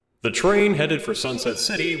The train headed for Sunset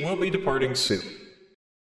City will be departing soon.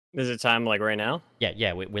 Is it time, like, right now?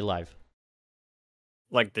 Yeah, we're live.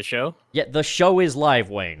 Like, the show? Yeah, the show is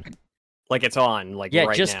live, Wayne. Like, it's on, like, Yeah,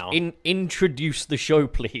 right just now? introduce the show,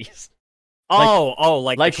 please.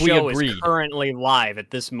 Like like the we show agreed. is currently live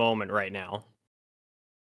at this moment right now.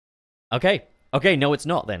 Okay, no, it's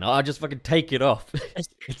not then. I'll just fucking take it off.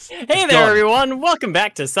 Hey there, everyone! Welcome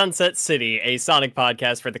back to Sunset City, a Sonic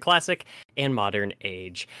podcast for the classic and modern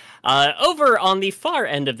age. Over on the far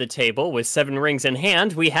end of the table, with 7 rings in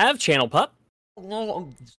hand, we have Channel Pup.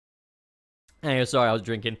 Hey, sorry, I was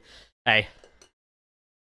drinking. Hey.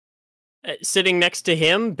 Sitting next to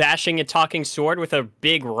him, bashing a talking sword with a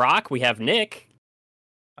big rock, we have Nick.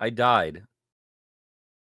 I died.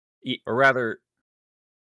 Or rather,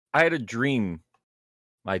 I had a dream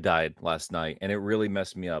I died last night, and it really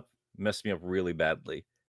messed me up. Messed me up really badly.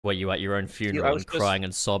 Were you at your own funeral and crying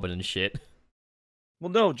and sobbing and shit?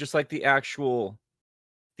 Well, no, just like the actual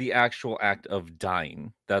act of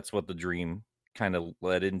dying. That's what the dream kind of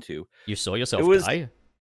led into. You saw yourself die?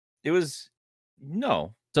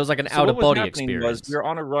 No. So it was like an out-of-body experience. We were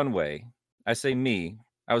on a runway. I say me.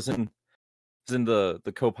 I was in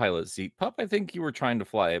the co-pilot seat. Pup, I think you were trying to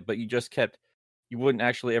fly it, but you wouldn't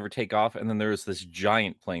actually ever take off, and then there was this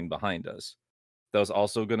giant plane behind us that was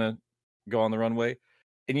also gonna go on the runway.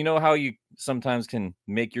 And you know how you sometimes can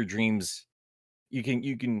make your dreams, you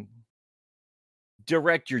can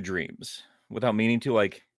direct your dreams without meaning to.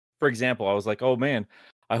 Like, for example, I was like, oh man,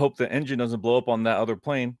 I hope the engine doesn't blow up on that other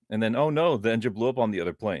plane. And then, oh no, the engine blew up on the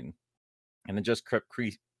other plane. And it just kept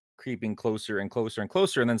creeping closer and closer and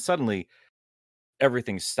closer. And then suddenly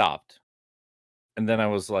everything stopped. And then I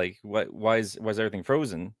was like, what? Why is everything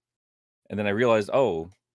frozen? And then I realized, oh,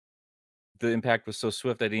 the impact was so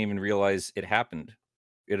swift I didn't even realize it happened.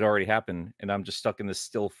 It had already happened. And I'm just stuck in this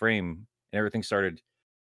still frame. And everything started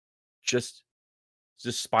just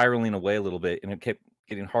spiraling away a little bit. And it kept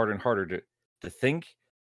getting harder and harder to think.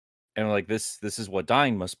 And I'm like, this is what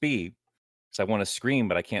dying must be. So I want to scream,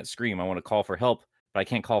 but I can't scream. I want to call for help, but I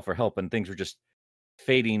can't call for help. And things were just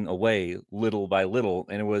fading away little by little.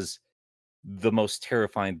 And it was the most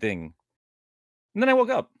terrifying thing. And then I woke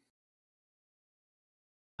up.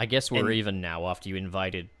 I guess we're even now after you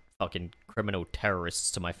invited fucking criminal terrorists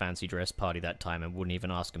to my fancy dress party that time and wouldn't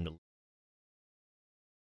even ask them to.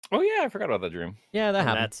 Oh yeah, I forgot about that dream. Yeah, that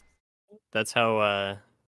happened. That's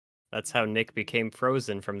how Nick became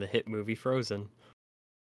Frozen from the hit movie Frozen.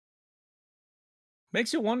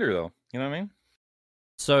 Makes you wonder, though. You know what I mean?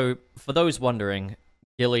 So, for those wondering,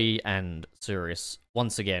 Gilly and Sirius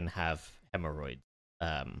once again have hemorrhoids.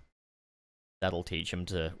 That'll teach them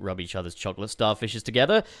to rub each other's chocolate starfishes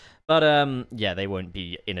together. But, yeah, they won't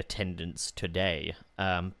be in attendance today.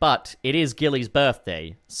 But it is Gilly's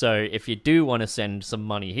birthday, so if you do want to send some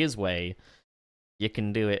money his way, you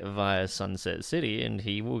can do it via Sunset City, and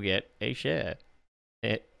he will get a share.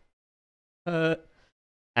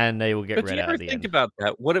 And they will get read out at the end. Think about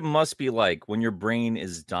that. What it must be like when your brain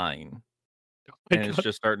is dying, and it's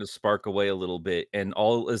just starting to spark away a little bit, and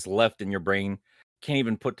all is left in your brain can't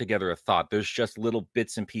even put together a thought. There's just little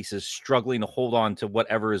bits and pieces struggling to hold on to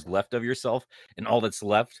whatever is left of yourself, and all that's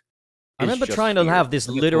left. I remember trying to have this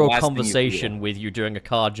literal conversation with you during a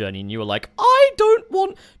car journey, and you were like, I don't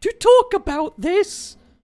want to talk about this.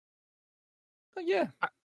 Yeah.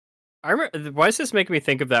 I remember, why does this make me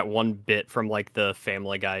think of that one bit from, like, the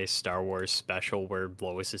Family Guy Star Wars special where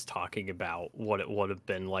Lois is talking about what it would have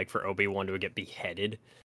been like for Obi-Wan to get beheaded?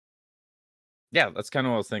 Yeah, that's kind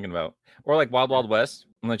of what I was thinking about. Or like Wild Wild West,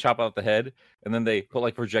 when they chop out the head, and then they put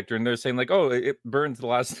like projector, and they're saying like, oh, it burns the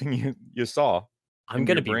last thing you saw. I'm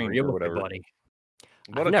gonna be real with you, buddy.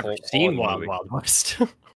 I've never seen Wild Wild West. What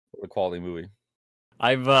a quality movie.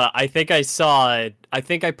 I think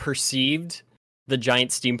I perceived the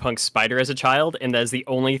giant steampunk spider as a child, and that is the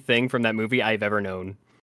only thing from that movie I've ever known.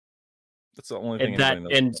 That's the only thing in that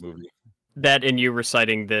movie. That and you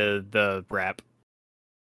reciting the rap.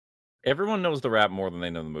 Everyone knows the rap more than they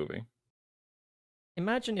know the movie.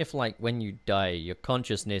 Imagine if, like, when you die, your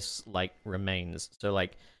consciousness, like, remains. So,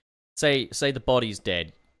 like, say the body's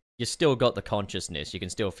dead, you still got the consciousness. You can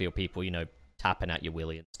still feel people, tapping at your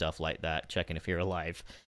willy and stuff like that, checking if you're alive.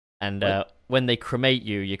 And when they cremate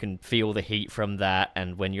you, you can feel the heat from that.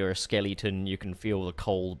 And when you're a skeleton, you can feel the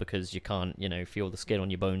cold because you can't, feel the skin on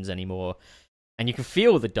your bones anymore. And you can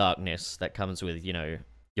feel the darkness that comes with, your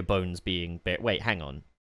bones being bare. Wait, hang on.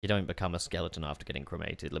 You don't become a skeleton after getting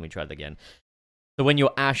cremated. Let me try that again. So when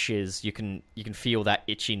you're ashes, you can feel that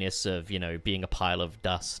itchiness of, being a pile of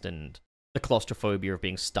dust and the claustrophobia of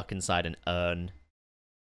being stuck inside an urn.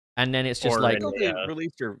 and then it's just Or like, in Oh, they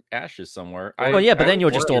released your ashes somewhere. oh yeah, but then you're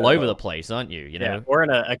or just in all a- over the place, aren't you? You know? Yeah, or in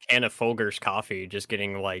a can of Folgers coffee, just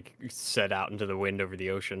getting like set out into the wind over the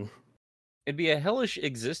ocean. It'd be a hellish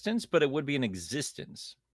existence, but it would be an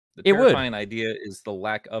existence. The It would. terrifying idea is the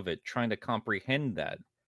lack of it. Trying to comprehend that.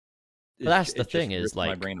 But that's the It just thing is rips my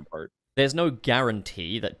like, brain apart. there's no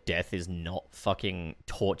guarantee that death is not fucking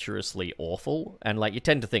torturously awful, and like you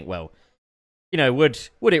tend to think, well, you know, would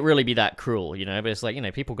it really be that cruel? You know, but it's like, you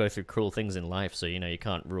know, people go through cruel things in life, so you know you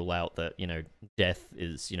can't rule out that, you know, death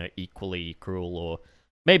is, you know, equally cruel or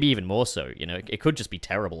maybe even more so. You know, it could just be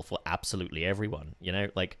terrible for absolutely everyone. You know,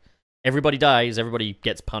 like everybody dies, everybody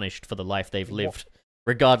gets punished for the life they've lived,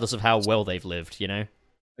 regardless of how well they've lived. You know.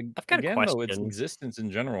 I've got a Again, though, it's question. existence in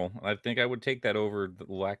general. I think I would take that over the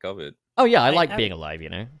lack of it. Oh yeah, I I like have- being alive. You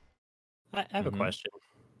know. I have a Mhm. question.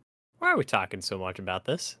 Why are we talking so much about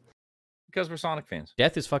this? Because we're Sonic fans.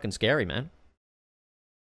 Death is fucking scary, man.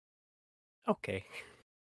 Okay.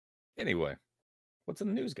 Anyway, what's in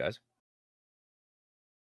the news, guys?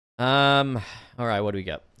 All right, what do we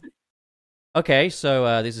got? Okay,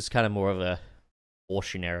 so this is kind of more of a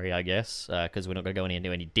cautionary, I guess, because we're not going to go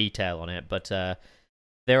into any detail on it, but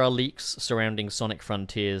there are leaks surrounding Sonic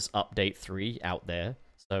Frontiers Update 3 out there,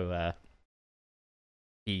 so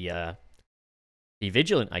be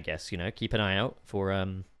vigilant, I guess, you know, keep an eye out for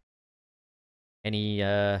any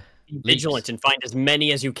Be vigilant and find as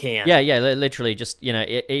many as you can. Yeah, literally, just, you know,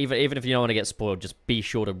 even if you don't want to get spoiled, just be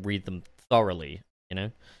sure to read them thoroughly, you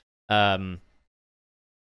know?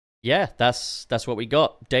 Yeah, that's what we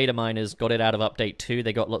got. Data miners got it out of Update 2.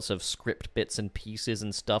 They got lots of script bits and pieces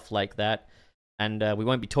and stuff like that. And we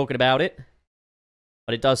won't be talking about it,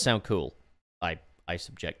 but it does sound cool. I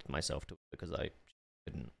subjected myself to it because I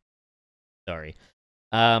couldn't. Sorry.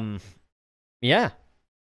 Yeah.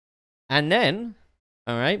 And then,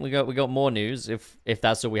 all right, we got more news if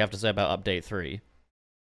that's what we have to say about Update 3.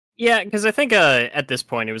 Yeah, because I think at this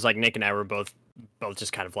point it was like Nick and I were both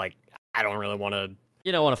just kind of like, I don't really want to.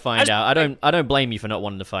 You don't want to find out. I don't blame you for not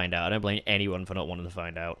wanting to find out. I don't blame anyone for not wanting to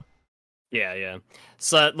find out. Yeah.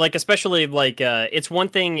 So, like, especially, like, it's one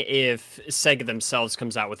thing if Sega themselves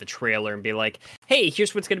comes out with a trailer and be like, hey,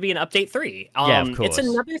 here's what's going to be in Update 3. Yeah, of course.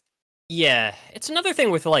 It's another thing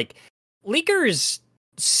with, like, leakers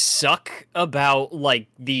suck about, like,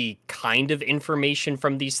 the kind of information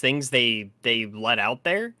from these things they let out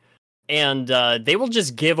there. And they will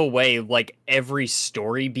just give away, like, every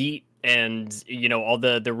story beat and, you know, all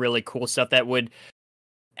the really cool stuff that would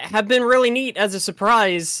have been really neat as a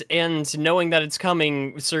surprise, and knowing that it's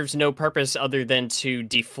coming serves no purpose other than to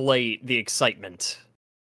deflate the excitement.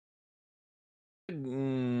 I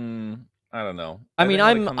don't know. I mean, think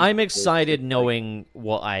when it comes I'm to excited it's like- knowing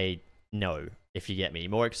what I know, if you get me.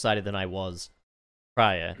 More excited than I was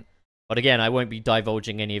prior. But again, I won't be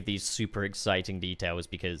divulging any of these super exciting details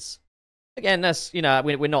because, again, that's, you know,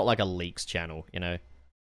 we're not like a leaks channel, you know?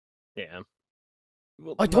 Yeah.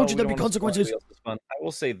 Well, I told no, you we there'd be don't wanna spoil consequences. anybody else's fun. I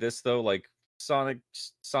will say this though, like Sonic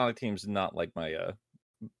Team's not like my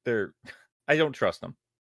they're I don't trust them.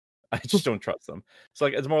 I just don't trust them. It's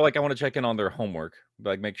like it's more like I want to check in on their homework,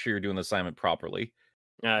 like make sure you're doing the assignment properly,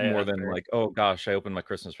 more than fair. like, oh gosh, I opened my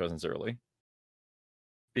Christmas presents early.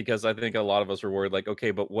 Because I think a lot of us are worried, like,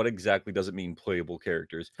 okay, but what exactly does it mean playable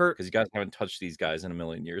characters? For Because you guys haven't touched these guys in a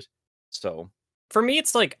million years. So for me,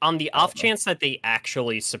 it's like on the I don't off know. chance that they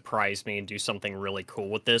actually surprise me and do something really cool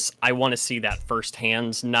with this, I want to see that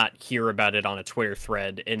firsthand, not hear about it on a Twitter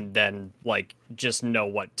thread, and then like just know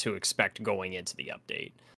what to expect going into the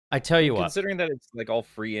update. I tell you what, considering that it's like all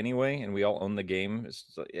free anyway, and we all own the game, it's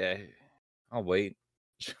just like, yeah, I'll wait.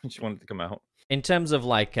 Just want it to come out. in terms of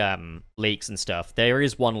like leaks and stuff, there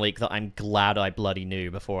is one leak that I'm glad I bloody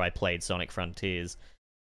knew before I played Sonic Frontiers.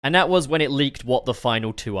 And that was when it leaked what the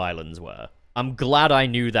final 2 islands were. I'm glad I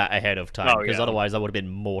knew that ahead of time, Oh, because yeah. otherwise I would have been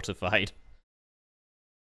mortified.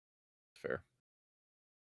 Fair.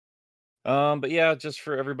 But yeah, just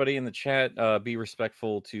for everybody in the chat, be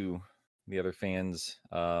respectful to the other fans.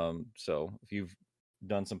 So if you've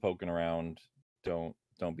done some poking around, don't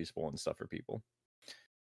be spoiling stuff for people.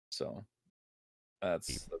 So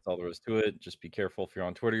that's all there is to it. Just be careful if you're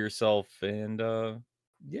on Twitter yourself, and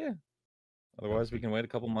yeah. Otherwise, we can wait a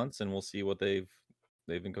couple months and we'll see what they've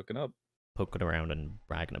been cooking up. Poking around and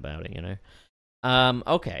bragging about it, you know?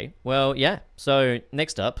 Okay, well, yeah. So,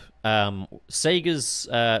 next up,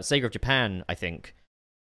 Sega of Japan, I think.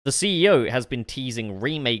 The CEO has been teasing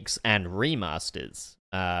remakes and remasters.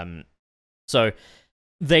 So,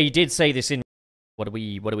 they did say this in... What do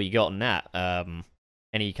we got on that?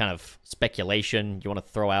 Any kind of speculation you want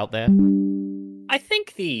to throw out there? I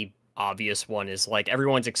think the obvious one is like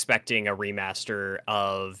everyone's expecting a remaster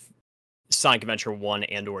of Sonic Adventure 1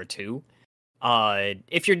 and or 2.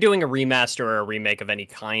 If you're doing a remaster or a remake of any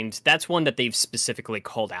kind, that's one that they've specifically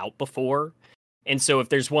called out before. And so if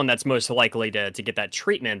there's one that's most likely to get that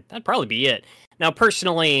treatment, that'd probably be it. Now,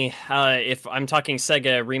 personally, if I'm talking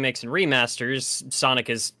Sega remakes and remasters, Sonic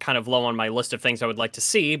is kind of low on my list of things I would like to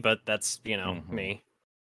see, but that's, me.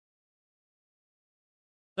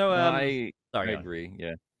 So, No, I sorry, agree.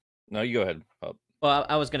 Yeah. No, you go ahead, Pop. Well,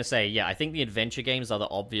 I was gonna say, yeah, I think the adventure games are the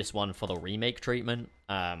obvious one for the remake treatment.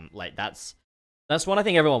 Like that's one I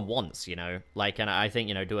think everyone wants, Like, and I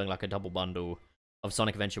think doing like a double bundle of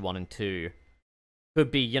Sonic Adventure 1 and 2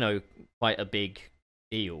 could be quite a big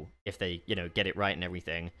deal if they get it right and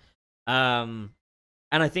everything. And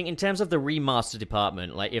I think in terms of the remaster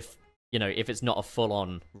department, like if it's not a full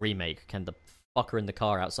on remake, can the fucker in the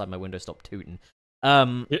car outside my window stop tooting?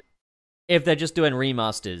 If they're just doing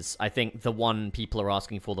remasters, I think the one people are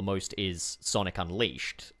asking for the most is Sonic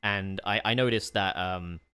Unleashed. And I noticed that,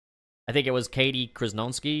 I think it was Katie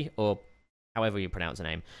Krasnonsky, or however you pronounce her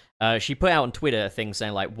name, she put out on Twitter a thing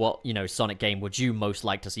saying, like, what, Sonic game would you most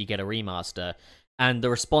like to see get a remaster? And the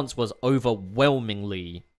response was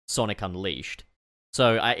overwhelmingly Sonic Unleashed.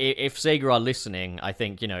 So if Sega are listening, I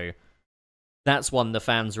think, that's one the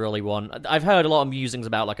fans really want. I've heard a lot of musings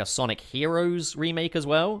about like a Sonic Heroes remake as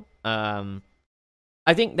well.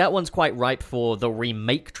 I think that one's quite ripe for the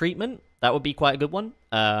remake treatment. That would be quite a good one.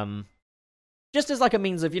 Just as like a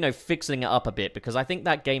means of, fixing it up a bit, because I think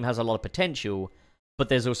that game has a lot of potential, but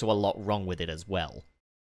there's also a lot wrong with it as well.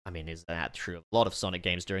 I mean, is that true of a lot of Sonic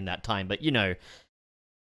games during that time? But,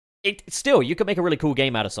 still, you could make a really cool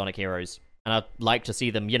game out of Sonic Heroes, and I'd like to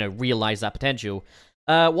see them, realize that potential.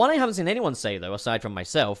 One I haven't seen anyone say, though, aside from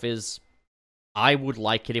myself, is I would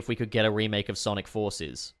like it if we could get a remake of Sonic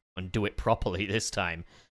Forces and do it properly this time.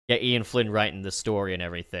 Get Ian Flynn writing the story and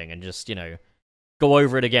everything, and just, go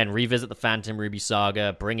over it again, revisit the Phantom Ruby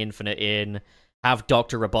saga, bring Infinite in, have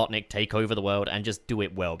Dr. Robotnik take over the world, and just do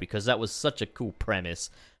it well, because that was such a cool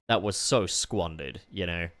premise that was so squandered,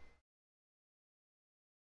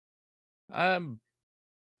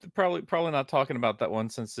 Probably not talking about that one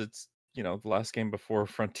since it's the last game before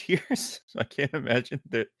Frontiers. I can't imagine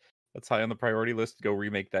that's high on the priority list to go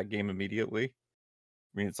remake that game immediately.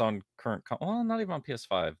 I mean, it's on current well, not even on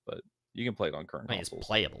PS5, but you can play it on current consoles. It's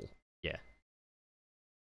playable. Yeah.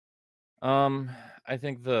 I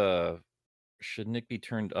think should Nick be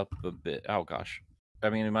turned up a bit? Oh gosh. I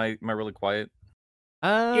mean, am I really quiet?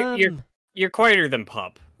 You're quieter than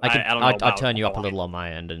Pup. I'll turn you up a little on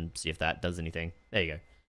my end and see if that does anything. There you go.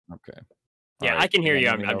 Okay. Yeah, right. I can hear you.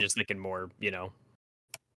 I'm just thinking more,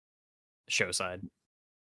 show side.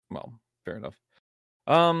 Well, fair enough.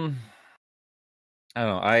 I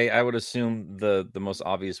don't know. I would assume the most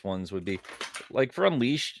obvious ones would be like for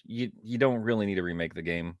Unleashed, you don't really need to remake the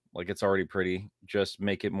game. Like it's already pretty. Just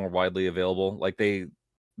make it more widely available. Like they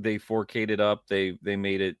 4K'd it up. They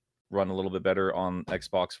made it run a little bit better on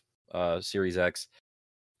Xbox Series X.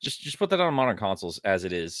 Just put that on modern consoles as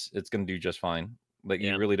it is. It's gonna do just fine. Like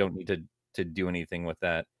you really don't need to do anything with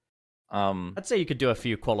that. I'd say you could do a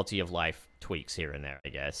few quality of life tweaks here and there, I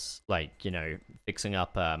guess. Like, fixing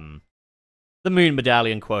up the moon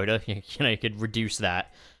medallion quota. You could reduce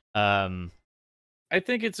that. I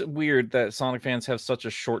think it's weird that Sonic fans have such a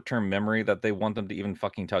short-term memory that they want them to even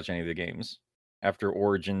fucking touch any of the games after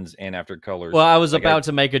Origins and after Colors. Well, I was about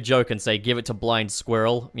to make a joke and say, give it to Blind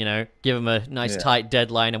Squirrel, give them a nice tight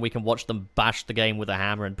deadline and we can watch them bash the game with a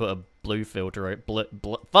hammer and put a blue filter,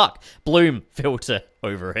 bloom filter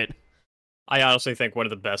over it. I honestly think one of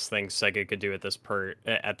the best things Sega could do at this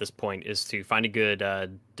point is to find a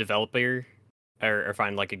good developer or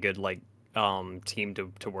find like a good team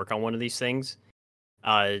to work on one of these things.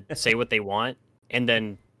 Say what they want and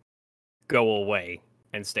then go away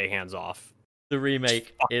and stay hands off. The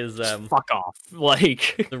remake is fuck off.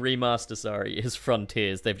 Like the remaster, is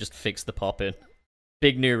Frontiers. They've just fixed the pop-in.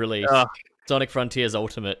 Big new release. Sonic Frontiers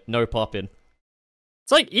Ultimate, no pop-in.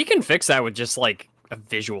 It's like you can fix that with just like a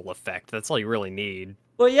visual effect. That's all you really need.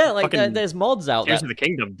 Well, yeah, like there's mods out there. Tears of the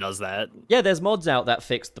Kingdom does that. Yeah, there's mods out that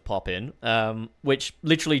fixed the pop-in, which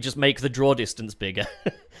literally just make the draw distance bigger.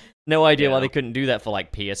 No idea why they couldn't do that for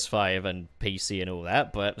like PS5 and PC and all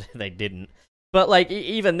that, but they didn't. But like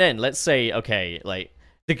even then, let's say like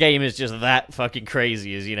the game is just that fucking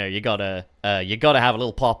crazy, as you gotta have a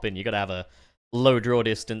little pop-in, you gotta have a low draw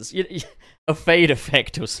distance, a fade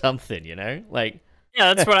effect or something, like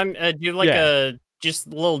that's what I'm do like a just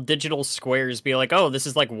little digital squares be like, oh, this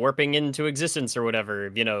is like warping into existence or whatever,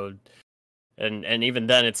 And even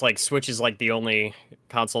then, it's like Switch is like the only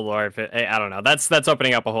console where I don't know. That's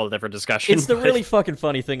opening up a whole different discussion. It's the really fucking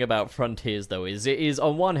funny thing about Frontiers, though, is it is,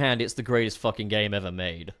 on one hand, it's the greatest fucking game ever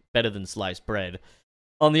made. Better than sliced bread.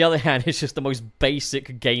 On the other hand, it's just the most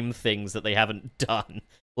basic game things that they haven't done.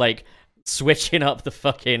 Like, switching up the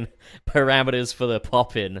fucking parameters for the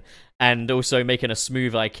pop-in, and also making a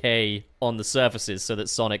smooth IK on the surfaces so that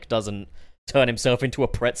Sonic doesn't turn himself into a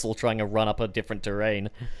pretzel trying to run up a different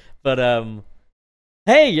terrain. But,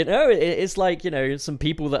 hey, you know, it's like, you know, some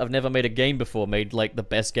people that have never made a game before made, like, the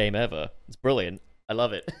best game ever. It's brilliant. I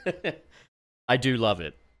love it. I do love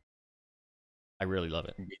it. I really love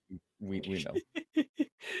it. We know.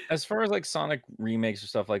 As far as, like, Sonic remakes or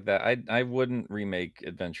stuff like that, I wouldn't remake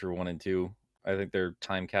Adventure 1 and 2. I think they're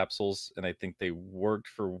time capsules, and I think they worked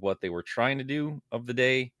for what they were trying to do of the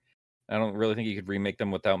day. I don't really think you could remake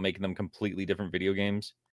them without making them completely different video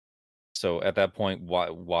games. So at that point,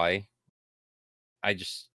 why? I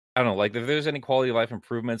don't know. Like, if there's any quality of life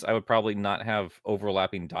improvements, I would probably not have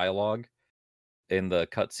overlapping dialogue in the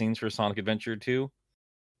cutscenes for Sonic Adventure 2.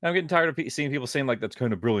 I'm getting tired of seeing people saying, like, that's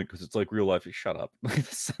kind of brilliant because it's like real life. Shut up.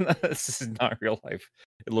 This is not real life.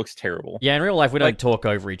 It looks terrible. Yeah, in real life, we don't talk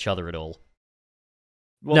over each other at all.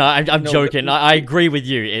 Well, no, I'm joking. I agree with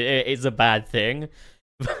you. It's a bad thing.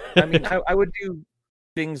 I mean, I would do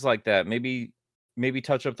things like that. Maybe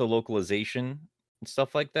touch up the localization and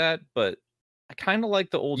stuff like that. But I kind of like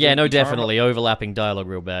the old. Yeah, no, definitely overlapping dialogue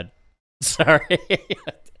real bad. Sorry,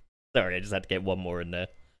 sorry, I just had to get one more in there.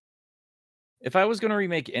 If I was going to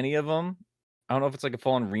remake any of them, I don't know if it's like a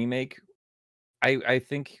full-on remake. I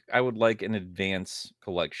think I would like an advance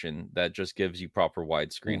collection that just gives you proper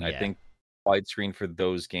widescreen. Ooh, yeah. I think widescreen for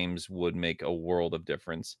those games would make a world of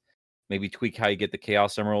difference. Maybe tweak how you get the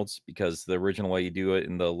Chaos Emeralds, because the original way you do it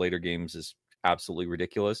in the later games is absolutely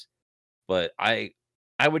ridiculous. But I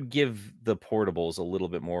would give the portables a little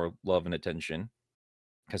bit more love and attention,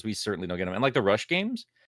 because we certainly don't get them. And like the Rush games,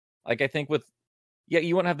 like I think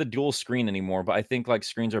you wouldn't have the dual screen anymore, but I think like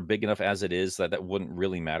screens are big enough as it is that wouldn't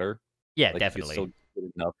really matter. Yeah, like, definitely.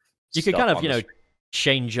 You could kind of,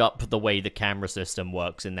 change up the way the camera system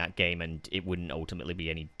works in that game, and it wouldn't ultimately be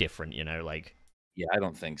any different, like. Yeah, I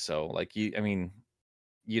don't think so. Like,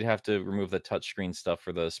 you'd have to remove the touchscreen stuff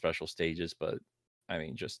for the special stages, but I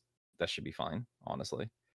mean, just that should be fine, honestly.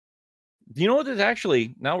 Do you know what is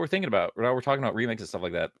actually, now we're talking about remakes and stuff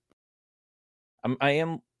like that. I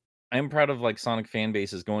am proud of like Sonic fan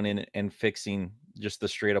bases going in and fixing just the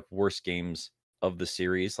straight up worst games of the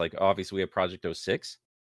series. Like, obviously we have Project 06.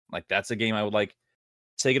 Like, that's a game I would like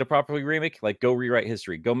to get a properly remake. Like, go rewrite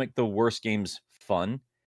history, go make the worst games fun.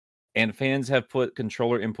 And fans have put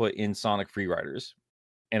controller input in Sonic Freeriders,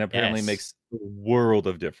 and apparently makes a world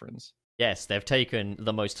of difference. Yes, they've taken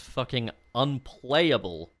the most fucking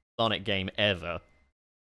unplayable Sonic game ever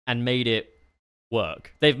and made it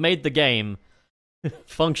work. They've made the game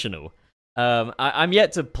functional. I'm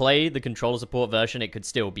yet to play the controller support version. It could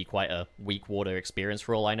still be quite a weak water experience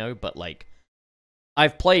for all I know, but like,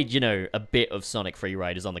 I've played, a bit of Sonic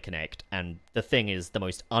Freeriders on the Kinect, and the thing is the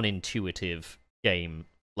most unintuitive game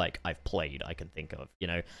like I've played I can think of.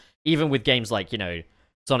 Even with games like,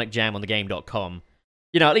 Sonic Jam on the game.com,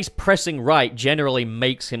 at least pressing right generally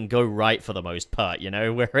makes him go right for the most part,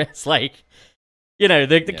 whereas like, the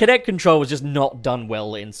Kinect control was just not done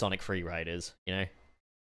well in Sonic Freeriders,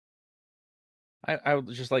 I would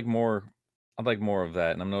just like more. I'd like more of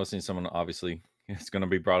that, and I'm noticing someone obviously is going to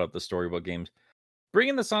be brought up the storybook games. Bring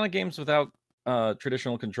in the Sonic games without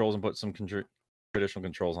traditional controls and put some traditional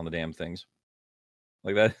controls on the damn things.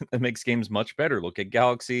 Like that makes games much better. Look at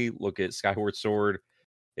Galaxy, look at Skyward Sword.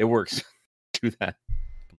 It works. Do that.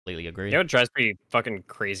 Completely agree. You know what drives me fucking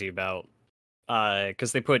crazy about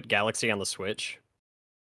because they put Galaxy on the Switch.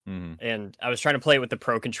 And I was trying to play it with the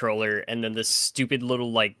Pro controller, and then this stupid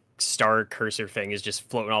little like star cursor thing is just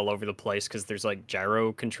floating all over the place because there's like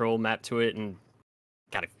gyro control mapped to it, and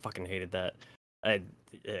God, I fucking hated that.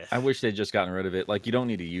 I wish they'd just gotten rid of it. Like, you don't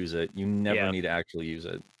need to use it. You never need to actually use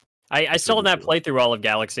it. I still have not played through all of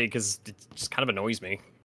Galaxy because it just kind of annoys me.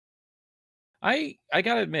 I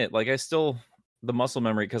gotta admit, like, the muscle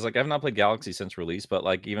memory, because like I've not played Galaxy since release, but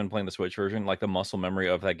like even playing the Switch version, like the muscle memory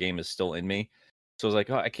of that game is still in me. So I was like,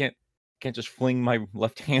 oh, I can't just fling my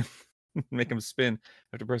left hand and make him spin. I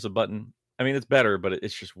have to press a button. I mean, it's better, but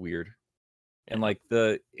it's just weird. And like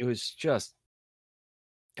it was just,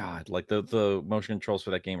 God, like the motion controls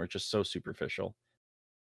for that game are just so superficial.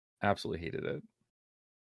 Absolutely hated it.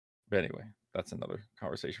 But anyway, that's another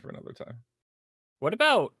conversation for another time. What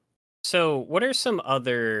are some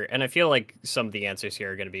other, and I feel like some of the answers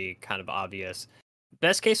here are going to be kind of obvious.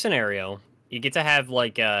 Best case scenario, you get to have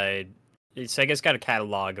like Sega's got a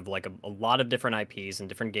catalog of like a lot of different IPs and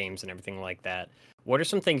different games and everything like that. What are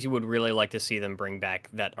some things you would really like to see them bring back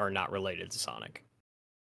that are not related to Sonic?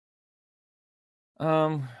 We've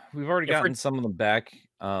already If we're gotten some of them back.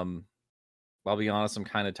 I'll be honest, I'm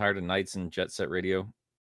kind of tired of Knights and Jet Set Radio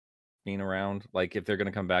being around. Like, if they're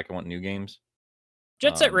gonna come back, I want new games.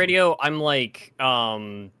 Jet Set Radio, I'm like,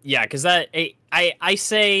 yeah, because I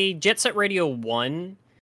say Jet Set Radio 1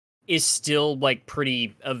 is still like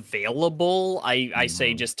pretty available. I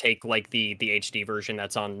say just take like the HD version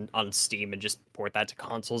that's on Steam and just port that to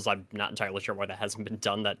consoles. I'm not entirely sure why that hasn't been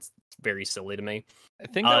done. That's very silly to me. I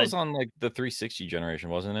think that was on like the 360 generation,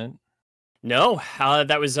 wasn't it? No,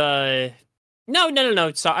 that was no.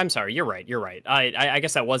 So I'm sorry. You're right. I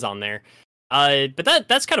guess that was on there. But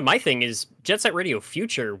that's kind of my thing is Jet Set Radio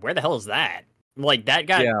Future. Where the hell is that? Like that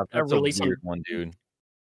got a release weird one, dude.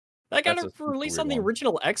 That got a release on the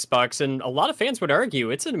original Xbox, and a lot of fans would argue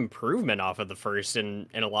it's an improvement off of the first in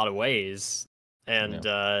a lot of ways. And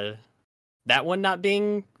that one not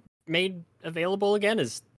being made available again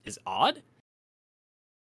is odd.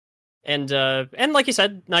 And like you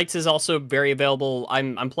said, Knights is also very available.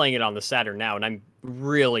 I'm playing it on the Saturn now, and I'm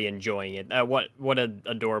really enjoying it. What an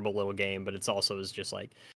adorable little game, but it's also is just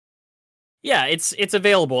like, yeah, it's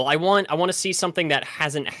available. I want to see something that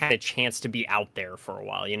hasn't had a chance to be out there for a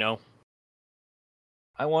while, you know?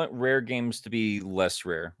 I want rare games to be less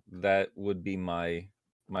rare. That would be my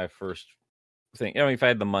first thing. I mean, if I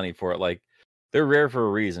had the money for it, like they're rare for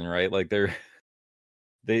a reason, right? Like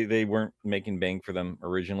they weren't making bang for them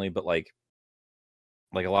originally, but like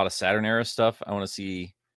a lot of Saturn era stuff. I want to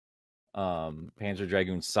see Panzer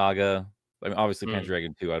Dragoon Saga. I mean, obviously Panzer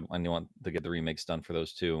Dragoon 2. I want to get the remakes done for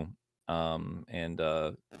those two. And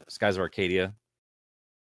Skies of Arcadia.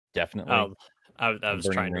 Definitely. Oh, I was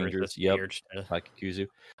trying to resist the urge to... like Kuzu.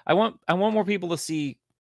 I want more people to see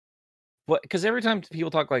what, because every time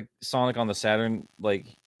people talk like Sonic on the Saturn, like,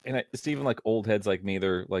 and it's even like old heads like me,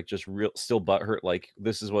 they're like just still butthurt. Like,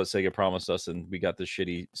 this is what Sega promised us, and we got this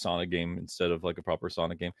shitty Sonic game instead of like a proper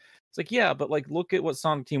Sonic game. It's like, yeah, but like, look at what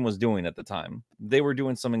Sonic Team was doing at the time. They were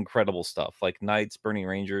doing some incredible stuff, like Knights, Burning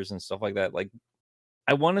Rangers, and stuff like that. Like,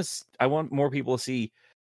 I want more people to see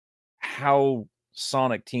how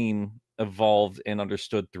Sonic Team evolved and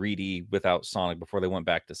understood 3D without Sonic before they went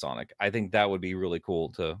back to Sonic. I think that would be really cool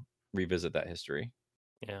to revisit that history.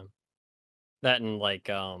 Yeah. That and like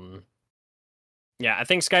yeah, I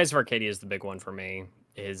think Skies of Arcadia is the big one for me.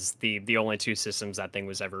 Is the only two systems that thing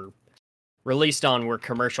was ever released on were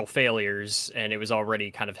commercial failures, and it was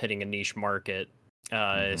already kind of hitting a niche market.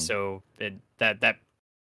 So that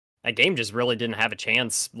game just really didn't have a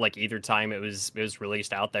chance like either time it was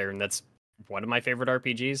released out there, and that's one of my favorite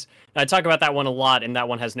RPGs. And I talk about that one a lot, and that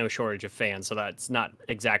one has no shortage of fans, so that's not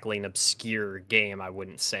exactly an obscure game, I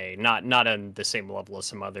wouldn't say. Not on the same level as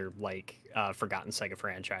some other like forgotten Sega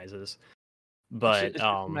franchises. But it's just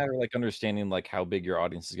a matter of like understanding like how big your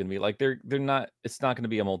audience is going to be. Like they're not, it's not going to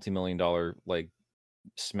be a multi-million-dollar like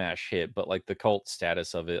smash hit, but like the cult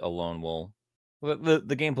status of it alone will, the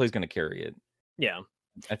gameplay is going to carry it. Yeah.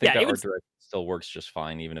 I think that art direction still works just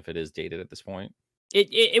fine, even if it is dated at this point.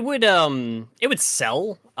 It would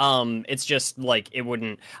sell. It's just like it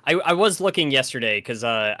wouldn't. I was looking yesterday because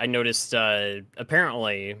I noticed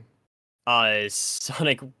apparently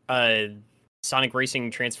Sonic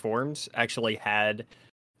Racing Transformed actually had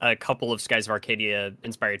a couple of Skies of Arcadia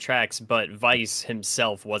inspired tracks, but Vice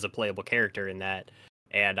himself was a playable character in that,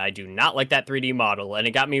 and I do not like that 3D model, and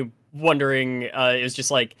it got me wondering. It was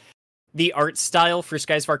just like the art style for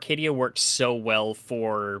Skies of Arcadia worked so well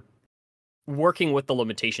for working with the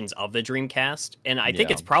limitations of the Dreamcast, and I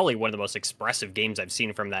think it's probably one of the most expressive games I've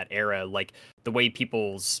seen from that era. Like the way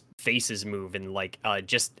people's faces move and like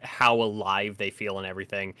just how alive they feel and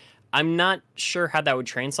everything. I'm not sure how that would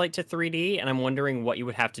translate to 3D, and I'm wondering what you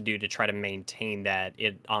would have to do to try to maintain that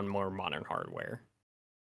on more modern hardware.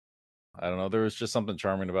 I don't know. There was just something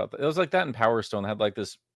charming about that. It was like that in Power Stone. It had like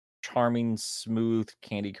this charming, smooth,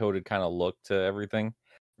 candy-coated kind of look to everything.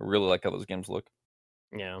 I really like how those games look.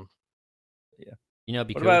 Yeah. Yeah. You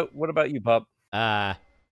know, what about you, Pup?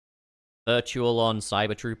 Virtual on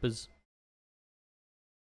Cyber Troopers.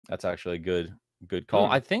 That's actually a good call.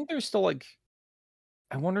 I think there's still like,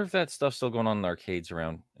 I wonder if that stuff's still going on in arcades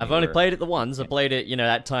around. I've only played it the once. I played it,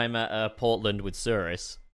 that time at Portland with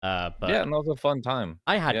Cirrus. But yeah, and that was a fun time.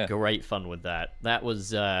 I had great fun with that. That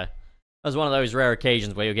was one of those rare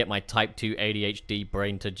occasions where you get my Type 2 ADHD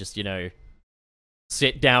brain to just,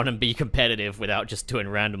 sit down and be competitive without just doing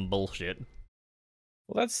random bullshit.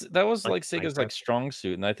 Well, that was Like like Sega's Minecraft. like strong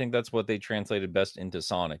suit, and I think that's what they translated best into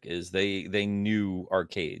Sonic. Is they knew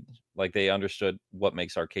arcade, like they understood what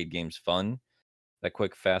makes arcade games fun. That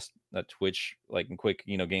quick, fast, that twitch, like and quick,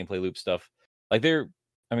 gameplay loop stuff. Like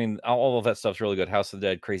I mean, all of that stuff's really good. House of the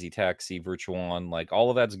Dead, Crazy Taxi, Virtuon, like all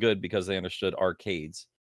of that's good because they understood arcades.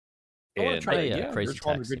 I want to And try yeah, Crazy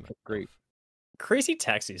Virtuon are Taxi good, great. myself. Crazy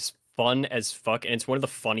Taxi is fun as fuck, and it's one of the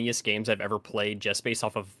funniest games I've ever played just based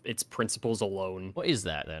off of its principles alone. What is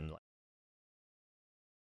that then?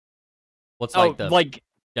 What's Oh, like the like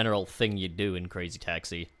general thing you do in Crazy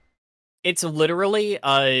Taxi? it's literally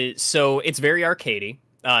so it's very arcadey,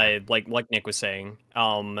 like Nick was saying.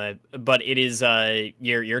 But it is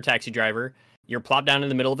you're a taxi driver. You're plopped down in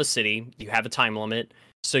the middle of a city. You have a time limit,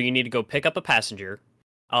 so you need to go pick up a passenger.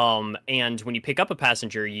 And when you pick up a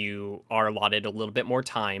passenger, you are allotted a little bit more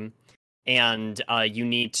time, and you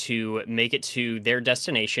need to make it to their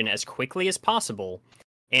destination as quickly as possible.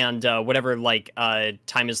 And whatever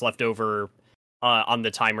time is left over on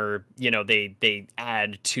the timer, they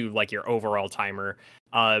add to like your overall timer.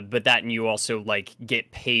 But that, and you also like get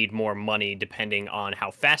paid more money depending on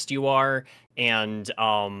how fast you are, and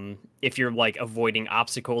if you're like avoiding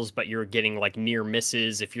obstacles, but you're getting like near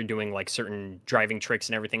misses if you're doing like certain driving tricks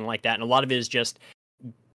and everything like that. And a lot of it is just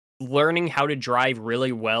learning how to drive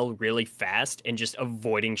really well, really fast, and just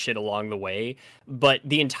avoiding shit along the way. But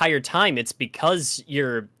the entire time, it's because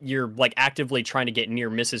you're like actively trying to get near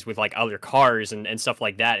misses with like other cars and stuff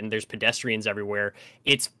like that, and there's pedestrians everywhere.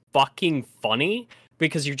 It's fucking funny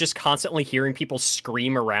because you're just constantly hearing people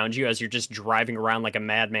scream around you as you're just driving around like a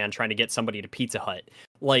madman trying to get somebody to Pizza Hut.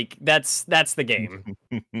 Like that's the game.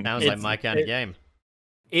 Sounds like my kind of game.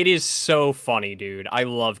 It is so funny, dude. I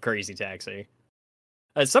love Crazy Taxi.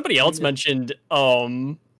 Somebody else mentioned a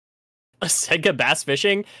Sega bass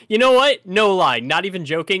fishing. You know what? No lie, not even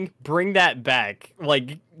joking. Bring that back.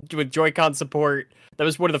 Like with Joy-Con support, that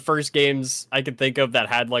was one of the first games I could think of that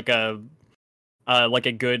had like a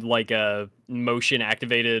good motion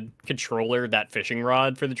activated controller, that fishing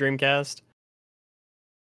rod for the Dreamcast.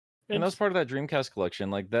 And that's part of that Dreamcast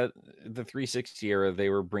collection. Like that, the 360 era, they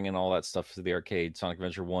were bringing all that stuff to the arcade. Sonic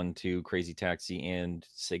Adventure 1, 2, Crazy Taxi, and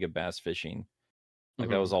Sega Bass Fishing. Like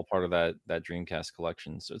that was all part of that Dreamcast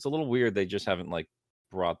collection. So it's a little weird they just haven't like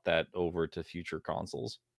brought that over to future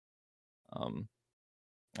consoles. I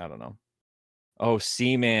don't know. Oh,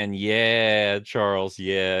 Seaman, yeah, Charles,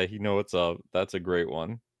 yeah, you know what's up. That's a great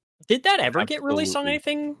one. Did that ever get released on Absolutely.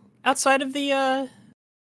 anything outside of the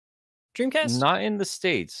Dreamcast? Not in the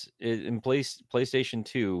States. In PlayStation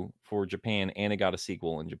 2 for Japan, and it got a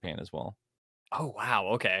sequel in Japan as well. Oh wow,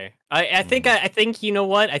 okay. I think you know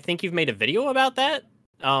what? I think you've made a video about that.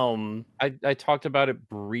 I talked about it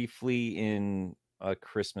briefly in a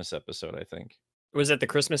Christmas episode, I think. Was it the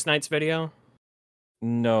Christmas Nights video?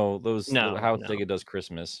 No, those No, how no. Sega does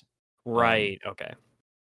Christmas. Right, okay.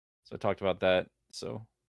 So I talked about that. So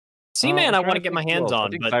Seaman, I I'm want to trying get think my who hands else. I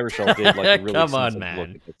on, think but Cybershell did like a really Come on, extensive look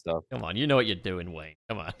man. at that stuff. Come on, you know what you're doing, Wayne.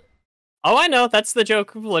 Come on. oh, I know that's the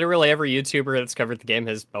joke literally every YouTuber that's covered the game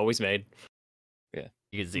has always made. Yeah,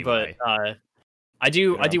 you can see But why. I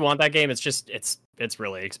do want that game. It's just it's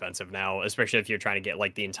really expensive now, especially if you're trying to get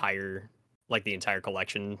like the entire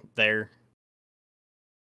collection there.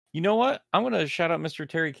 You know what? I'm gonna shout out Mr.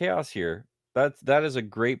 Terry Chaos here. That is a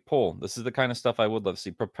great pull. This is the kind of stuff I would love to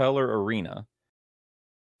see. Propeller Arena.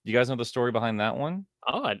 You guys know the story behind that one?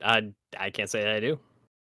 Oh, I can't say that I do.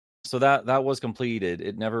 So that was completed.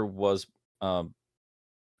 It never was.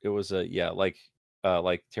 It was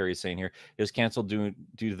like Terry's saying here, it was canceled due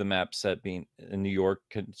to the map set being in New York,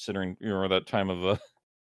 considering that time of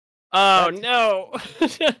Oh no.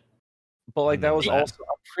 But like that was Remember that. also,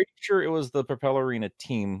 I'm pretty sure it was the Propeller Arena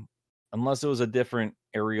team, unless it was a different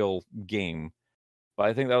aerial game. But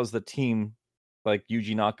I think that was the team. Like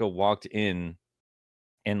Yuji Naka walked in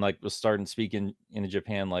and like was starting speaking in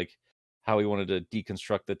Japan, like how he wanted to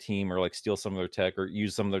deconstruct the team or like steal some of their tech or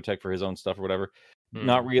use some of their tech for his own stuff or whatever,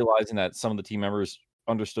 not realizing that some of the team members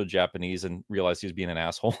understood Japanese and realized he was being an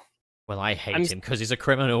asshole. Well, I hate him because he's a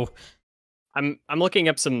criminal. I'm looking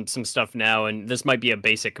up some stuff now, and this might be a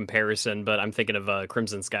basic comparison, but I'm thinking of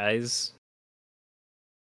Crimson Skies.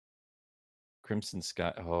 Crimson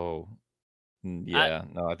Sky. Oh, yeah.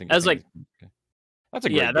 No, I think I was like, that's a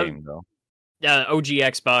great game though. Yeah, OG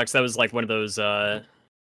Xbox. That was like one of those. I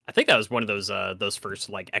think that was one of those first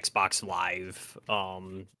like Xbox Live,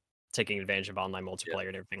 taking advantage of online multiplayer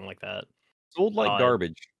and everything like that. Sold like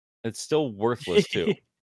garbage. It's still worthless too.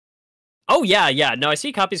 Oh yeah. No, I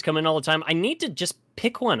see copies coming all the time. I need to just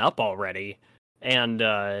pick one up already, and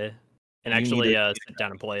actually sit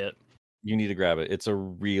down and play it. You need to grab it. It's a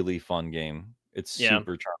really fun game. It's Yeah.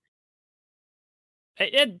 super charming.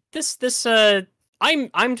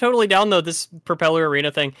 I'm totally down though. This propeller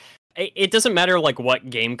arena thing. It doesn't matter like what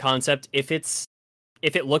game concept. If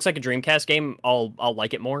it looks like a Dreamcast game, I'll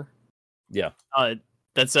like it more. Yeah.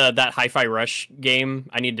 That's that Hi-Fi Rush game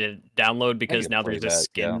I need to download because now there's a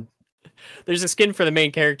skin. Yeah. There's a skin for the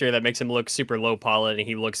main character that makes him look super low poly, and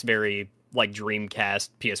he looks very like Dreamcast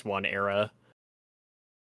PS1 era.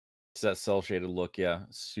 It's that cell shaded look, yeah,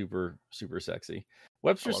 super sexy.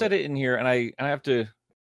 Webster said it in here, and I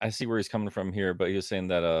see where he's coming from here, but he was saying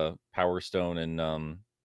that Power Stone and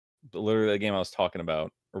literally the game I was talking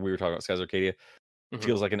about, or we were talking about, Skies Arcadia,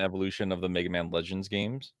 feels like an evolution of the Mega Man Legends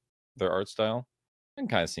games, their art style. I can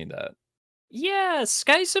kind of see that. Yeah,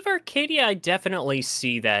 Skies of Arcadia, I definitely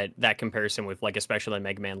see that comparison with like especially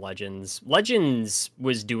Mega Man Legends. Legends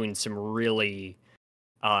was doing some really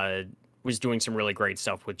great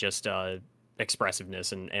stuff with just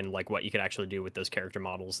expressiveness and like what you could actually do with those character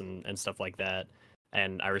models and stuff like that.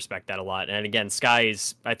 And I respect that a lot. And again,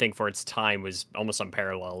 Skies, I think for its time was almost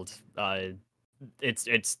unparalleled.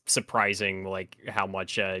 It's surprising like how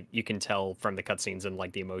much you can tell from the cutscenes and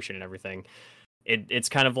like the emotion and everything. It's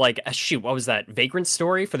kind of like shoot, what was that? Vagrant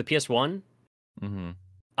Story for the PS1?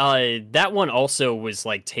 That one also was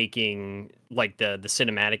like taking like the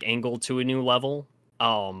cinematic angle to a new level.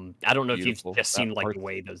 I don't know Beautiful. if you've just seen like the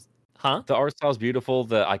way those The art style is beautiful.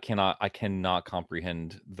 That I cannot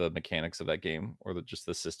comprehend the mechanics of that game or just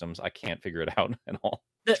the systems. I can't figure it out at all.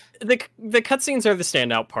 The cutscenes are the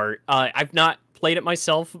standout part. I've not played it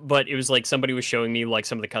myself, but it was like somebody was showing me like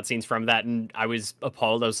some of the cutscenes from that, and I was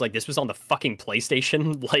appalled. I was like, "This was on the fucking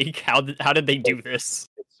PlayStation. Like, how did they do this?"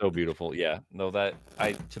 It's so beautiful. Yeah, no, that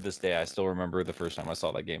to this day I still remember the first time I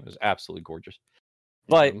saw that game. It was absolutely gorgeous.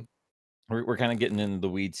 But we're kind of getting into the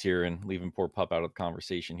weeds here and leaving poor Pup out of the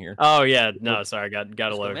conversation here. Oh yeah, no, sorry, got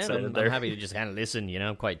a little excited there. I'm happy to just kind of listen.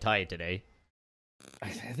 I'm quite tired today. I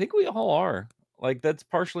think we all are. Like, that's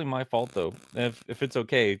partially my fault, though. If it's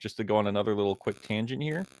okay, just to go on another little quick tangent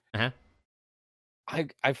here.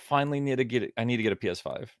 I finally need to get it. I need to get a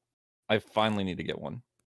PS5. I finally need to get one.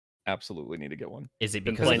 Absolutely need to get one. Is it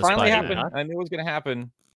because it of finally Spider-Man? happened? I knew it was going to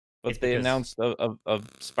happen, but they announced a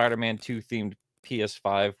Spider-Man 2 themed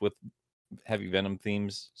PS5 with heavy Venom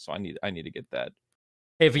themes. So I need to get that.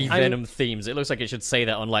 Heavy Venom themes. It looks like it should say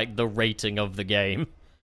that on like the rating of the game.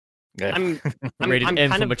 Yeah. I'm rated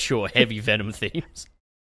M for mature, heavy Venom themes.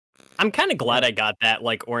 I'm kind of glad I got that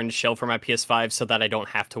like orange shell for my PS5 so that I don't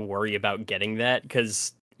have to worry about getting that,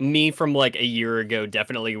 because me from like a year ago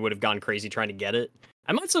definitely would have gone crazy trying to get it.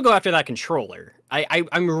 I might still go after that controller.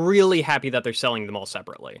 I'm really happy that they're selling them all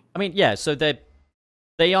separately. I mean, yeah, so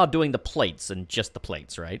they are doing the plates and just the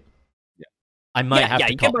plates, right? I might have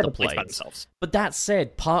to cop the plates by themselves. But that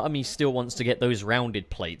said, part of me still wants to get those rounded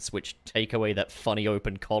plates, which take away that funny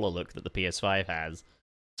open collar look that the PS5 has.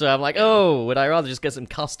 So I'm like, oh, would I rather just get some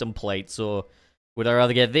custom plates, or would I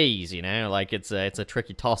rather get these? Like it's a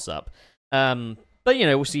tricky toss-up. But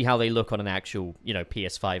we'll see how they look on an actual,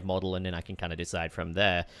 PS5 model, and then I can kind of decide from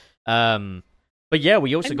there. But yeah,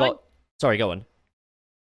 we also got. Sorry, go on.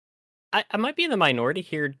 I might be in the minority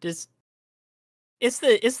here. Is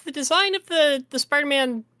the design of the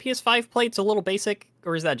Spider-Man PS5 plates a little basic,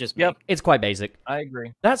 or is that just me? Yep, it's quite basic. I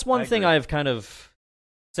agree. That's one thing I've kind of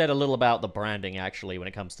said a little about the branding, actually, when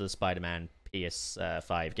it comes to the Spider-Man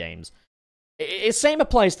PS5 games. Same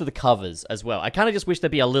applies to the covers as well. I kind of just wish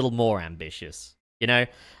they'd be a little more ambitious. I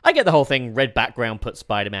get the whole thing, red background, put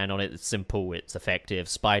Spider-Man on it, it's simple, it's effective,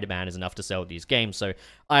 Spider-Man is enough to sell these games, so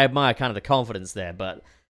I admire kind of the confidence there, but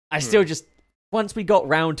I still just... Once we got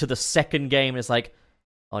round to the second game, it's like,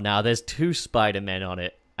 oh, now there's 2 Spider-Men on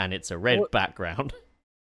it, and it's a red background.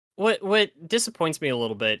 What disappoints me a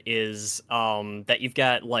little bit is that you've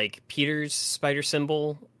got like Peter's spider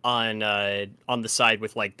symbol on the side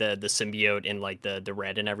with like the symbiote and like the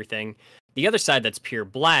red and everything. The other side that's pure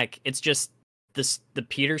black, it's just the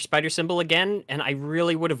Peter spider symbol again, and I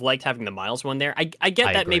really would have liked having the Miles one there. I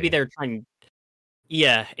get that maybe they're trying.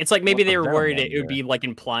 Yeah, it's like maybe they were worried it would be like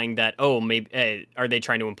implying that, oh, maybe are they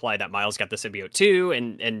trying to imply that Miles got the symbiote too?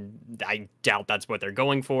 And I doubt that's what they're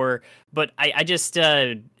going for. But I just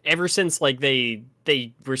ever since like they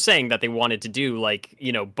were saying that they wanted to do like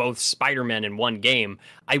both Spider-Men in one game,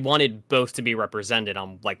 I wanted both to be represented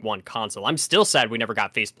on like one console. I'm still sad we never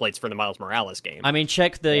got faceplates for the Miles Morales game. I mean,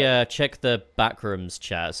 check the Backrooms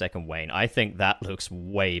chat a second, Wayne. I think that looks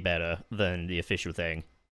way better than the official thing.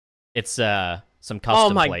 It's some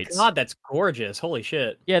custom Oh my plates. god, that's gorgeous! Holy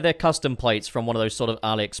shit! Yeah, they're custom plates from one of those sort of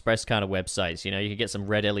AliExpress kind of websites. You know, you can get some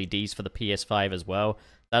red LEDs for the PS5 as well.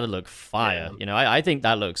 That'd look fire. Yeah. You know, I think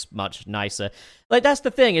that looks much nicer. Like, that's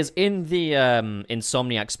the thing, is in the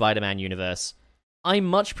Insomniac Spider-Man universe, I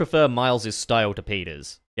much prefer Miles' style to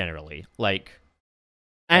Peter's, generally. Like,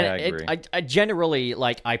 and Yeah, I agree. I generally,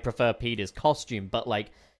 like, I prefer Peter's costume, but,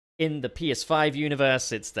 like, in the PS5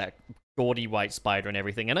 universe, it's that gaudy white spider and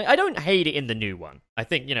everything, and I don't hate it in the new one. I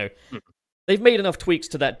think, you know, they've made enough tweaks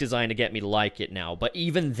to that design to get me to like it now, but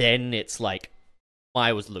even then, it's like,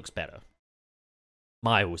 Miles looks better.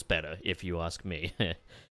 Miles better, if you ask me.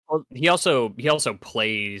 Well, he also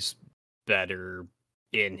plays better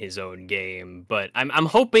in his own game, but I'm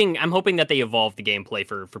hoping that they evolve the gameplay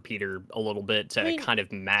for Peter a little bit to kind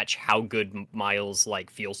of match how good Miles like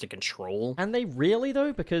feels to control. And they really,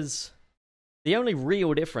 though, because the only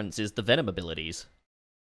real difference is the Venom abilities.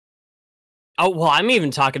 Oh well, I'm even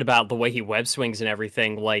talking about the way he web swings and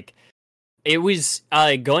everything. Like, it was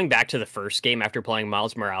going back to the first game after playing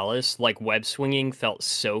Miles Morales, like, web swinging felt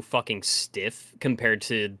so fucking stiff compared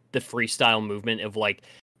to the freestyle movement of, like,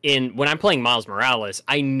 when I'm playing Miles Morales,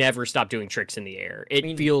 I never stop doing tricks in the air.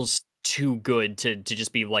 It feels too good to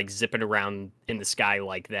just be, like, zipping around in the sky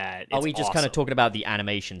like that. Are we just kind of talking about the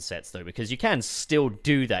animation sets, though? Because you can still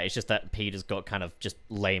do that, it's just that Peter's got kind of just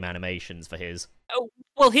lame animations for his. Oh,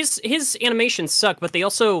 well, his animations suck, but they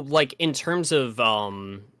also, like, in terms of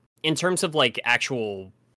like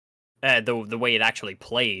actual the way it actually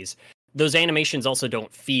plays, those animations also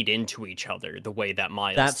don't feed into each other the way that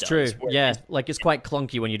Miles does. That's true. Yeah, like, it's quite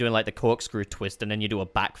clunky when you're doing like the corkscrew twist and then you do a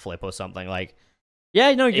backflip or something. Like,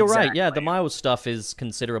 yeah, no, you're right. Yeah, the Miles stuff is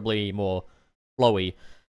considerably more flowy.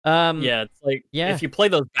 Yeah, it's like, yeah, if you play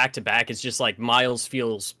those back to back, it's just like Miles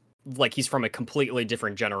feels like he's from a completely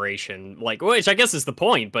different generation, like, which I guess is the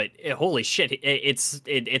point, but holy shit,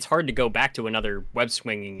 it's hard to go back to another web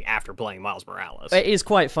swinging after playing Miles Morales. It is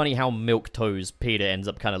quite funny how milquetoast Peter ends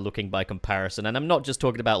up kind of looking by comparison, and I'm not just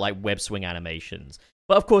talking about like web swing animations,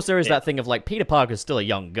 but of course there is that thing of like, Peter Parker's still a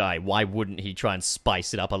young guy, why wouldn't he try and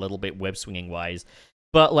spice it up a little bit web swinging wise?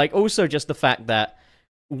 But like, also just the fact that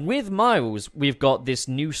with Miles, we've got this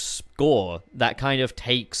new score that kind of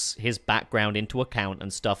takes his background into account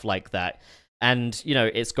and stuff like that. And, you know,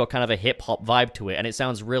 it's got kind of a hip-hop vibe to it, and it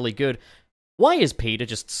sounds really good. Why is Peter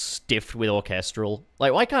just stiffed with orchestral?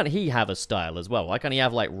 Like, why can't he have a style as well? Why can't he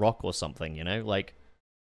have, like, rock or something, you know? Like,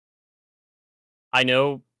 I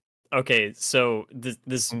know. Okay, so this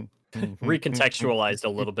recontextualized a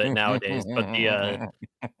little bit nowadays, but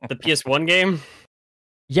the PS1 game?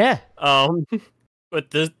 yeah. With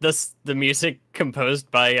the music composed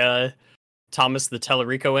by Thomas the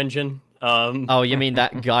Tellerico Engine. Oh, you mean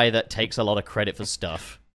that guy that takes a lot of credit for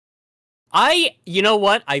stuff? You know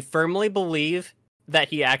what? I firmly believe that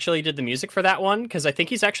he actually did the music for that one, because I think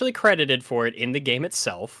he's actually credited for it in the game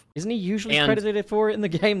itself. Isn't he usually credited for it in the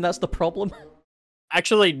game? That's the problem.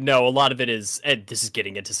 Actually, no, a lot of it is, and this is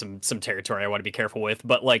getting into some territory I want to be careful with,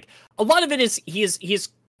 but like, a lot of it is he is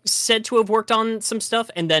said to have worked on some stuff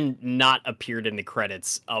and then not appeared in the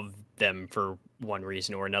credits of them for one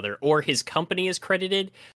reason or another, or his company is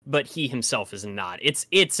credited, but he himself is not.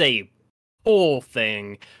 It's a whole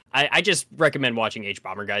thing. I just recommend watching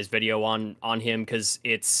H-Bomber Guy's video on him, because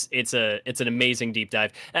it's an amazing deep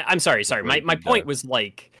dive. I'm sorry. My point was,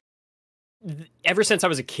 like, ever since I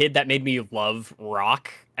was a kid, that made me love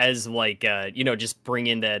rock as, like, you know, just bring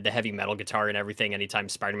in the heavy metal guitar and everything anytime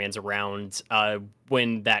Spider-Man's around.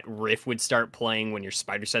 When that riff would start playing, when your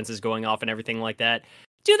spider sense is going off and everything like that.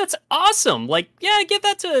 Dude, that's awesome. Like, yeah, give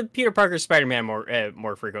that to Peter Parker's Spider-Man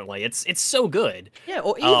more frequently. It's so good. Yeah,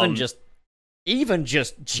 or even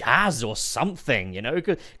just jazz or something, you know,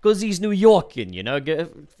 because he's New Yorkin,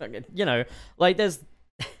 you know, like, there's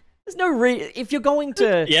no if you're going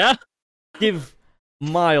to give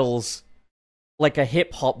Miles like a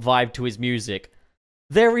hip hop vibe to his music,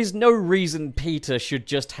 there is no reason Peter should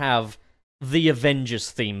just have the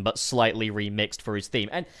Avengers theme but slightly remixed for his theme,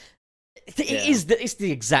 and it's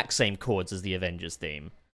the exact same chords as the Avengers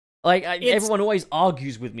theme. Like, everyone always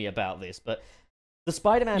argues with me about this, but the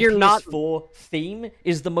Spider-Man PS4 theme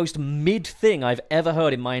is the most mid thing I've ever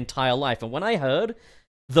heard in my entire life. And when I heard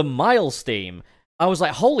the Miles theme, I was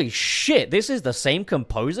like, holy shit, this is the same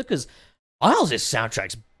composer? Because Miles'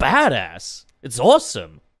 soundtrack's badass. It's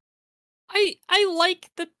awesome. I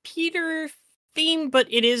like the Peter theme, but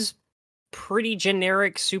it is pretty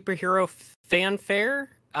generic superhero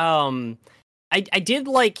fanfare. I did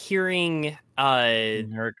like hearing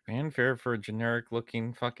generic fanfare for a generic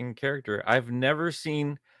looking fucking character. I've never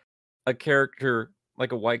seen a character,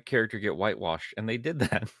 like a white character, get whitewashed, and they did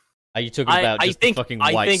that. Are you talking about just the fucking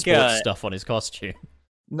white sports stuff on his costume?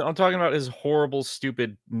 No, I'm talking about his horrible,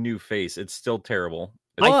 stupid new face. It's still terrible.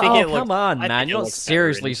 Come on, man. You're not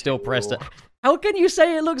seriously still pressed. How can you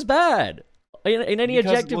say it looks bad? In any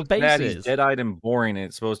objective basis? Bad. He's dead-eyed and boring, and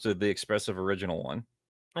it's supposed to be the expressive original one.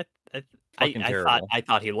 I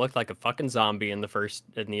thought he looked like a fucking zombie in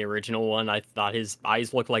the original one. I thought his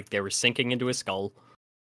eyes looked like they were sinking into his skull.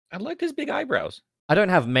 I liked his big eyebrows. I don't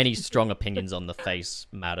have many strong opinions on the face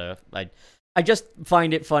matter. I just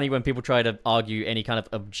find it funny when people try to argue any kind of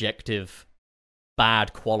objective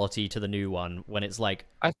bad quality to the new one when it's like...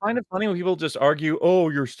 I find it funny when people just argue, oh,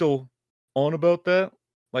 you're still on about that?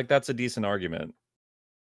 Like, that's a decent argument.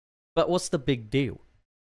 But what's the big deal?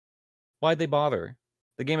 Why'd they bother?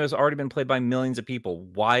 The game has already been played by millions of people.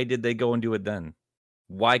 Why did they go and do it then?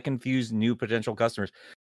 Why confuse new potential customers?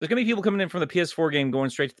 There's going to be people coming in from the PS4 game going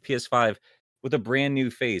straight to the PS5 with a brand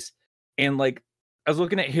new face. And, like, I was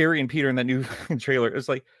looking at Harry and Peter in that new trailer. It's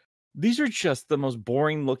like, these are just the most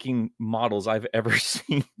boring looking models I've ever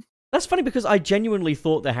seen. That's funny because I genuinely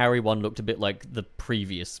thought the Harry one looked a bit like the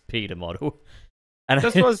previous Peter model. And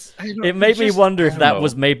it made me wonder if that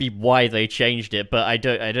was maybe why they changed it, but I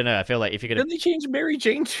don't know. I feel like if you're gonna... Didn't they change Mary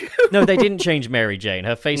Jane too? No, they didn't change Mary Jane.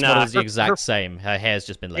 Her face model is the exact same. Her hair's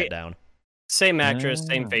just been let down. Same actress,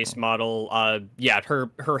 same face model. Yeah,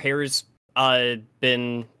 her hair's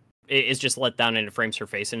is just let down and it frames her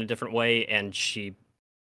face in a different way, and she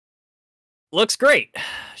looks great.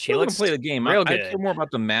 She looks play the game. I care more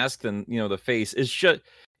about the mask than the face.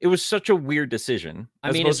 It was such a weird decision.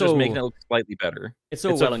 I mean, it's just making it look slightly better. It's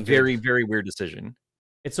a very, very weird decision.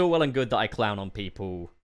 It's all well and good that I clown on people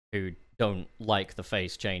who don't like the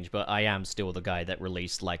face change, but I am still the guy that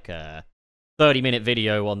released like a 30-minute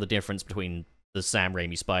video on the difference between the Sam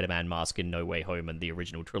Raimi Spider-Man mask in No Way Home and the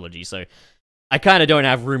original trilogy, so I kind of don't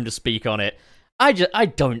have room to speak on it. I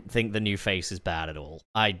don't think the new face is bad at all.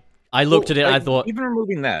 I looked at it and I thought... Even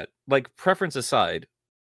removing that, like, preference aside,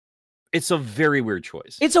 it's a very weird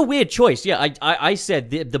choice. It's a weird choice, yeah. I said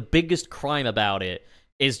the biggest crime about it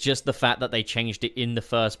is just the fact that they changed it in the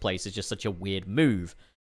first place. It's just such a weird move.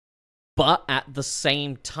 But at the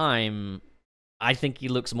same time, I think he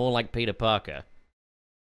looks more like Peter Parker.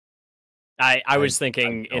 I was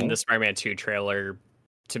thinking in the Spider-Man 2 trailer,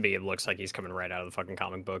 to me, it looks like he's coming right out of the fucking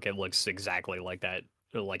comic book. It looks exactly like that,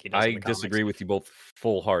 like he does in the comics. I disagree with you both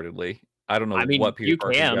full-heartedly. I don't know what Peter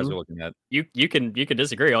Parker you guys are looking at. You can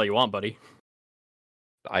disagree all you want, buddy.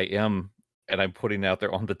 I am, and I'm putting it out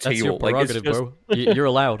there on the table. That's your prerogative, bro. You're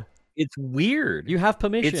allowed. It's weird. You have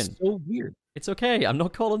permission. It's so weird. It's okay. I'm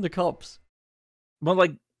not calling the cops. But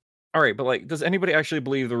like, all right, but like, does anybody actually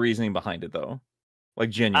believe the reasoning behind it though? Like,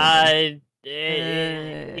 genuinely.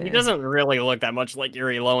 He doesn't really look that much like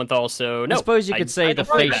Yuri Lowenthal, so no. I suppose you could say the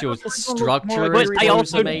facial structure. But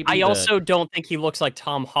I also don't think he looks like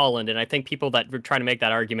Tom Holland, and I think people that were trying to make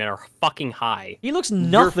that argument are fucking high. He looks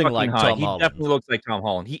nothing like Tom Holland. He definitely looks like Tom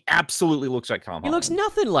Holland. He absolutely looks like Tom Holland. He looks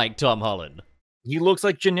nothing like Tom Holland. He looks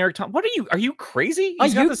like generic Tom. What are you crazy?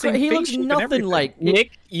 He looks nothing like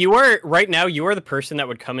Nick. You are the person that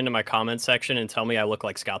would come into my comment section and tell me I look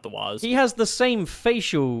like Scott the Woz. He has the same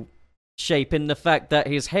facial shape in the fact that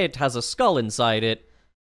his head has a skull inside it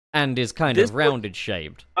and is kind of rounded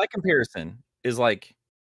shaped. My comparison is like,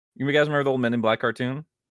 you guys remember the old Men in Black cartoon?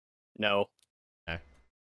 No.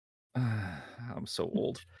 I'm so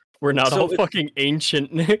old. We're not so fucking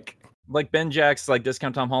ancient, Nick. Like Ben Jack's like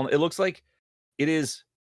Discount Tom Holland. It looks like it is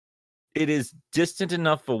distant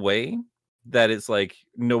enough away that it's like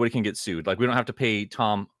nobody can get sued. Like, we don't have to pay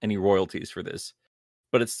Tom any royalties for this.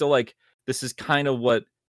 But it's still like, this is kind of what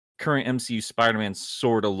current MCU Spider-Man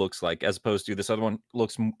sort of looks like, as opposed to this other one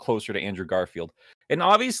looks closer to Andrew Garfield. And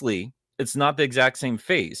obviously, it's not the exact same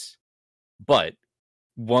face, but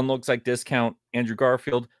one looks like Discount Andrew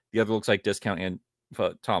Garfield, the other looks like Discount and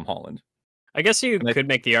Tom Holland. I guess you could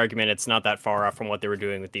make the argument it's not that far off from what they were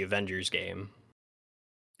doing with the Avengers game.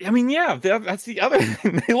 I mean, yeah, that's the other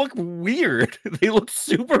thing. They look weird. They look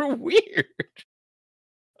super weird.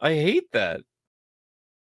 I hate that.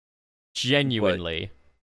 Genuinely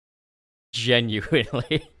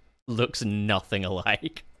looks nothing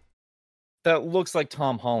alike. That looks like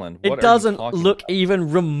Tom Holland. It doesn't look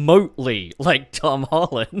even remotely like Tom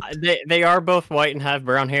Holland. They are both white and have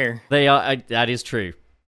brown hair. They are. That is true.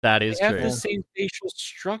 That is true. They have the same facial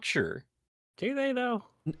structure. Do they though?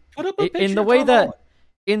 Put up a picture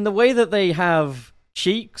in the way that they have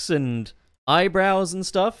cheeks and eyebrows and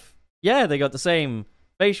stuff. Yeah, they got the same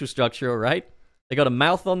facial structure, all right? They got a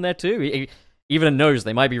mouth on there too. Even a nose.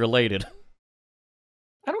 They might be related.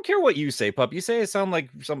 I don't care what you say, pup. You say it sound like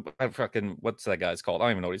some fucking, what's that guy's called? I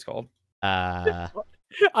don't even know what he's called.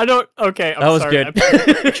 I don't. Okay, I'm That was sorry. good. I put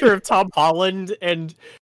a picture of Tom Holland, and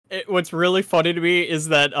what's really funny to me is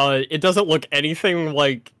that it doesn't look anything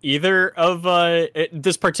like either of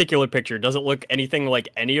this particular picture doesn't look anything like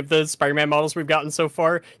any of the Spider-Man models we've gotten so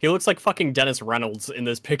far. He looks like fucking Dennis Reynolds in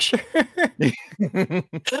this picture. I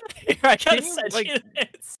gotta you, send like- you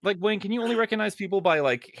this. Like, Wayne, can you only recognize people by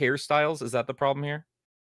like hairstyles? Is that the problem here?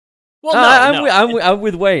 Well, no, I'm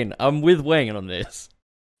with Wayne. I'm with Wayne on this.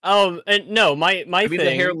 and no, my I mean, thing.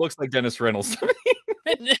 the hair looks like Dennis Reynolds.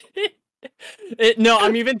 No,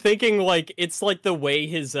 I'm even thinking like it's like the way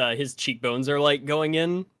his cheekbones are like going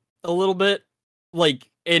in a little bit, like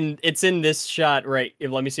it's in this shot right.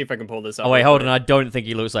 Let me see if I can pull this up. Oh wait, real hold quick. on. I don't think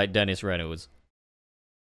he looks like Dennis Reynolds.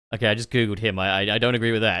 Okay, I just googled him. I don't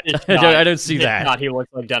agree with that. It's I don't see it's that. Not he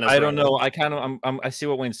looks like Dennis. I don't know. Reynolds. I see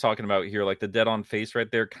what Wayne's talking about here. Like the dead-on face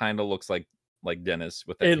right there, kind of looks like Dennis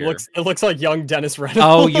with that It hair. looks like young Dennis Reynolds.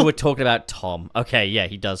 Oh, you were talking about Tom. Okay, yeah,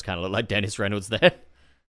 he does kind of look like Dennis Reynolds there.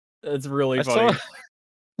 It's really I funny.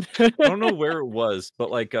 I don't know where it was,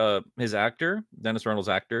 but like his actor, Dennis Reynolds'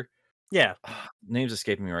 actor, Yeah. name's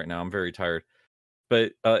escaping me right now. I'm very tired.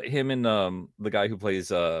 But him and the guy who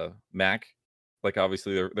plays Mac, like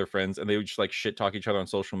obviously they're friends, and they would just like shit talk each other on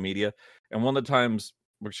social media. And one of the times,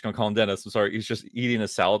 we're just gonna call him Dennis. I'm sorry, he's just eating a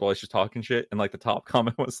salad while he's just talking shit, and like the top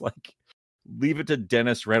comment was like, "Leave it to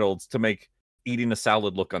Dennis Reynolds to make eating a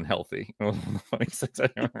salad look unhealthy."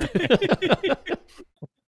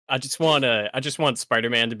 I just want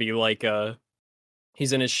Spider-Man to be like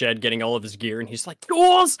he's in his shed getting all of his gear and he's like,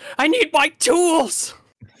 "Tools! I need my tools!"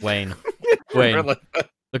 Wayne, look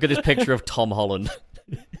at this picture of Tom Holland.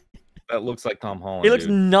 That looks like Tom Holland. He looks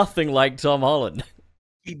dude. nothing like Tom Holland.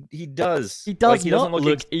 He does. He does Like, not doesn't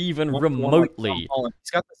look even like Tom remotely. Holland.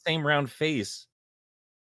 He's got the same round face.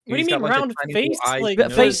 What do you He's mean got, like, a round tiny little face? eye Like, But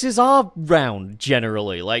nose. faces are round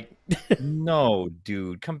generally. Like No,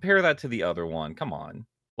 dude. Compare that to the other one. Come on.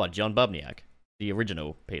 what? John Bubniak, the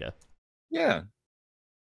original Peter. Yeah.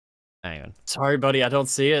 Hang on. sorry, buddy, I don't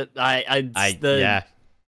see it. Yeah.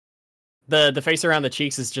 The face around the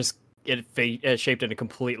cheeks is just shaped in a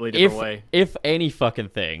completely different way. If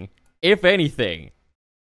anything,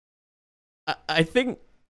 I think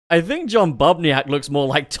John Bubniak looks more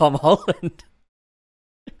like Tom Holland.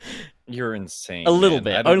 You're insane. A little man.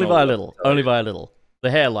 bit, I don't only know by a what to little, tell only you. by a little. The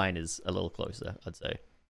hairline is a little closer, I'd say.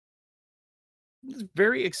 He's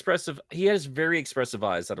very expressive. He has very expressive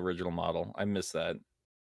eyes, that original model. I miss that.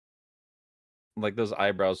 Like those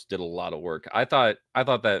eyebrows did a lot of work. I thought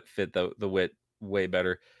that fit the wit way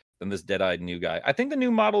better than this dead-eyed new guy. I think the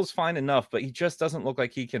new model is fine enough, but he just doesn't look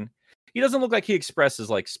like he can. He doesn't look like he expresses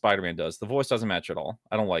like Spider-Man does. The voice doesn't match at all.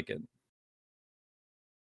 I don't like it.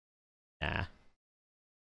 Nah.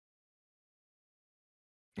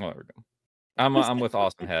 Oh, there we go. I'm with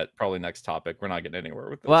Austin Hat. Probably next topic. We're not getting anywhere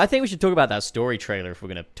with this. Well, I think we should talk about that story trailer if we're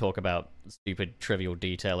gonna talk about stupid trivial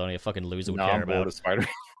detail only a fucking loser would No, care I'm bored about. of Spider-Man.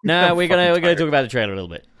 Nah, I'm we're gonna fucking talk about the trailer a little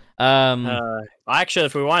bit. Actually,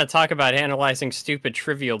 if we want to talk about analyzing stupid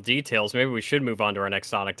trivial details, maybe we should move on to our next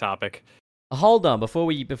Sonic topic. Hold on,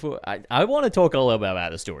 before I want to talk a little bit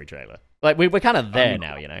about the story trailer. Like we're kind of there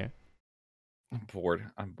now, you know. I'm bored.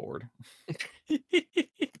 I'm bored.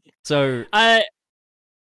 So I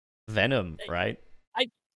Venom, right?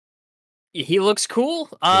 He looks cool.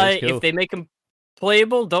 cool. If they make him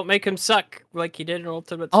playable, don't make him suck like he did in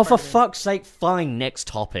Ultimate Oh, for Spider-Man. fuck's sake! Fine. Next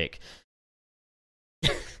topic.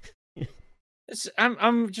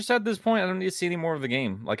 I'm just at this point. I don't need to see any more of the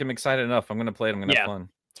game. Like I'm excited enough. I'm gonna play it. I'm gonna have fun.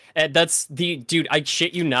 And that's the dude. I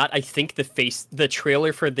shit you not. I think the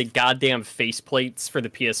trailer for the goddamn faceplates for the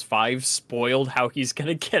PS5 spoiled how he's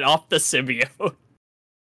gonna get off the symbiote.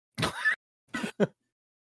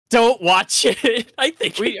 Don't watch it. I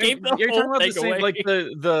think he gave the You're whole talking about the thing same, away. like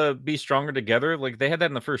the Be Stronger Together. Like they had that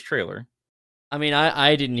in the first trailer. I mean,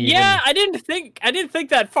 I didn't even. Yeah, I didn't think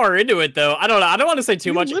that far into it though. I don't know. I don't want to say too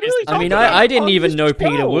You much. literally I mean, talked about I it didn't on even this know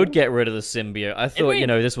Peter show. would get rid of the symbiote. I thought, you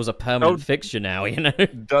know, this was a permanent Oh. fixture now, you know?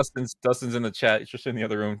 Dustin's in the chat. He's just in the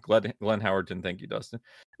other room. Glenn Howerton, thank you, Dustin.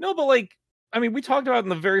 No, but like, I mean, we talked about in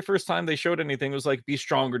the very first time they showed anything, it was like Be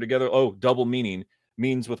Stronger Together. Oh, double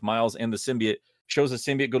means with Miles and the symbiote. Shows the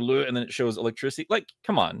symbiote go to and then it shows electricity. Like,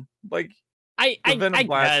 come on. Like, the Venom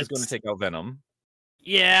blast is going to take out Venom.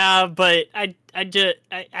 Yeah, but I don't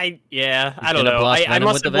Gonna know. blast I Venom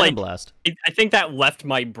must with the have Venom like blast. I think that left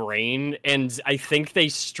my brain, and I think they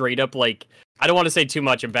straight up like I don't want to say too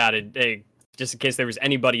much about it, just in case there was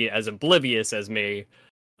anybody as oblivious as me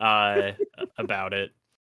about it.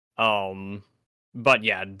 But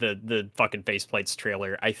yeah, the fucking faceplates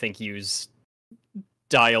trailer I think used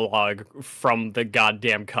dialogue from the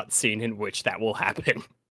goddamn cutscene in which that will happen.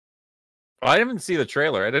 I didn't see the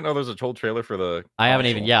trailer. I didn't know there was a whole trailer for the. I haven't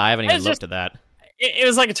even looked at that. It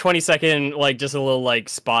was like a 20-second, like just a little like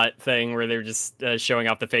spot thing where they were just showing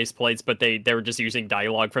off the faceplates, but they were just using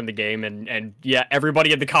dialogue from the game, and yeah,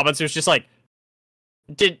 everybody in the comments was just like,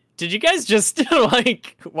 did you guys just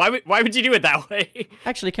like why would you do it that way?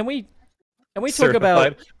 Actually, can we talk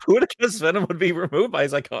about who would have guessed Venom would be removed by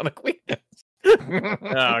his iconic weakness?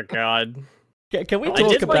 Oh god. Can we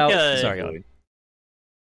talk about? Sorry,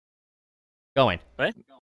 go on. What?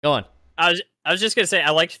 Go on. I was just gonna say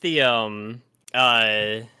I liked the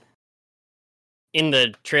in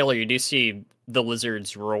the trailer you do see the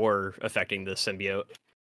lizard's roar affecting the symbiote.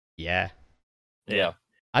 Yeah. Yeah.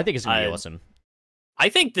 I think it's gonna be awesome. I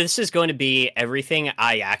think this is going to be everything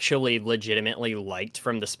I actually legitimately liked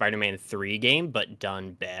from the Spider-Man 3 game, but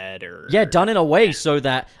done better. Yeah, done in a way so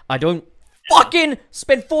that I don't fucking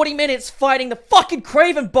spend 40 minutes fighting the fucking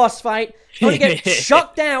Craven boss fight, only get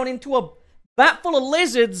shot down into a bat full of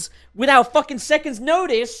lizards without fucking seconds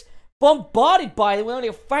notice, bombarded by them with only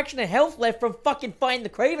a fraction of health left from fucking fighting the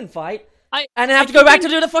Craven fight, and then have to go back to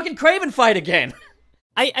do the fucking Craven fight again.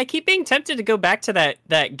 I keep being tempted to go back to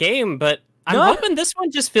that game, but I'm hoping this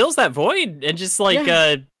one just fills that void and just like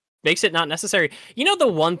makes it not necessary. You know, the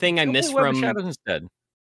one thing I miss from Shadows instead.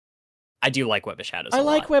 I do like Web of Shadows. I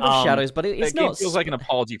like Web of Shadows, but it's not. It feels like an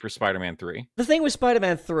apology for Spider-Man 3. The thing with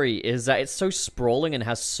Spider-Man 3 is that it's so sprawling and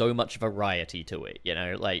has so much variety to it. You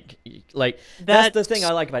know, like that's the thing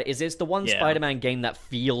I like about it. Is it's the one Spider-Man game that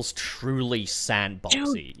feels truly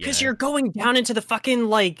sandboxy. Because you're going down into the fucking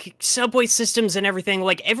like subway systems and everything.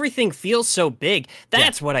 Like everything feels so big.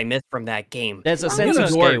 That's what I miss from that game. There's a sense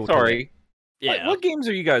of scale. Sorry. Yeah. What games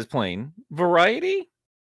are you guys playing? Variety?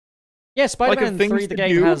 Yeah, Spider-Man 3, the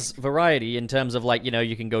game has variety in terms of, like, you know,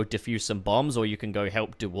 you can go defuse some bombs, or you can go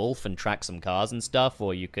help DeWolf and track some cars and stuff,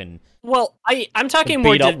 or you can... Well, I'm talking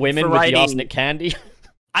more beat up women variety. with the arsenic candy.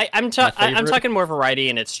 I'm talking more variety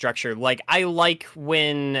in its structure. Like, I like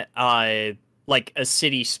when, like, a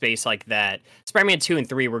city space like that... Spider-Man 2 and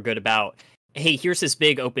 3 were good about, hey, here's this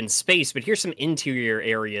big open space, but here's some interior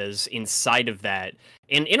areas inside of that.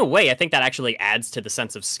 And in a way, I think that actually adds to the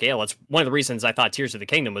sense of scale. It's one of the reasons I thought Tears of the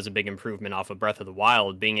Kingdom was a big improvement off of Breath of the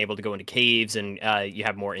Wild, being able to go into caves and you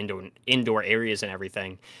have more indoor areas and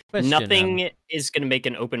everything. Nothing is going to make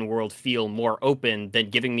an open world feel more open than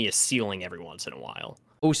giving me a ceiling every once in a while.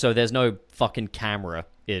 Also, there's no fucking camera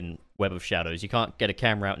in Web of Shadows. You can't get a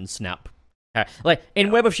camera out and snap. Like,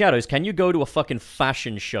 in Web of Shadows, can you go to a fucking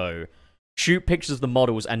fashion show, shoot pictures of the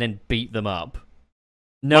models, and then beat them up?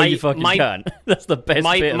 No, you fucking can't. That's the best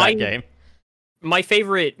bit of that game.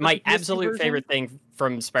 My absolute favorite thing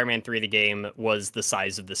from Spider-Man 3, the game, was the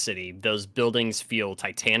size of the city. Those buildings feel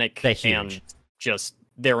titanic. They're huge. And just,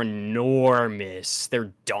 they're enormous.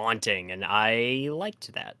 They're daunting, and I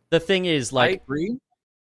liked that. The thing is, like, I agree.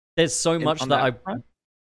 There's so much that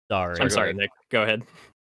I'm sorry, Nick. Go ahead.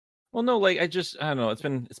 Well, no, like I don't know.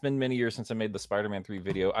 It's been many years since I made the Spider-Man 3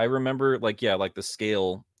 video. I remember, like, the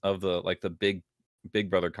scale of the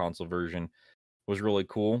Big Brother console version was really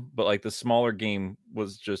cool, but like the smaller game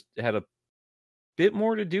was just had a bit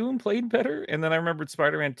more to do and played better. And then I remembered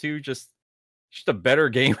Spider-Man 2 just a better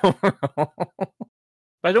game overall.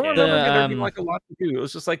 But I don't remember there being like a lot to do. It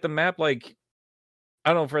was just like the map, like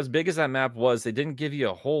I don't know, for as big as that map was, they didn't give you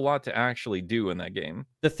a whole lot to actually do in that game.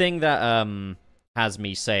 The thing that has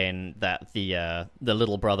me saying that the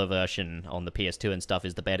Little Brother version on the PS2 and stuff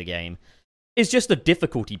is the better game is just the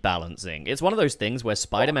difficulty balancing. It's one of those things where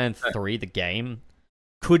Spider-Man 3, the game,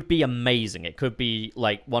 could be amazing. It could be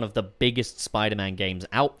like one of the biggest Spider-Man games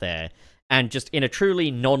out there, and just in a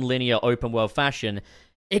truly non-linear open world fashion,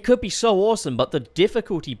 it could be so awesome, but the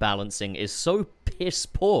difficulty balancing is so piss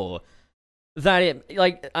poor that it,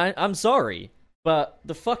 like, I'm sorry, but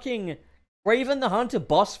the fucking Raven the Hunter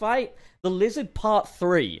boss fight, the Lizard Part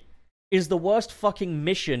 3, is the worst fucking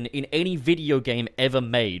mission in any video game ever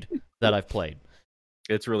made that I've played.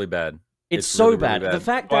 It's really bad. It's so really, bad. Really bad. The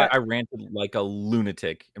fact that I ranted like a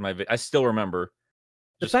lunatic in my I still remember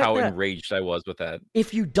just how enraged I was with that.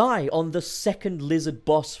 If you die on the second Lizard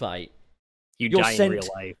boss fight, you're die in real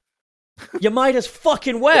life. You might as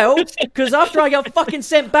fucking well, because after I got fucking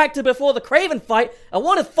sent back to before the Craven fight, I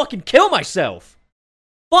want to fucking kill myself.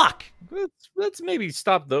 Fuck. Let's maybe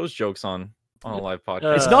stop those jokes on a live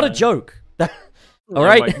podcast. It's not a joke. All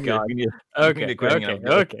right. Oh my God.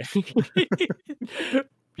 Okay.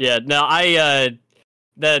 Yeah. No,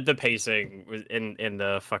 the pacing in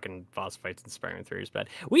the fucking boss fights in Spider-Man 3 is bad.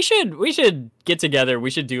 We should get together. We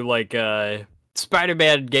should do like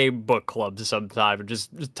Spider-Man game book club sometime and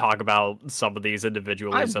just talk about some of these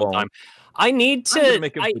individually sometime. I need to I'm gonna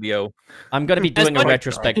make a video. I'm going to be doing a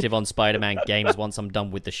retrospective on Spider-Man games once I'm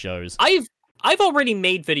done with the shows. I've already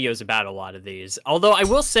made videos about a lot of these. Although I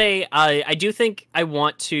will say, I do think I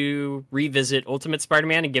want to revisit Ultimate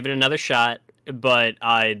Spider-Man and give it another shot. But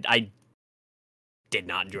I did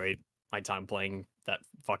not enjoy my time playing that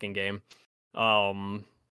fucking game.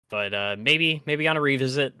 But maybe on a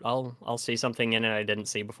revisit, I'll see something in it I didn't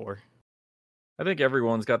see before. I think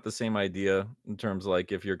everyone's got the same idea in terms of,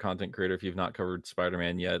 like, if you're a content creator, if you've not covered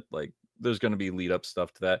Spider-Man yet, like, there's going to be lead up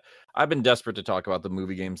stuff to that. I've been desperate to talk about the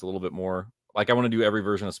movie games a little bit more. Like, I want to do every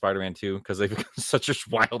version of Spider-Man 2 because they've become such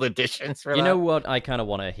wild additions for that. You know what I kind of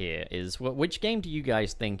want to hear is, which game do you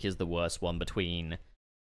guys think is the worst one between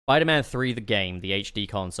Spider-Man 3, the game, the HD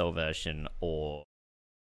console version, or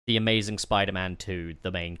the Amazing Spider-Man 2,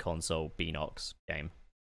 the main console Beanox game?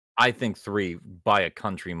 I think 3 by a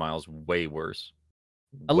country miles way worse.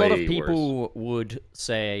 A lot of people would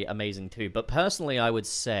say Amazing 2, but personally I would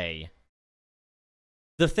say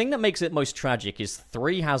the thing that makes it most tragic is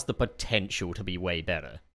 3 has the potential to be way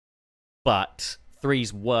better. But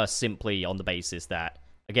 3's worse simply on the basis that,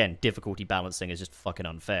 again, difficulty balancing is just fucking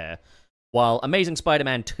unfair. While Amazing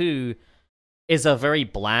Spider-Man 2 is a very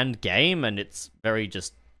bland game, and it's very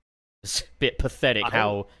just a bit pathetic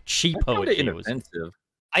how cheapo it feels. Inoffensive.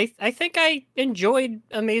 I think I enjoyed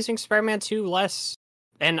Amazing Spider-Man 2 less,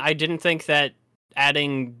 and I didn't think that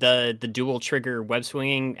adding the dual trigger web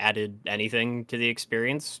swinging added anything to the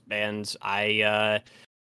experience, and I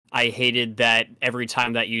hated that every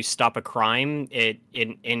time that you stop a crime, it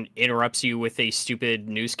interrupts you with a stupid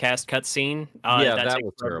newscast cutscene. That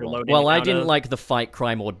was terrible. Well, I didn't like the fight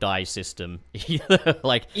crime or die system either.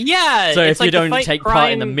 Like, yeah, so if like you don't take crime...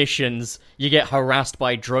 part in the missions, you get harassed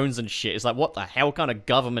by drones and shit. It's like, what the hell kind of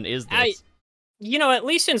government is this? At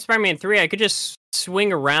least in Spider-Man 3, I could just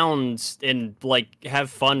swing around and, like, have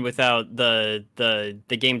fun without the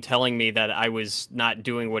game telling me that I was not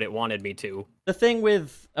doing what it wanted me to. The thing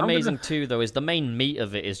with Amazing 2, though, is the main meat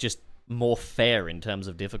of it is just more fair in terms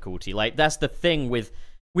of difficulty. Like, that's the thing with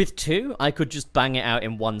 2, I could just bang it out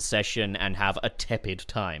in one session and have a tepid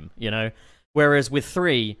time, you know? Whereas with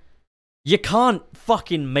 3, you can't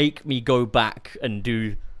fucking make me go back and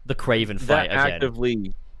do the Kraven fight again.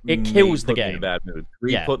 Actively... It kills the In game. a bad mood.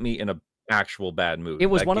 3 put me in an actual bad mood. It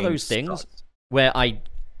was one of those things where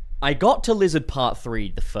I got to Lizard Part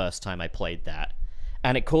 3 the first time I played that,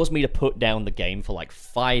 and it caused me to put down the game for like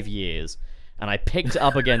 5 years, and I picked it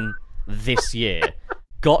up again this year,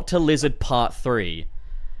 got to Lizard Part 3,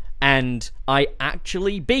 and I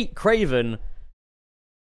actually beat Kraven,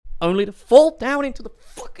 only to fall down into the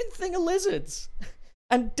fucking thing of lizards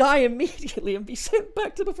and die immediately and be sent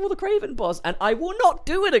back to before the Kraven boss, and I will not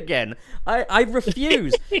do it again. I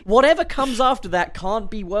refuse. Whatever comes after that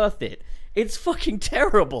can't be worth it. It's fucking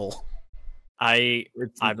terrible.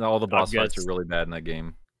 All the boss fights are really bad in that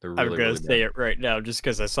game. They're really, I'm gonna say it right now just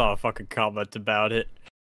because I saw a fucking comment about it.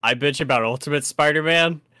 I bitch about Ultimate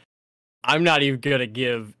Spider-Man. I'm not even gonna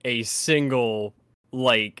give a single,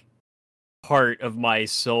 like, part of my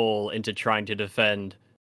soul into trying to defend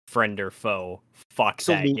friend or foe. Fuck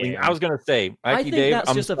that game. I was gonna say, I think Dave,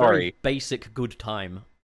 that's just a very basic good time.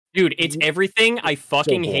 Dude, it's everything I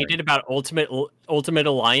fucking hated about Ultimate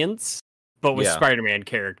Alliance, but with Spider-Man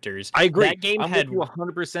characters. I agree. That game I'm had with you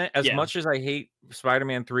 100%. As much as I hate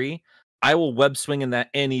Spider-Man 3, I will web swing in that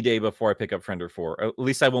any day before I pick up Friend or 4. At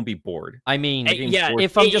least I won't be bored. I mean,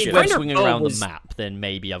 if I'm just web swinging around the map, then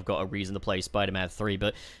maybe I've got a reason to play Spider-Man 3,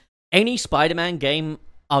 but any Spider-Man game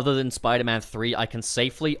other than Spider-Man 3, I can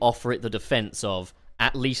safely offer it the defense of,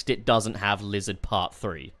 at least it doesn't have Lizard Part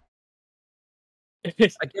 3. I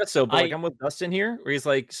guess so, but I'm with Dustin here, where he's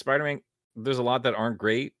like, Spider-Man, there's a lot that aren't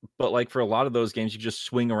great, but like for a lot of those games, you just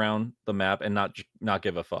swing around the map and not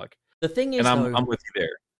give a fuck. The thing is, and I'm with you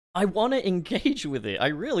there. I want to engage with it. I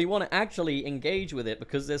really want to actually engage with it,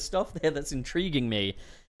 because there's stuff there that's intriguing me,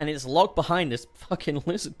 and it's locked behind this fucking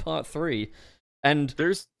Lizard Part 3, and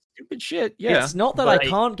there's stupid shit, yeah. It's not that I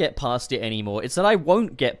can't get past it anymore, it's that I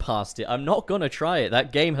won't get past it. I'm not gonna try it.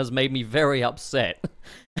 That game has made me very upset.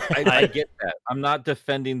 I get that. I'm not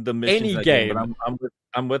defending the missions. Any game. But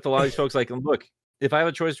I'm with a lot of these folks. Like, look, if I have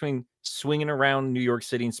a choice between swinging around New York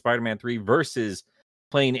City in Spider-Man 3 versus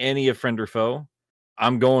playing any of Friend or Foe,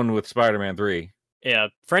 I'm going with Spider-Man 3. Yeah,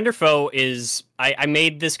 Friend or Foe is... I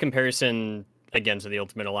made this comparison, again, to the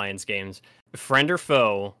Ultimate Alliance games. Friend or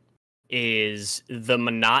Foe is the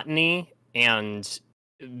monotony and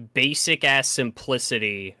basic-ass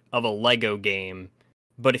simplicity of a Lego game,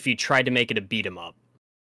 but if you tried to make it a beat-em-up.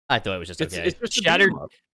 I thought it was just okay. It's just Shattered...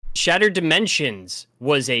 Shattered Dimensions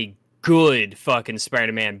was a good fucking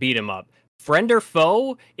Spider-Man beat 'em up. Friend or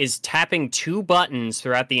Foe is tapping 2 buttons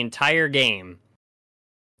throughout the entire game.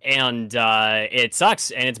 And it sucks,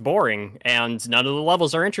 and it's boring, and none of the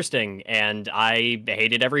levels are interesting, and I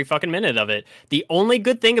hated every fucking minute of it. The only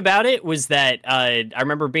good thing about it was that I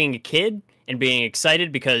remember being a kid and being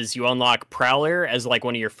excited because you unlock Prowler as like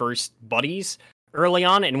one of your first buddies early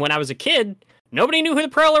on, and when I was a kid, nobody knew who the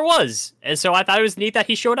Prowler was, and so I thought it was neat that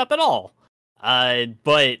he showed up at all.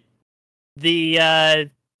 But the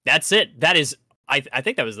that's it. That is, I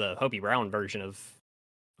think that was the Hobie Brown version of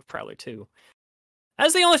Prowler 2.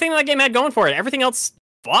 That's the only thing that game had going for it. Everything else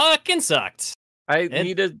fucking sucked. I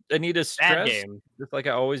need to stress, game. just like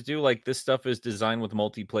I always do, like this stuff is designed with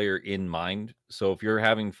multiplayer in mind. So if you're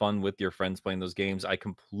having fun with your friends playing those games, I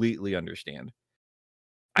completely understand.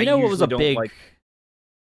 You know what was a don't big like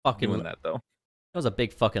fucking doing that though? That was a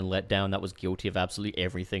big fucking letdown that was guilty of absolutely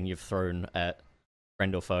everything you've thrown at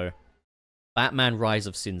friend or foe. Batman Rise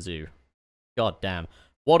of Sinzu. God damn.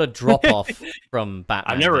 What a drop off from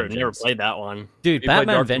Batman. I've never played that one. Dude, You played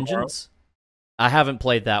Batman Dark Vengeance? I haven't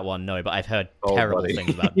played that one, no, but I've heard terrible buddy.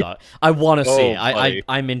 things about Dark. I want to see it. Buddy.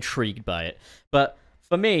 I'm intrigued by it. But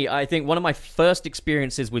for me, I think one of my first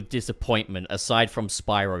experiences with disappointment, aside from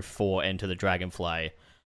Spyro 4 Enter the Dragonfly,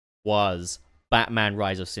 was Batman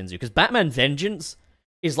Rise of Sinzu. Because Batman Vengeance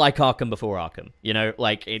is like Arkham before Arkham. You know,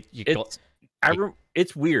 like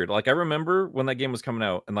it's weird. Like I remember when that game was coming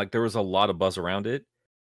out, and like there was a lot of buzz around it,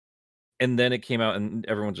 and then it came out, and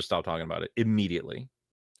everyone just stopped talking about it immediately.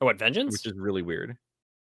 Oh, what, Vengeance? Which is really weird.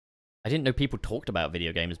 I didn't know people talked about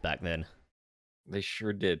video games back then. They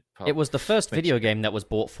sure did. It was the first video game that was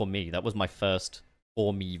bought for me. That was my first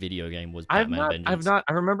for me video game. Was Batman Vengeance.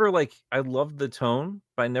 I remember like I loved the tone,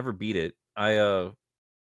 but I never beat it.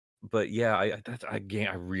 But yeah, I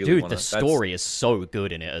really. Dude, the story is so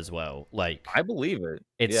good in it as well. Like, I believe it.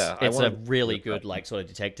 It's a really good like sort of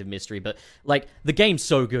detective mystery. But like the game's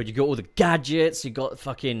so good. You got all the gadgets. You got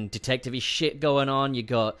fucking detective-y shit going on. You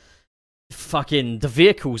got fucking the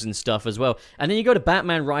vehicles and stuff as well. And then you go to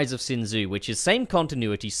Batman Rise of Sinzu, which is same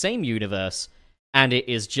continuity, same universe, and it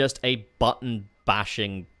is just a button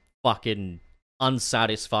bashing, fucking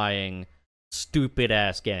unsatisfying, stupid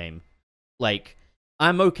ass game. Like,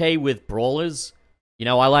 I'm okay with brawlers. You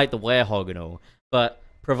know, I like the werehog and all. But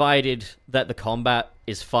provided that the combat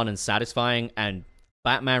is fun and satisfying, and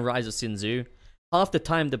Batman Rise of Sinzu, half the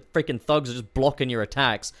time the freaking thugs are just blocking your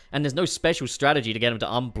attacks, and there's no special strategy to get them to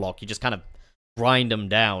unblock. You just kind of grind them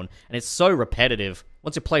down. And it's so repetitive.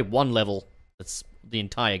 Once you play one level, that's the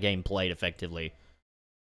entire game played effectively.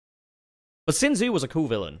 But Sinzu was a cool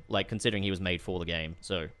villain, like, considering he was made for the game.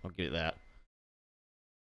 So, I'll give it that.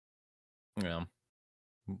 Yeah.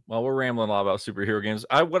 Well, we're rambling a lot about superhero games.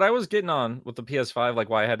 What I was getting on with the PS5, like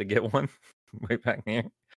why I had to get one way back here.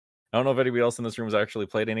 I don't know if anybody else in this room has actually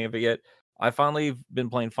played any of it yet. I finally been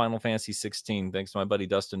playing Final Fantasy 16 thanks to my buddy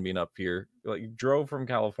Dustin being up here. Like, drove from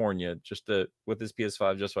California with his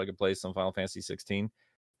PS5 just so I could play some Final Fantasy 16.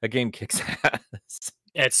 That game kicks ass.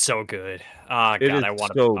 It's so good. God, I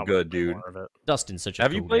want so good, dude. More of it. Dustin's such a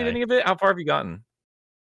Have cool you played guy. any of it? How far have you gotten?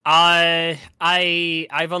 I've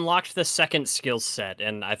unlocked the second skill set,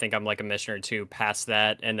 and I think I'm like a mission or two past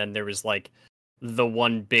that. And then there was like the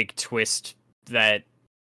one big twist that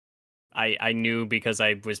I knew because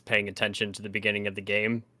I was paying attention to the beginning of the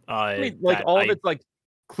game. I mean, like all of it's like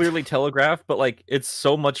clearly telegraphed, but like it's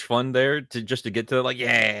so much fun there to get to like,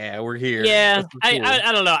 yeah, we're here. Yeah, so cool.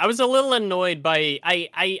 I don't know. I was a little annoyed by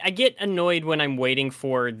I get annoyed when I'm waiting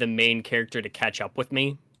for the main character to catch up with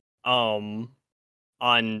me. On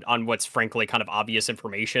what's frankly kind of obvious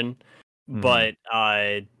information. But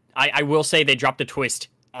I will say they dropped a twist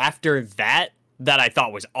after that I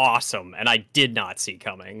thought was awesome and I did not see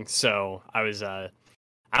coming. So I was I'm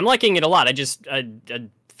liking it a lot. I just I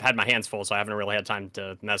had my hands full, so I haven't really had time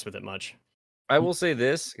to mess with it much. I will say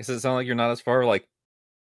this, because it sounds like you're not as far like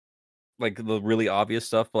the really obvious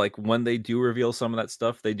stuff, but like when they do reveal some of that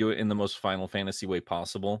stuff, they do it in the most Final Fantasy way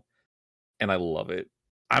possible. And I love it.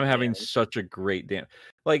 I'm having such a great day.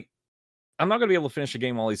 Like, I'm not gonna be able to finish the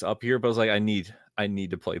game while he's up here, but I was like, I need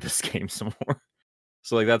to play this game some more.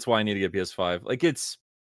 So like that's why I need to get PS5. Like it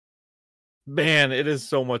is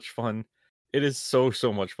so much fun. It is so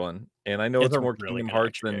much fun. And I know it's more really Kingdom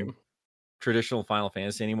Hearts than traditional Final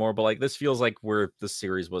Fantasy anymore, but like this feels like where the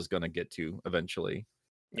series was gonna get to eventually.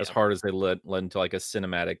 As hard as they led into like a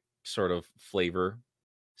cinematic sort of flavor,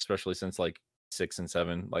 especially since like 6 and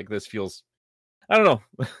 7. Like this feels, I don't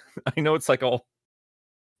know. I know it's like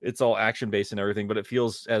it's all action based and everything, but it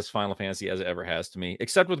feels as Final Fantasy as it ever has to me,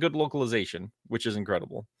 except with good localization, which is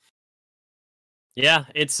incredible. Yeah,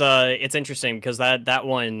 it's interesting because that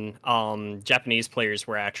one Japanese players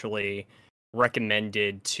were actually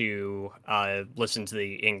recommended to listen to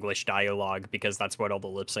the English dialogue because that's what all the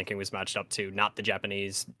lip syncing was matched up to, not the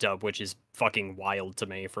Japanese dub, which is fucking wild to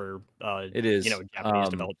me for It is. Japanese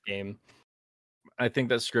developed game. I think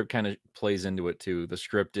that script kind of plays into it too. The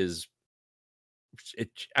script is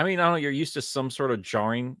I mean, I don't know, you're used to some sort of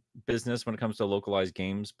jarring business when it comes to localized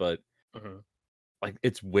games, but like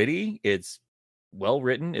it's witty, it's well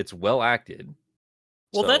written, it's well acted.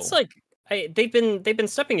 Well, that's like they've been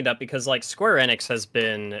stepping it up because like Square Enix has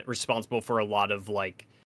been responsible for a lot of like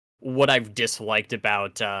what I've disliked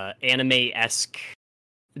about anime-esque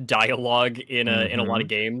dialogue in a lot of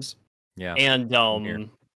games. Yeah. And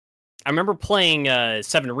I remember playing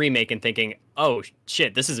 7 Remake and thinking, "Oh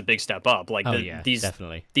shit, this is a big step up." Like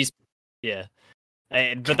definitely. Yeah.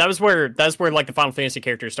 But that was where like the Final Fantasy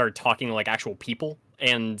characters started talking like actual people,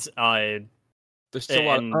 and there's still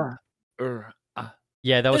a lot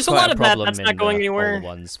yeah, that was there's a quite lot of problem that's not going anywhere. Older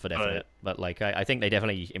ones for definite, but like I think they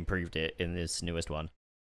definitely improved it in this newest one.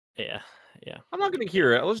 Yeah. I'm not gonna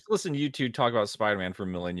hear it. Let's listen to you two talk about Spider-Man for a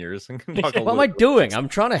million years. What am I doing? I'm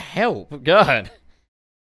trying to help. God.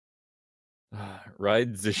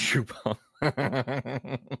 Ride the shoe bump.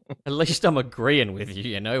 At least I'm agreeing with you,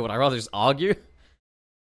 you know? Would I rather just argue?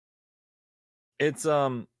 It's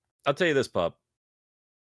I'll tell you this, pup.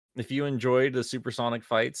 If you enjoyed the supersonic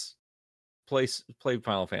fights, play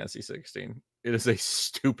Final Fantasy 16. It is a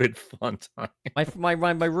stupid fun time. My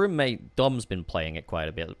roommate Dom's been playing it quite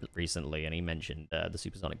a bit recently, and he mentioned the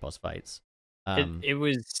supersonic boss fights. It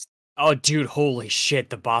was dude, holy shit!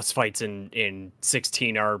 The boss fights in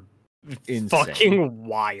 16 are insane. Fucking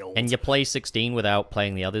wild. And you play 16 without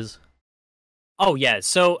playing the others? Oh yeah,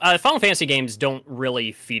 so Final Fantasy games don't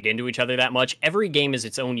really feed into each other that much. Every game is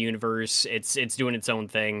its own universe. It's doing its own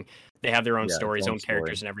thing. They have their own stories, own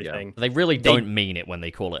characters, and everything. Yeah. They really don't mean it when they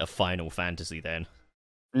call it a Final Fantasy. Then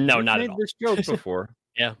no, not at all. This joke before.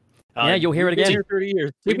 Yeah. Yeah, you'll hear it again. 30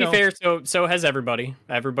 years. To be fair, so has everybody.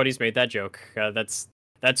 Everybody's made that joke. That's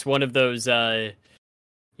one of those Mario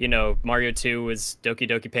 2 was Doki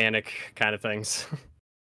Doki Panic kind of things.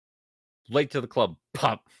 Late to the club,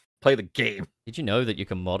 pop. Play the game. Did you know that you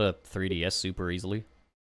can mod a 3DS super easily?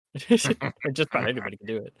 Just about anybody can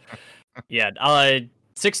do it. Yeah,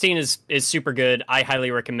 16 is super good. I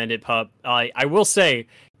highly recommend it, pup. I will say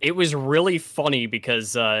it was really funny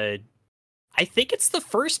because I think it's the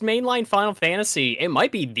first mainline Final Fantasy. It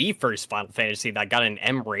might be the first Final Fantasy that got an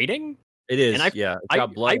M rating. It is, yeah. It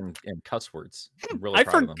got blood and cuss words. I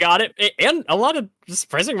forgot it, and a lot of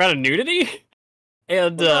surprising amount of nudity.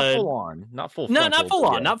 And not full on, not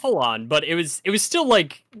full on, but it was still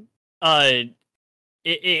like,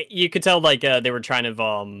 you could tell like they were trying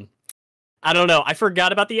to I don't know. I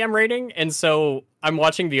forgot about the M rating, and so I'm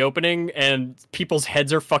watching the opening, and people's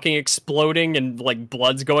heads are fucking exploding, and like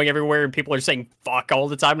blood's going everywhere, and people are saying "fuck" all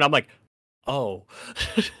the time, and I'm like, oh.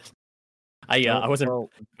 I wasn't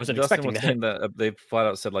expecting that. They flat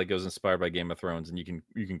out said like it was inspired by Game of Thrones, and you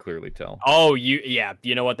can clearly tell. Oh, you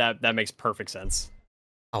know what, that makes perfect sense.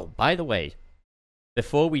 Oh, by the way,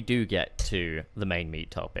 before we do get to the main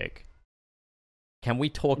meat topic, can we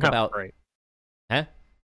talk about? Right. Huh?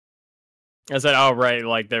 I said, oh right,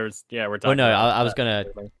 like we're talking. Oh no, I was gonna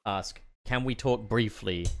ask. Can we talk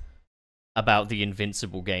briefly about the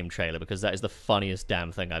Invincible game trailer, because that is the funniest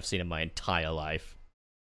damn thing I've seen in my entire life.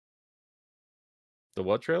 The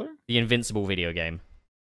what trailer? The Invincible video game.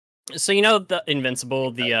 So the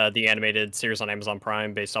Invincible, the animated series on Amazon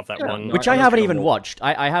Prime based off that one, which I haven't even watched.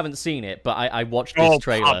 I haven't seen it, but I watched this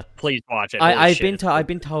trailer. Please watch it. I've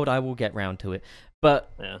been told I will get round to it,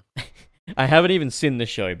 but I haven't even seen the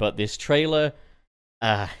show. But this trailer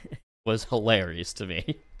was hilarious to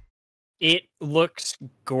me. It looks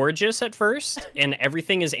gorgeous at first, and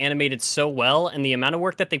everything is animated so well, and the amount of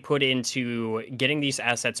work that they put into getting these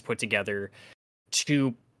assets put together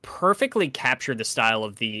to perfectly capture the style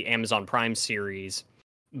of the Amazon Prime series,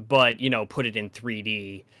 but put it in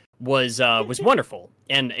 3D was wonderful,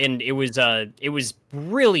 and it was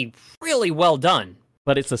really, really well done.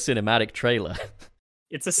 But it's a cinematic trailer.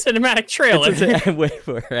 It's a cinematic trailer. Wait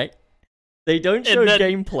for it, right? They don't show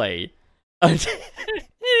gameplay.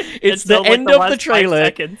 It's the end of the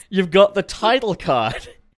trailer. You've got the title card,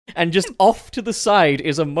 and just off to the side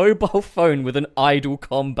is a mobile phone with an idle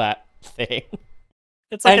combat thing.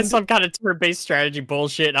 It's like some kind of turn-based strategy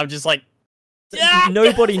bullshit. I'm just like,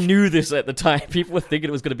 nobody knew this at the time. People were thinking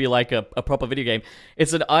it was going to be like a proper video game.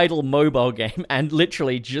 It's an idle mobile game, and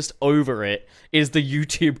literally just over it is the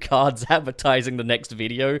YouTube cards advertising the next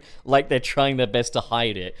video, like they're trying their best to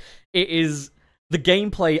hide it. It is the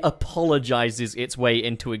gameplay apologizes its way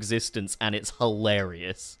into existence, and it's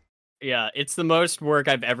hilarious. Yeah, it's the most work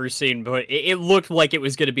I've ever seen, but it looked like it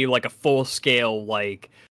was going to be like a full scale, like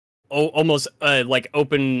almost like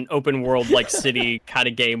open world like city kind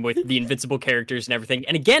of game with the invincible characters and everything.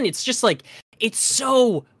 And again, it's just like it's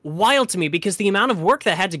so wild to me because the amount of work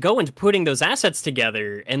that had to go into putting those assets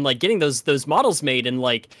together and like getting those models made and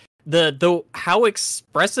like the how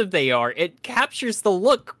expressive they are, it captures the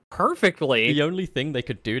look perfectly. The only thing they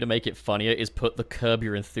could do to make it funnier is put the Curb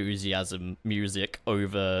Your Enthusiasm music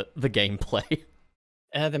over the gameplay.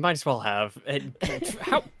 They might as well have.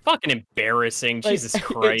 How fucking embarrassing! Like, Jesus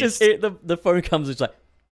Christ! The phone comes. It's like,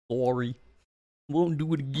 sorry, won't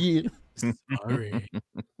do it again. Sorry.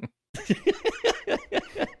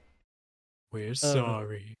 We're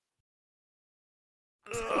sorry.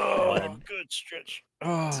 Oh, good stretch.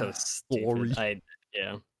 so stupid.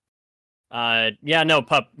 Yeah. No,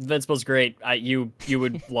 Pup. Invincible's great. You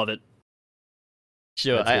would love it.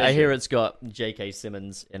 Sure, I hear it's got J.K.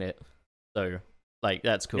 Simmons in it, so like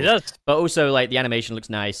that's cool. It does. But also, like the animation looks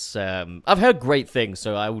nice. I've heard great things,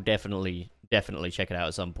 so I will definitely check it out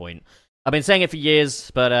at some point. I've been saying it for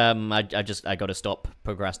years, but I got to stop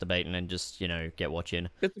procrastinating and just get watching.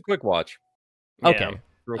 It's a quick watch. Okay.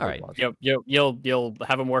 All right. You'll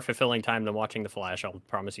have a more fulfilling time than watching The Flash. I'll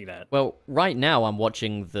promise you that. Well, right now I'm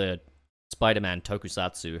watching the Spider-Man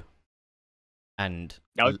tokusatsu and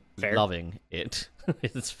loving it.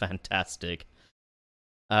 It's fantastic.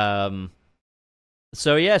 So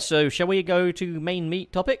yeah, so shall we go to main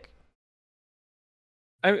meat topic?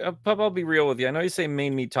 I'll be real with you. I know you say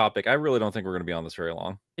main meat topic. I really don't think we're going to be on this very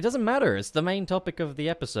long. It doesn't matter. It's the main topic of the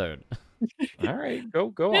episode. All right,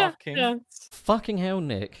 go off, King. Yeah. Fucking hell,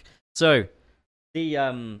 Nick. So,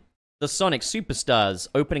 the Sonic Superstars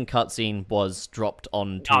opening cutscene was dropped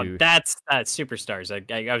onto. Oh, that's Superstars.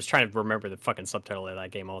 I was trying to remember the fucking subtitle of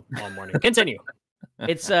that game all morning. Continue.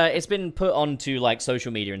 It's been put onto like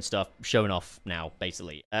social media and stuff, shown off now,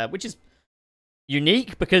 basically, which is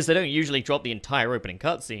unique because they don't usually drop the entire opening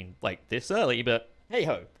cutscene like this early. But hey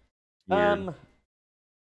ho.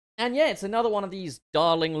 And yeah, it's another one of these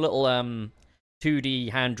darling little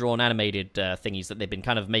 2D hand-drawn animated thingies that they've been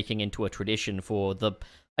kind of making into a tradition for the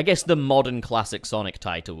modern classic Sonic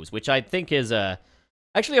titles, which I think is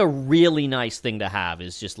actually a really nice thing to have.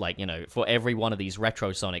 Is just like, for every one of these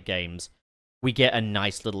retro Sonic games, we get a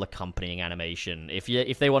nice little accompanying animation.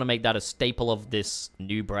 If they want to make that a staple of this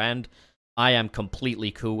new brand, I am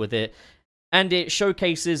completely cool with it. And it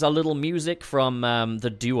showcases a little music from the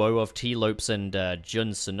duo of T. Lopes and Jun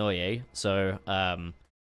Sonoye. So,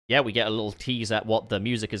 yeah, we get a little tease at what the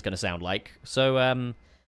music is going to sound like. So,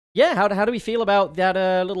 yeah, how do we feel about that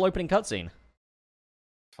little opening cutscene?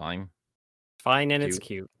 Fine, and it's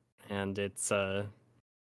cute, and it's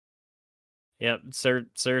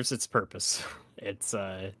serves its purpose. It's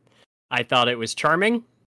I thought it was charming.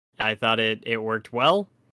 I thought it worked well,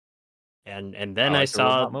 and then I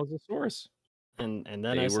saw Mosasaurus. And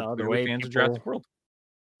then I saw the way people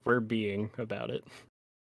were being about it.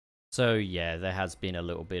 So yeah, there has been a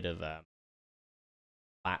little bit of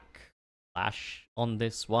backlash on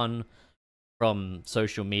this one from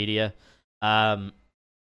social media.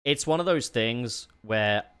 It's one of those things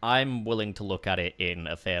where I'm willing to look at it in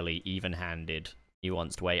a fairly even-handed,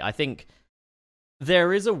 nuanced way. I think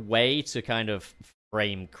there is a way to kind of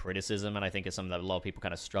frame criticism, and I think it's something that a lot of people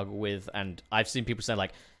kind of struggle with. And I've seen people say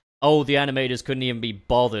like, oh, the animators couldn't even be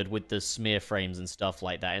bothered with the smear frames and stuff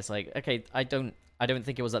like that. It's like, okay, I don't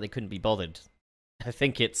think it was that they couldn't be bothered. I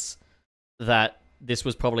think it's that this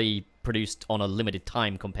was probably produced on a limited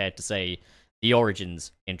time compared to, say, the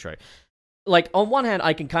Origins intro. Like, on one hand,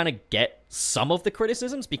 I can kind of get some of the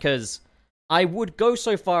criticisms, because I would go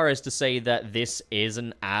so far as to say that this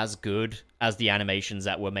isn't as good as the animations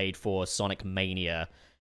that were made for Sonic Mania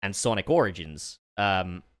and Sonic Origins.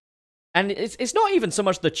 And it's not even so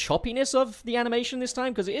much the choppiness of the animation this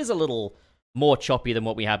time, because it is a little more choppy than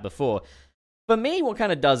what we had before. For me, what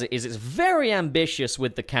kind of does it is it's very ambitious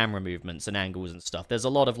with the camera movements and angles and stuff. There's a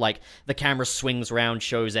lot of, like, the camera swings around,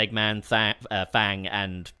 shows Eggman, Fang,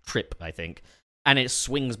 and Trip, I think. And it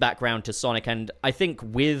swings back around to Sonic, and I think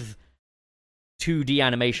with 2D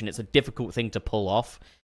animation, it's a difficult thing to pull off.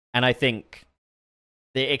 And I think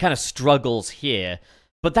it kind of struggles here.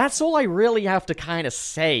 But that's all I really have to kind of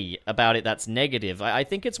say about it that's negative. I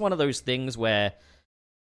think it's one of those things where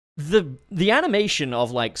the animation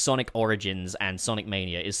of, like, Sonic Origins and Sonic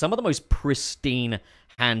Mania is some of the most pristine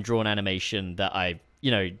hand-drawn animation that I've,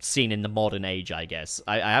 seen in the modern age, I guess.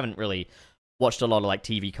 I haven't really watched a lot of, like,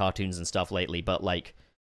 TV cartoons and stuff lately, but, like,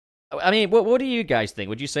 I mean, what do you guys think?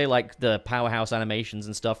 Would you say like the powerhouse animations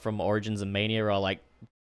and stuff from Origins and Mania are like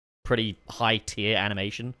pretty high tier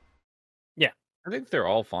animation? Yeah, I think they're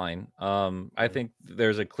all fine. I think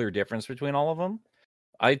there's a clear difference between all of them.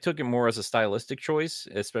 I took it more as a stylistic choice,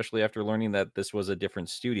 especially after learning that this was a different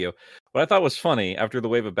studio. What I thought was funny after the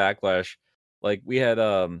wave of backlash, like we had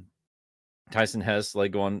Tyson Hess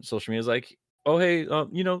like go on social media, like, "Oh hey,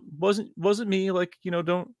 wasn't me. Like,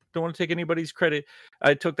 don't want to take anybody's credit."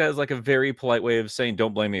 I took that as like a very polite way of saying,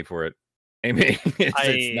 "Don't blame me for it." I mean, it's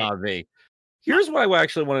I not me. Here's what I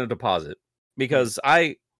actually wanted to posit because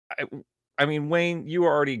I, I mean, Wayne, you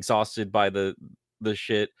were already exhausted by the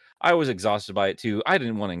shit. I was exhausted by it too. I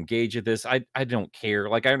didn't want to engage at this. I don't care.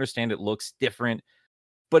 Like I understand it looks different,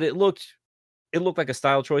 but it looked like a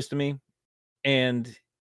style choice to me. And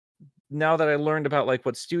now that I learned about like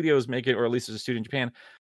what studios make it, or at least as a studio in Japan,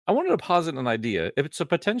 I wanted to posit an idea. If it's a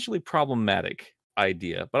potentially problematic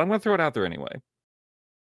idea, but I'm gonna throw it out there anyway.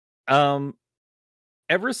 Um,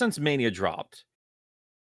 ever since Mania dropped,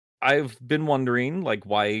 I've been wondering, like,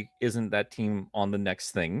 why isn't that team on the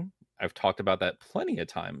next thing? I've talked about that plenty of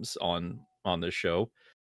times on this show.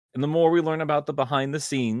 And the more we learn about the behind the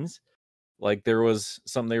scenes, like there was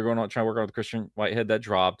something they were going on trying to work on with Christian Whitehead that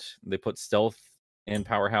dropped. They put Stealth and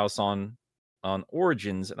Powerhouse on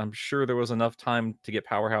Origins, and I'm sure there was enough time to get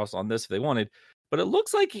Powerhouse on this if they wanted. But it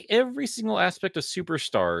looks like every single aspect of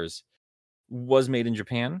Superstars was made in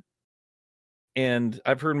Japan. And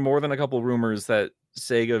I've heard more than a couple rumors that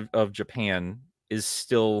Sega of Japan is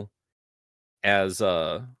still as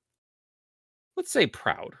let's say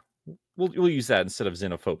proud. We'll use that instead of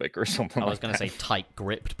xenophobic or something I was like gonna that. say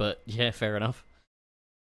tight-gripped, but yeah, fair enough.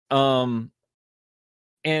 And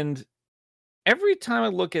every time I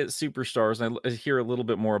look at Superstars and I hear a little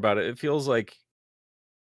bit more about it, it feels like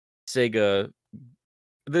Sega.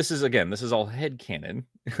 This is all headcanon,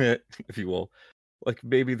 if you will. Like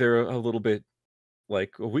maybe they're a little bit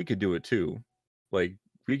like, well, we could do it too. Like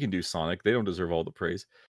we can do Sonic. They don't deserve all the praise.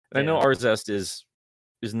 And I know Yeah. Arzest is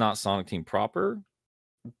not Sonic Team proper,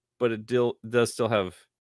 but it does still have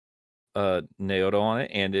Naoto on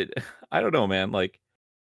it, and it I don't know, man. Like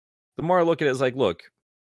the more I look at it, it's like, look,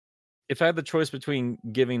 if I had the choice between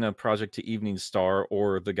giving a project to Evening Star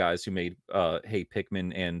or the guys who made Hey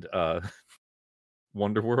Pikmin and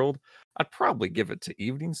Wonder World, I'd probably give it to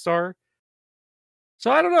Evening Star.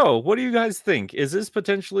 So I don't know. What do you guys think? Is this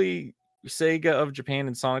potentially Sega of Japan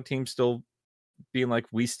and Sonic Team still being like,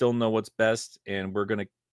 we still know what's best and we're gonna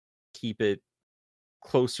keep it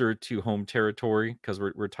closer to home territory because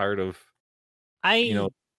we're tired of I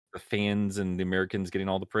the fans and the Americans getting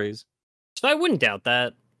all the praise? so I wouldn't doubt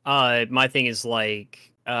that. My thing is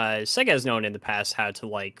like Sega has known in the past how to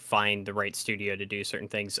like find the right studio to do certain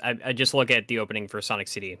things. I just look at the opening for Sonic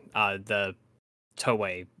City, the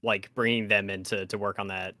Toei, like bringing them in to work on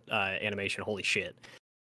that animation. Holy shit!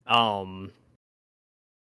 Um,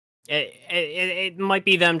 it might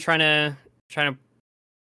be them trying to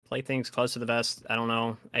play things close to the vest. I don't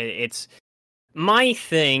know. It's my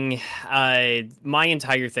thing. My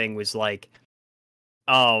entire thing was like,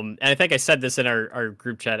 and I think I said this in our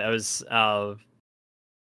group chat. I was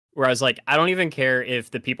where I was like, I don't even care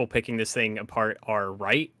if the people picking this thing apart are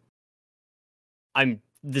right.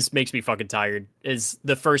 This makes me fucking tired. Is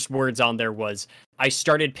the first words on there was, I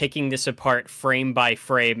started picking this apart frame by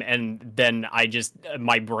frame, and then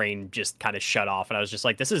my brain just kind of shut off, and I was just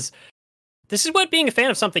like, this is what being a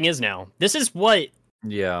fan of something is now. This is what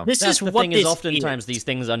Yeah. this That's is the what thing this is oftentimes is. these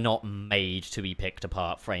things are not made to be picked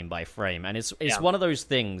apart frame by frame, and it's Yeah. one of those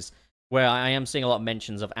things where I am seeing a lot of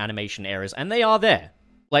mentions of animation errors, and they are there.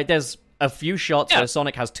 Like there's a few shots where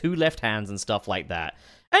Sonic has two left hands and stuff like that.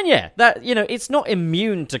 And yeah, that it's not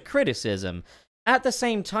immune to criticism. At the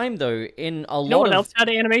same time, though, in a lot No one of else had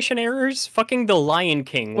animation errors. Fucking The Lion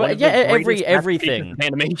King. Well, One of yeah, the greatest everything.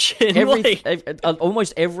 masterpieces of animation.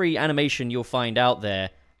 Almost every animation you'll find out there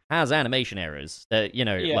has animation errors. That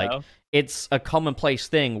like it's a commonplace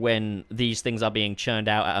thing when these things are being churned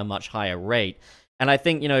out at a much higher rate. And I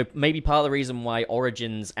think maybe part of the reason why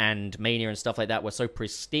Origins and Mania and stuff like that were so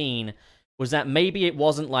pristine was that maybe it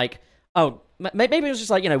wasn't like, oh, maybe it was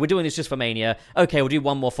just like, we're doing this just for Mania. Okay, we'll do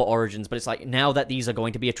one more for Origins. But it's like, now that these are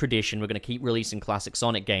going to be a tradition, we're going to keep releasing classic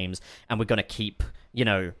Sonic games, and we're going to keep,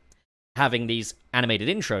 having these animated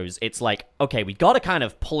intros. It's like, okay, we got to kind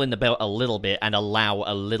of pull in the belt a little bit and allow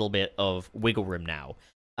a little bit of wiggle room now.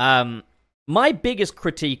 My biggest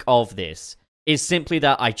critique of this is simply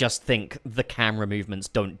that I just think the camera movements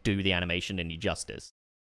don't do the animation any justice.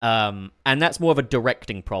 And that's more of a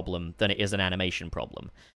directing problem than it is an animation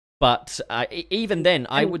problem. But even then,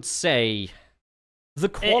 I would say the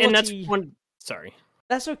quality. And that's one. Sorry.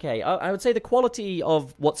 That's okay. I would say the quality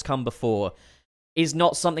of what's come before is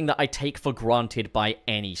not something that I take for granted by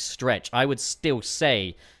any stretch. I would still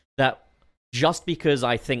say that just because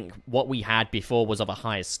I think what we had before was of a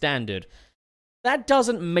higher standard, that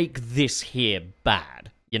doesn't make this here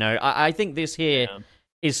bad. You know, I think this here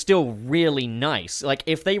is still really nice. Like,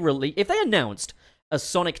 if they announced a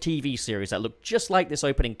Sonic TV series that looked just like this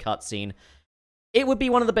opening cutscene, it would be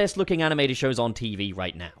one of the best looking animated shows on TV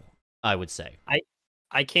right now, I would say.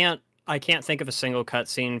 I can't think of a single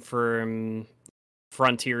cutscene from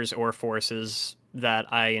Frontiers or Forces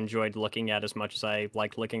that I enjoyed looking at as much as I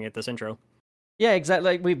liked looking at this intro. Yeah,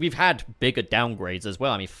 exactly. Like, we've had bigger downgrades as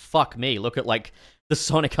well. I mean, fuck me. Look at, like, the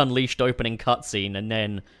Sonic Unleashed opening cutscene, and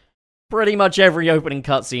then pretty much every opening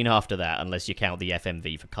cutscene after that, unless you count the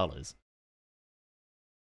FMV for colors.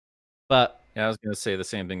 But yeah, I was gonna say the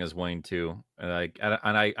same thing as Wayne too.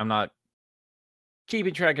 I'm not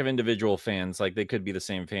keeping track of individual fans. Like, they could be the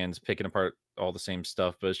same fans picking apart all the same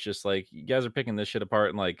stuff, but it's just like, you guys are picking this shit apart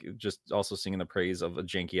and like just also singing the praise of a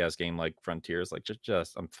janky ass game like Frontiers. Like,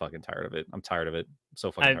 just I'm fucking tired of it. I'm tired of it. I'm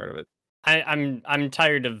so fucking tired of it. I'm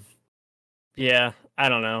tired of. Yeah, I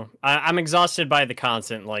don't know. I'm exhausted by the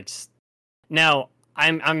constant like. Now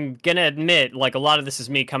I'm gonna admit, like, a lot of this is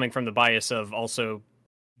me coming from the bias of also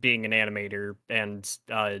being an animator, and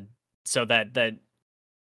so that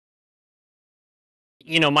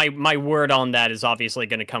you know, my word on that is obviously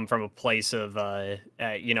going to come from a place of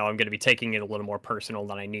you know, I'm going to be taking it a little more personal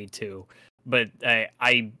than I need to, but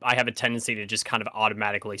I have a tendency to just kind of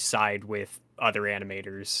automatically side with other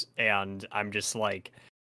animators, and I'm just like,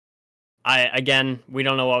 we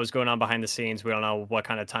don't know what was going on behind the scenes. We don't know what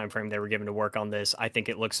kind of time frame they were given to work on this. I think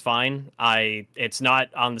it looks fine. It's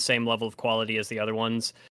not on the same level of quality as the other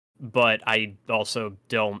ones, but I also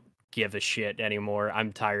don't give a shit anymore.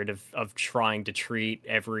 I'm tired of trying to treat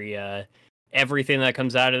everything that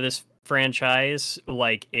comes out of this franchise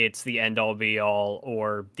like it's the end all be all,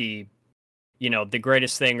 or the, you know, the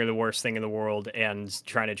greatest thing or the worst thing in the world, and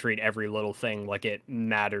trying to treat every little thing like it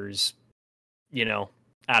matters. You know,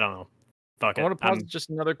 I don't know. Fuck I it. want to pause just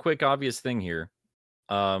another quick obvious thing here.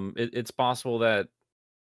 It's possible that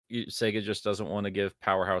Sega just doesn't want to give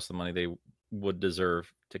Powerhouse the money they would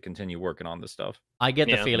deserve to continue working on this stuff. I get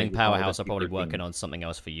the feeling Maybe Powerhouse are probably cheaper working team. on something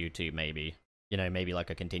else for YouTube, maybe. You know, maybe like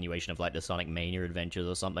a continuation of like the Sonic Mania adventures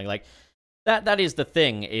or something. Like, that is the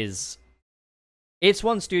thing, is it's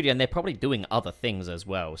one studio and they're probably doing other things as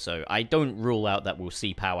well, so I don't rule out that we'll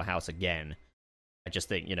see Powerhouse again. I just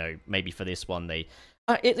think, you know, maybe for this one they...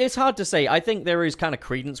 it's hard to say. I think there is kind of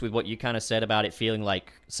credence with what you kind of said about it feeling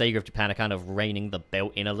like Sega of Japan are kind of reining the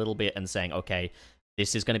belt in a little bit and saying, okay,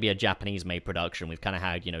 this is going to be a Japanese-made production. We've kind of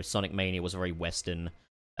had, you know, Sonic Mania was very Western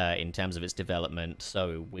in terms of its development,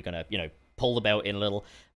 so we're going to, you know, pull the belt in a little.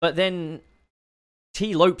 But then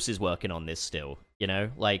T. Lopes is working on this still, you know?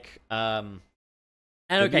 Like, and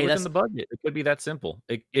okay, that's... within the budget. It could be that simple.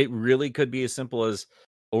 It really could be as simple as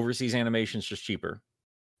overseas animation's just cheaper.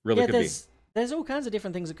 Really could be. There's all kinds of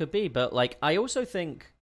different things it could be, but, like, I also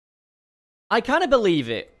think... I kind of believe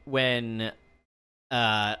it when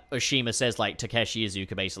Oshima says, like, Takeshi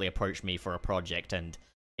Iizuka basically approached me for a project, and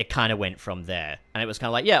it kind of went from there. And it was kind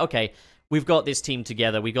of like, yeah, okay, we've got this team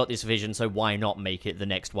together, we got this vision, so why not make it the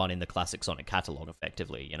next one in the classic Sonic catalog,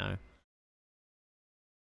 effectively, you know?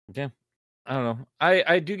 Yeah. I don't know.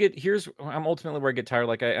 I do get... I'm ultimately where I get tired.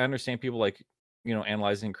 Like, I understand people, like, you know,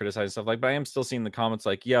 analyzing and criticizing stuff, like, but I am still seeing the comments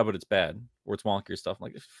like, yeah, but it's bad, or it's wonky or stuff. I'm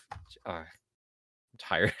like, I'm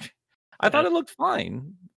tired. I thought it looked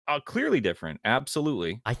fine. Clearly different.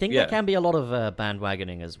 Absolutely. I think there can be a lot of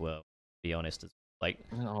bandwagoning as well, to be honest. Like,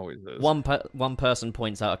 it always is. One person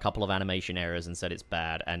points out a couple of animation errors and said it's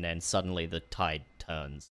bad, and then suddenly the tide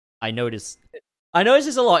turns. I notice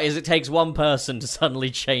this a lot, is it takes one person to suddenly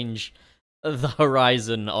change the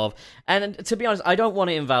horizon of... And to be honest, I don't want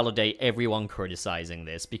to invalidate everyone criticizing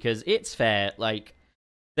this, because it's fair. Like,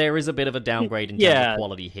 there is a bit of a downgrade in terms of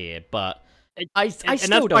quality here, but I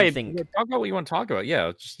still don't think... Talk about what you want to talk about.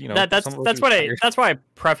 Yeah, just, you know... That's why I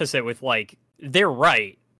preface it with, like, they're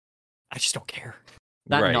right. I just don't care.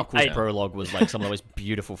 That Knuckles prologue was, like, some of the most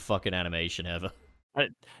beautiful fucking animation ever.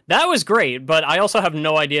 That was great, but I also have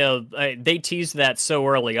no idea. They teased that so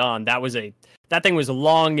early on. That thing was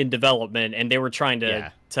long in development, and they were trying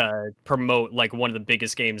to promote, like, one of the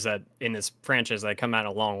biggest games that in this franchise that come out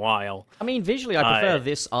in a long while. I mean, visually, I prefer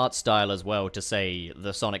this art style as well to, say,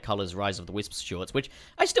 the Sonic Colors Rise of the Wisps shorts, which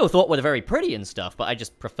I still thought were very pretty and stuff, but I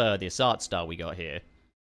just prefer this art style we got here.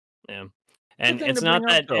 Yeah, and it's not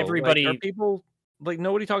that everybody... Like, people... Like,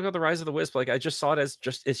 nobody talked about the Rise of the Wisp. Like, I just saw it as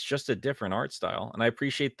it's just a different art style, and I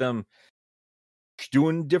appreciate them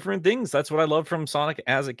doing different things. That's what I loved from Sonic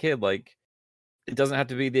as a kid. Like, it doesn't have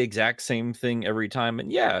to be the exact same thing every time.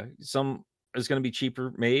 And yeah, some is going to be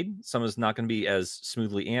cheaper made, some is not going to be as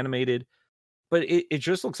smoothly animated, but it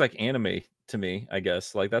just looks like anime to me, I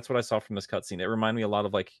guess. Like, that's what I saw from this cutscene. It reminded me a lot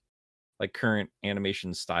of like current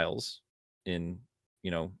animation styles in,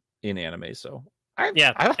 in anime. So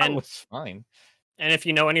Yeah, I thought it and was fine. and if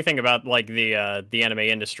you know anything about like the anime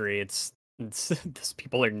industry, it's these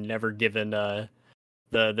people are never given the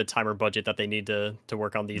time or budget that they need to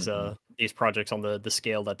work on these projects on the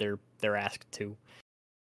scale that they're asked to.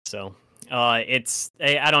 So I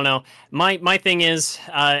don't know. My thing is,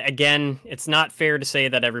 again, it's not fair to say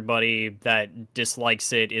that everybody that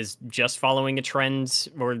dislikes it is just following a trend,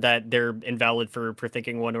 or that they're invalid for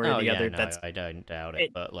thinking one or Oh the yeah, other. no, I don't doubt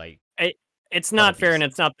it, but like, It's gotta not be fair, and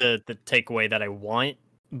it's not the takeaway that I want.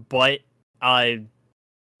 But I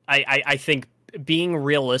think being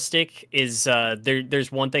realistic is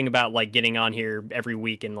there's one thing about like getting on here every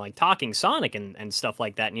week and like talking Sonic and stuff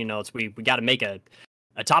like that. And it's we got to make a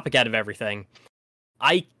topic out of everything.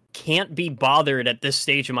 I can't be bothered at this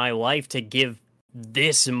stage of my life to give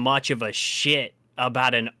this much of a shit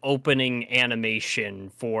about an opening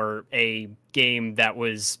animation for a game that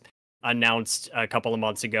was announced a couple of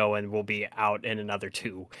months ago and will be out in another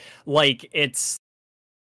 2. Like,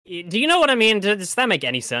 do you know what I mean? Does that make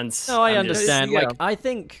any sense? no, I I'm just- understand. yeah. Like, I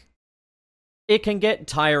think it can get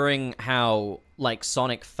tiring how like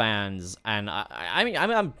Sonic fans, and I mean,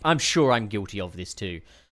 I'm sure I'm guilty of this too.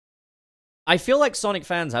 I feel like Sonic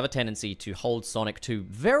fans have a tendency to hold Sonic to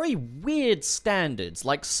very weird standards.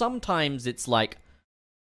 Like, sometimes it's like,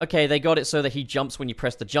 okay, they got it so that he jumps when you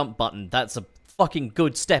press the jump button. That's a fucking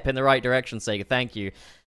good step in the right direction, Sega, thank you.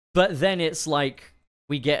 But then it's like,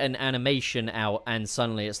 we get an animation out, and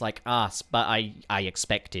suddenly it's like, but I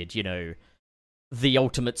expected, the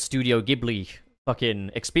ultimate Studio Ghibli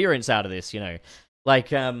fucking experience out of this,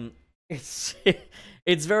 Like, it's...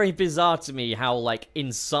 It's very bizarre to me how, like,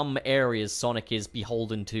 in some areas, Sonic is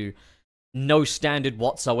beholden to no standard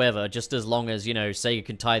whatsoever, just as long as, Sega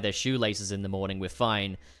can tie their shoelaces in the morning, we're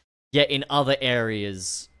fine. Yet in other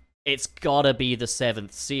areas, it's gotta be the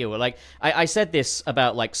 7th seal. Like, I said this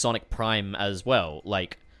about, like, Sonic Prime as well,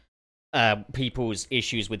 like, people's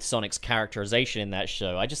issues with Sonic's characterization in that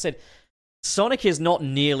show. I just said, Sonic is not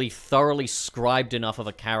nearly thoroughly scribed enough of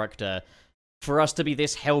a character for us to be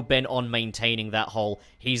this hell-bent on maintaining that whole,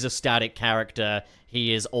 he's a static character,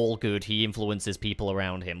 he is all good, he influences people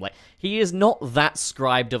around him. Like, he is not that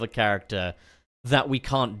scribed of a character that we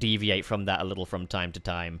can't deviate from that a little from time to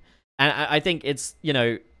time. And I think it's,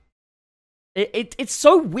 it's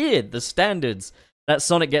so weird, the standards that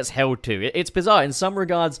Sonic gets held to. It's bizarre. In some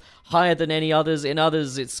regards, higher than any others. In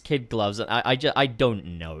others, it's kid gloves. And I don't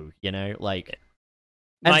know, Like,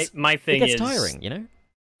 my thing it gets is tiring,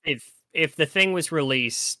 if the thing was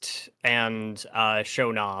released and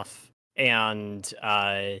shown off, and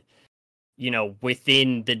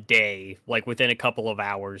within the day, like within a couple of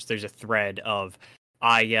hours, there's a thread of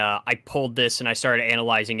I pulled this and I started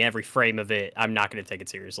analyzing every frame of it, I'm not going to take it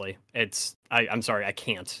seriously. I'm sorry, I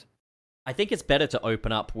can't. I think it's better to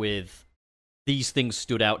open up with, these things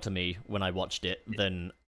stood out to me when I watched it,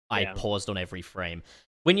 than I paused on every frame.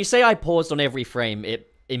 When you say I paused on every frame,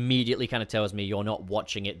 it immediately kind of tells me you're not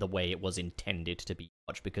watching it the way it was intended to be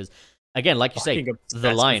watched. Because, again, like you say,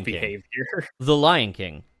 The Lion King. The Lion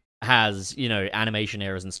King has, animation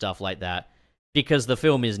errors and stuff like that, because the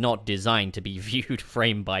film is not designed to be viewed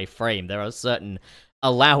frame by frame. There are certain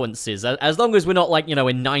allowances, as long as we're not like, in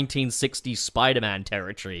 1960s Spider-Man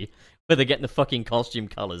territory, where they're getting the fucking costume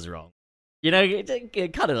colors wrong. Cut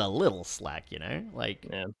it a little slack, Like...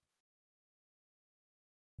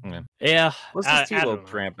 Yeah. What's this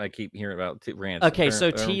T-Lope rant I keep hearing about? Rants. Okay, so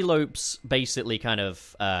T-Lopes basically kind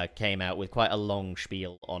of came out with quite a long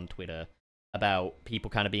spiel on Twitter about people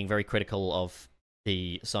kind of being very critical of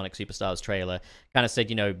the Sonic Superstars trailer. Kind of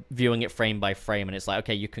said, viewing it frame by frame, and it's like,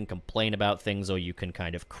 okay, you can complain about things, or you can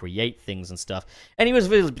kind of create things and stuff. And he was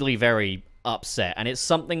visibly very upset, and it's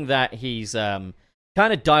something that he's kind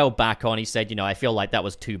of dialed back on. He said, I feel like that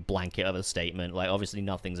was too blanket of a statement. Like, obviously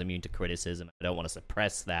nothing's immune to criticism. I don't want to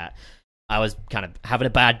suppress that. I was kind of having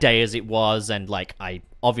a bad day as it was, and, like, I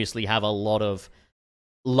obviously have a lot of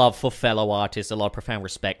love for fellow artists, a lot of profound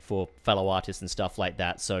respect for fellow artists and stuff like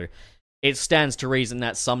that, so it stands to reason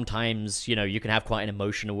that sometimes, you can have quite an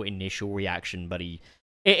emotional initial reaction, but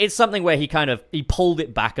it's something where he pulled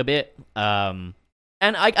it back a bit, and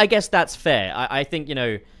I guess that's fair. I think,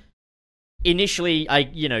 initially,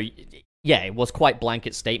 it was quite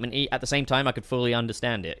blanket statement-y. At the same time, I could fully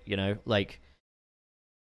understand it, Like,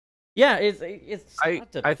 Yeah, it's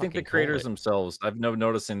hard to I think the fucking call creators it. themselves, I've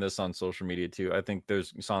noticing this on social media too. I think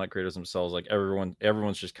there's Sonic creators themselves, like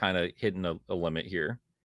everyone's just kind of hitting a limit here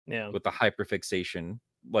Yeah. with the hyperfixation.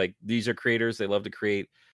 Like these are creators, they love to create.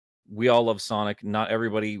 We all love Sonic. Not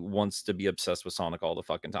everybody wants to be obsessed with Sonic all the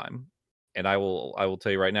fucking time. And I will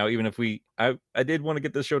tell you right now, even if I did want to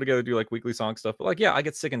get this show together, do like weekly Sonic stuff, but like yeah, I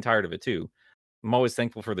get sick and tired of it too. I'm always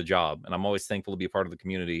thankful for the job, and I'm always thankful to be a part of the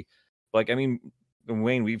community. Like I mean,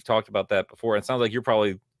 Wayne, we've talked about that before. It sounds like you're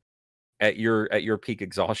probably at your peak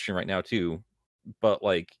exhaustion right now too. But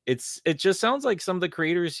like it just sounds like some of the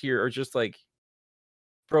creators here are just like,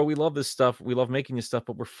 bro, we love this stuff, we love making this stuff,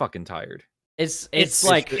 but we're fucking tired. It's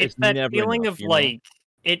like It's It's that never feeling enough, of you know? like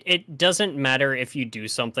it doesn't matter if you do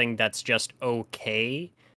something that's just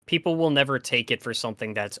okay. People will never take it for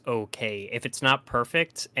something that's okay. If it's not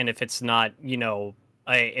perfect and if it's not,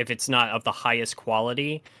 if it's not of the highest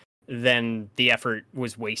quality, then the effort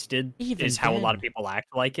was wasted, even is how a lot of then, people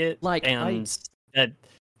act like it. like That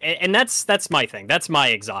and that's my thing. That's my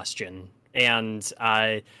exhaustion. And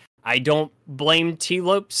I don't blame T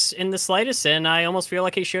Lopes in the slightest, and I almost feel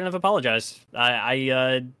like he shouldn't have apologized.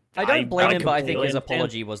 I don't blame him, but I think completely his understand.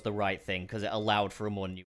 apology was the right thing because it allowed for a more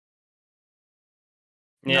new.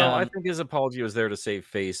 Yeah, No, I think his apology was there to save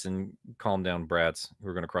face and calm down brats who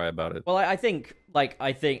are going to cry about it. Well, I think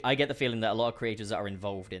I get the feeling that a lot of creators that are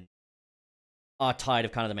involved in are tired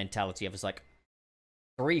of kind of the mentality of it's like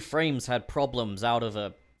 3 frames had problems out of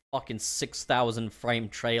a fucking 6,000 frame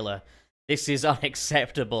trailer. This is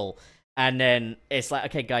unacceptable. And then it's like,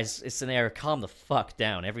 okay, guys, it's an error. Calm the fuck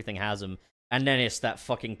down. Everything has them. And then it's that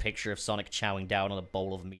fucking picture of Sonic chowing down on a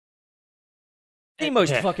bowl of meat. The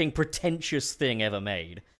most fucking pretentious thing ever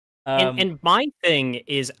made. And my thing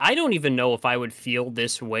is, I don't even know if I would feel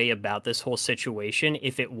this way about this whole situation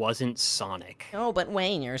if it wasn't Sonic. Oh, but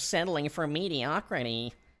Wayne, you're settling for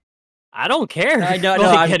mediocrity. I don't care. I know,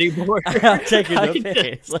 anymore. I'm taking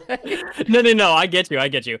the piss. No. I get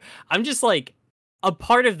you. I'm just like a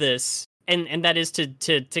part of this, and that is to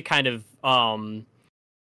kind of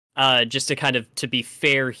just to kind of to be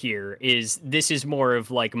fair here, is this is more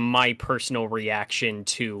of like my personal reaction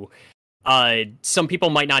to some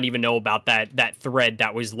people might not even know about that thread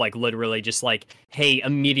that was like literally just like, hey,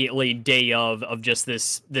 immediately day of just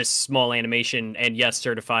this small animation, and yes,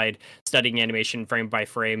 certified studying animation frame by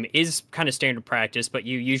frame is kind of standard practice, but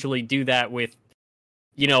you usually do that with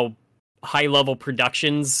high level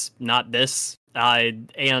productions, not this.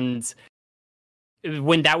 And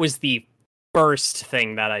when that was the first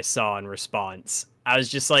thing that I saw in response, I was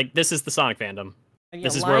just like, this is the Sonic fandom.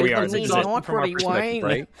 This is where we are. It's exhausting from our perspective,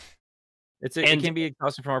 right? It can be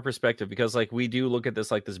exhausting from our perspective because like we do look at this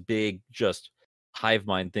like this big just hive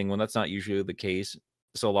mind thing when that's not usually the case.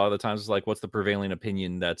 So a lot of the times it's like, what's the prevailing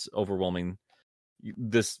opinion that's overwhelming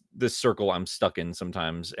this circle I'm stuck in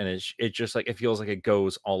sometimes, and it just like it feels like it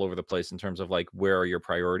goes all over the place in terms of like where are your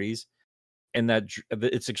priorities, and that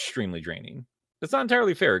it's extremely draining. It's not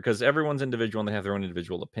entirely fair because everyone's individual and they have their own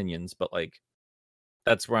individual opinions, but like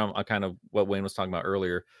that's where I kind of what Wayne was talking about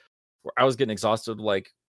earlier, where I was getting exhausted.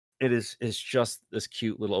 Like it's just this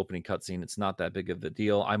cute little opening cutscene. It's not that big of a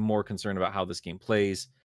deal. I'm more concerned about how this game plays,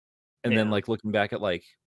 and then like looking back at like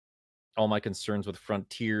all my concerns with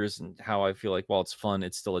Frontiers and how I feel like while it's fun,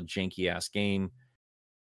 it's still a janky ass game.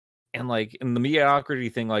 And like in the mediocrity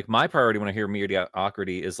thing, like my priority when I hear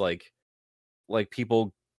mediocrity is like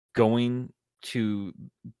people going to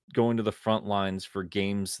the front lines for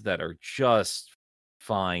games that are just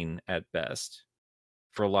fine at best.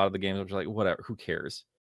 For a lot of the games, I'm just like, whatever, who cares?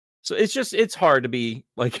 So it's hard to be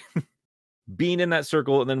like being in that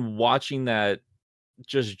circle and then watching that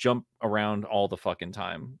just jump around all the fucking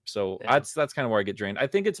time. So that's kind of where I get drained. I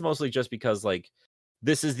think it's mostly just because like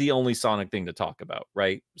this is the only Sonic thing to talk about,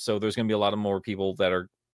 right? So there's going to be a lot of more people that are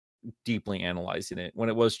deeply analyzing it when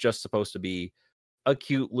it was just supposed to be a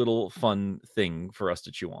cute little fun thing for us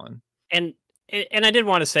to chew on. And I did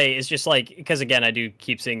want to say, it's just like, because again, I do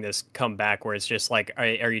keep seeing this come back where it's just like,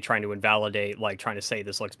 are you trying to invalidate, like trying to say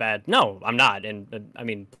this looks bad? No, I'm not. And I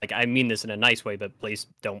mean, like, I mean this in a nice way, but please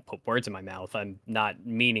don't put words in my mouth. I'm not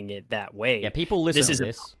meaning it that way. Yeah, people listen to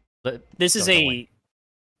this.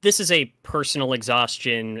 This is a personal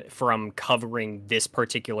exhaustion from covering this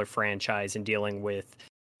particular franchise and dealing with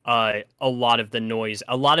a lot of the noise.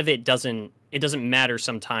 A lot of it doesn't matter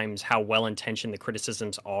sometimes how well intentioned the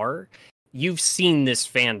criticisms are. You've seen this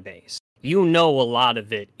fan base. You know a lot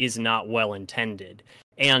of it is not well intended.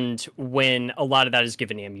 And when a lot of that is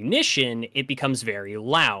given ammunition, it becomes very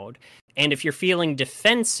loud. And if you're feeling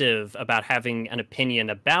defensive about having an opinion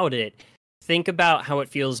about it, think about how it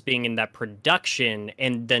feels being in that production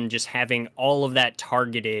and then just having all of that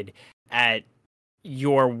targeted at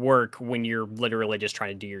your work when you're literally just trying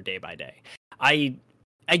to do your day by day.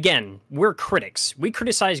 Again, we're critics. We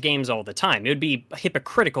criticize games all the time. It would be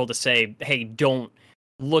hypocritical to say, "Hey, don't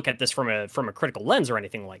look at this from a critical lens or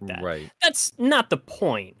anything like that." Right. That's not the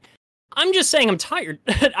point. I'm just saying I'm tired.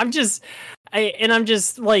 I'm just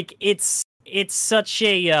like it's such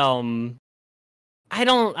a I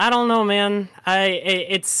don't know, man.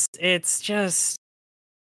 It's just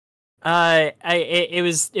it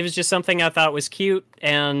was just something I thought was cute,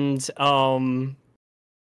 and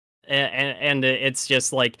it's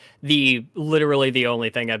just like literally the only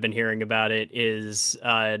thing I've been hearing about it is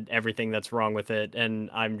everything that's wrong with it, and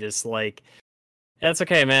I'm just like, that's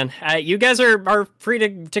okay, man. You guys are free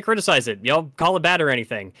to criticize it. Y'all call it bad or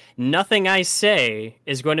anything. Nothing I say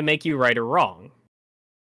is going to make you right or wrong.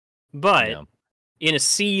 But Yeah. in a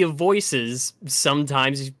sea of voices,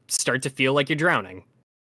 sometimes you start to feel like you're drowning.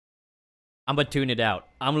 I'm gonna tune it out.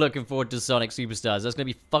 I'm looking forward to Sonic Superstars. That's gonna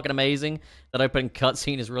be fucking amazing. That opening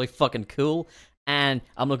cutscene is really fucking cool. And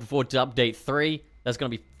I'm looking forward to Update 3. That's gonna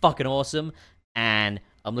be fucking awesome. And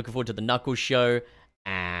I'm looking forward to the Knuckles show.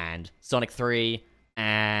 And Sonic 3.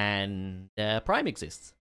 And Prime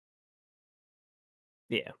exists.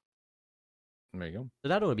 Yeah. There you go. So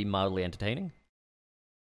that ought to be mildly entertaining.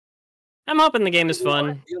 I'm hoping the game is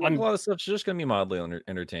fun. A lot of stuff's just gonna be mildly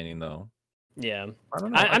entertaining, though. Yeah. I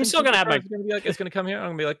don't know. I'm still gonna have my. It's gonna be like, it's gonna come here. I'm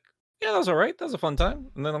gonna be like, yeah, that was all right. That was a fun time,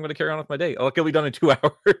 and then I'm gonna carry on with my day. Like, it'll be done in 2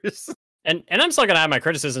 hours. And I'm still gonna have my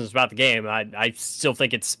criticisms about the game. I still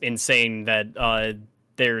think it's insane that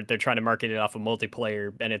they're trying to market it off of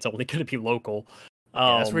multiplayer and it's only gonna be local.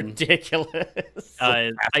 Yeah, that's ridiculous.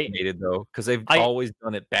 I'm fascinated though, because they've always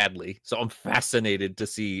done it badly. So I'm fascinated to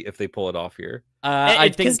see if they pull it off here. I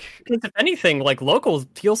think, because if anything, like local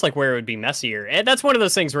feels like where it would be messier, and that's one of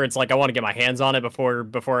those things where it's like I want to get my hands on it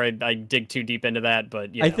before I dig too deep into that.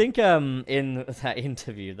 But I think in that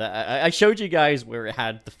interview that I showed you guys where it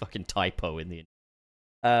had the fucking typo in the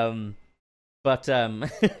but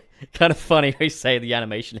kind of funny we say the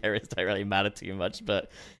animation errors don't really matter too much, but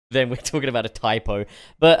then we're talking about a typo.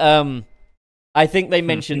 But I think they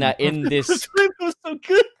mentioned that in this It was so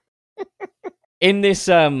good. in this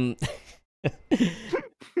in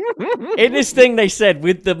this thing they said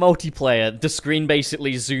with the multiplayer, the screen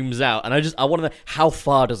basically zooms out, and I want to know, how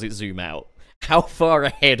far does it zoom out? How far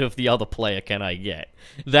ahead of the other player can I get?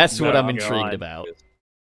 That's what I'm intrigued about.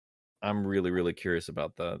 I'm really, really curious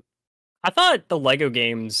about that. I thought the Lego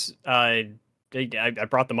games, I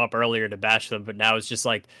brought them up earlier to bash them, but now it's just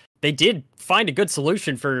like they did find a good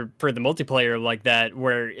solution for the multiplayer like that,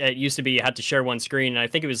 where it used to be you had to share one screen, and I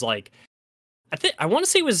think it was like, I want to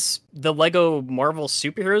say it was the Lego Marvel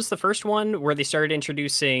Superheroes, the first one, where they started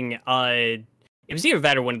introducing, it was either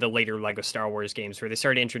that or one of the later Lego Star Wars games, where they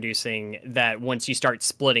started introducing that once you start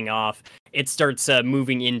splitting off, it starts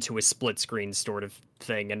moving into a split screen sort of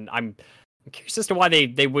thing, and I'm curious as to why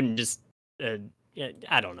they wouldn't just,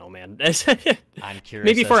 I don't know, man. I'm curious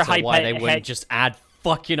maybe for as a to why they wouldn't just add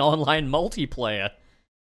fucking online multiplayer.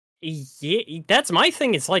 Yeah, that's my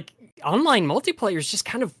thing. It's like online multiplayer is just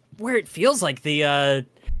kind of where it feels like the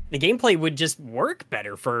gameplay would just work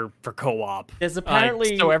better for co-op. There's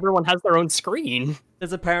apparently so everyone has their own screen.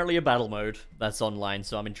 There's apparently a battle mode that's online,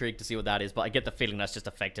 so I'm intrigued to see what that is. But I get the feeling that's just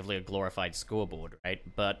effectively a glorified scoreboard, right?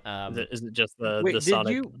 But is it just the Wait,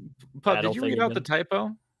 Sonic? Did you read out the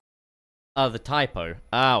typo? Oh, the typo.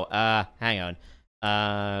 Oh, hang on.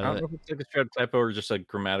 I don't know if it's like a straight typo or just a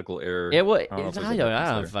grammatical error. It was. I don't I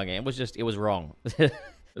don't fucking. It was wrong.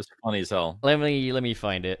 It's funny as hell. Let me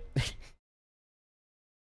find it.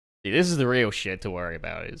 See, this is the real shit to worry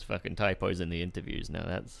about. Is fucking typos in the interviews. Now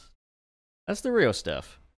that's the real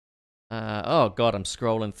stuff. Oh god, I'm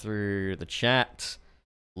scrolling through the chat.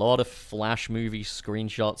 A lot of Flash movie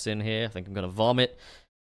screenshots in here. I think I'm gonna vomit.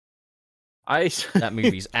 That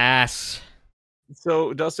movie's ass.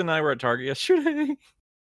 So Dustin and I were at Target yesterday.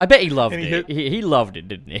 I bet he loved it. He loved it,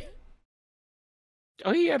 didn't he?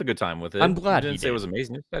 Oh, he had a good time with it. I'm glad he he didn't say did. it was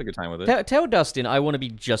amazing. He just had a good time with it. Tell Dustin I want to be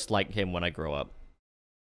just like him when I grow up.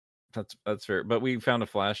 That's fair. But we found a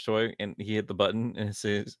Flash toy, and he hit the button, and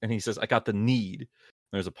he says, "I got the need."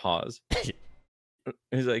 There's a pause.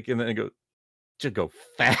 He's like, and then it goes, "Just go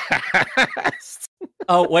fast."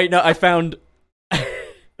 Oh wait, no, I found.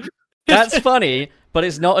 That's funny, but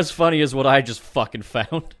it's not as funny as what I just fucking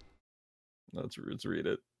found. Let's read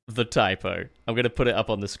it. The typo. I'm gonna put it up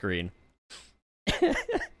on the screen.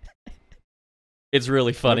 It's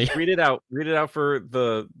really funny. Read it out. Read it out for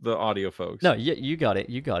the audio folks. No, you got it.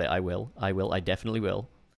 You got it. I will. I definitely will.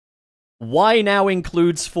 Why now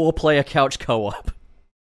includes 4-player couch co-op?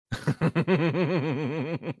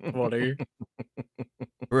 Funny.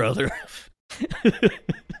 Brother.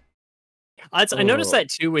 I noticed that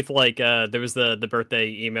too with like there was the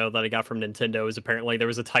birthday email that I got from Nintendo. Is apparently there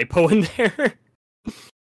was a typo in there.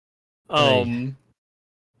 Hey.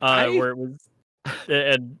 Where it was,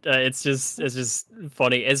 and it's just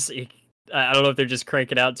funny. I don't know if they're just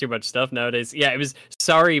cranking out too much stuff nowadays. Yeah, it was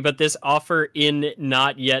sorry, but this offer in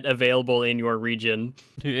not yet available in your region.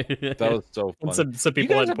 That was so And funny. some You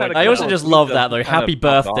people guys had have had pointed a I it also out. couple just of love tweets that though. kind of Happy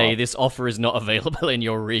popped birthday! off. This offer is not available in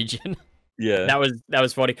your region. Yeah. That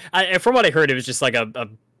was funny. From what I heard, it was just like a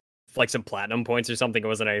like some platinum points or something. It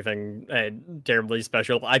wasn't anything terribly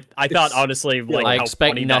special. I thought honestly like I how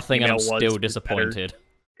expect funny nothing, that and I'm email still was better. disappointed.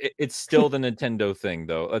 It's still the Nintendo thing,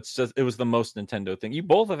 though. It was the most Nintendo thing. You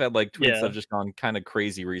both have had like tweets that Yeah. have just gone kind of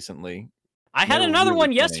crazy recently. I had They're another really one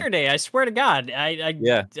funny. yesterday. I swear to God.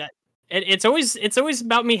 Yeah. It's always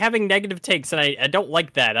about me having negative takes, and I don't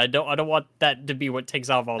like that. I don't want that to be what takes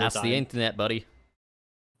off all That's the time. the internet, buddy.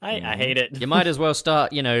 I hate it. You might as well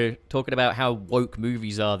start, talking about how woke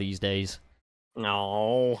movies are these days.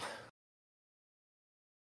 No.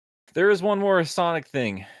 There is one more Sonic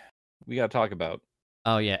thing we got to talk about.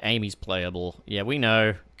 Oh yeah, Amy's playable. Yeah, we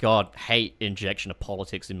know. God, hate injection of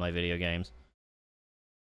politics in my video games.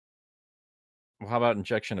 Well, how about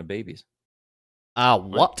injection of babies?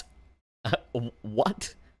 What?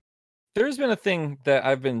 What? There's been a thing that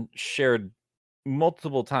I've been shared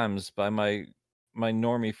multiple times by my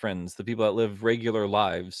normie friends, the people that live regular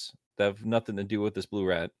lives that have nothing to do with this blue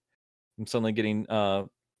rat. I'm suddenly getting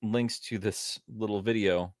links to this little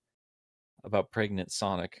video about pregnant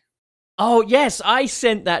Sonic. Oh yes, I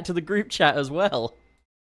sent that to the group chat as well.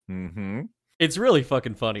 Mm-hmm. It's really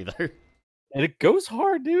fucking funny though. And it goes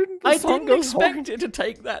hard, dude. I didn't expect it to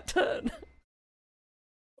take that turn.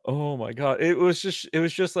 Oh my god. It was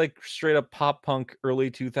just like straight up pop punk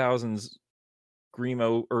early 2000s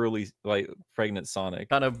screamo early like pregnant Sonic.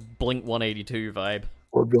 Kind of Blink 182 vibe.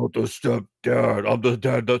 I'm not the stepdad. I'm the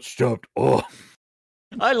dad that stepped up.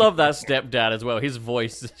 I love that stepdad as well. His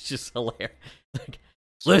voice is just hilarious. Like,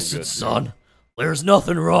 So listen, good, son, there's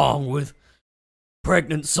nothing wrong with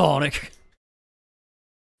pregnant Sonic.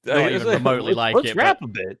 Not even remotely like let's it, rap but-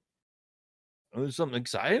 a bit. There's something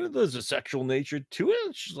exciting. There's a sexual nature to it.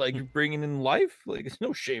 It's just like you're bringing in life. Like, there's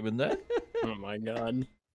no shame in that. Oh my God.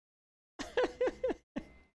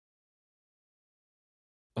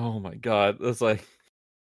 Oh my god. That's like,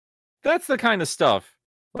 that's the kind of stuff.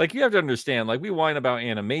 Like, you have to understand, like, we whine about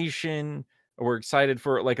animation, or we're excited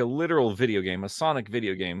for like a literal video game, a Sonic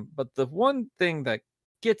video game. But the one thing that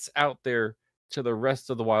gets out there to the rest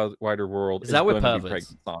of the wider world Is that we're going to be perverts?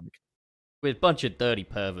 pregnant Sonic. With a bunch of dirty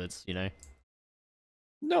perverts,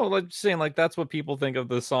 No, like saying like that's what people think of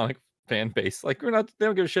the Sonic fan base. Like, they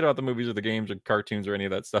don't give a shit about the movies or the games or cartoons or any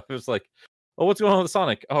of that stuff. It's like, oh, what's going on with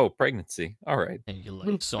Sonic? Oh, pregnancy. All right. And you're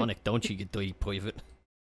like, Sonic, don't you get dirty pervert?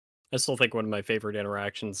 I still think one of my favorite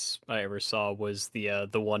interactions I ever saw was the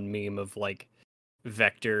one meme of like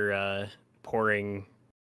Vector pouring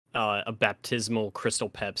a baptismal Crystal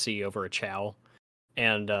Pepsi over a chow,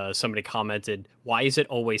 and somebody commented, "Why is it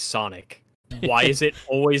always Sonic? Why is it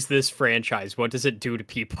always this franchise? What does it do to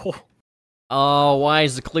people?" Oh, why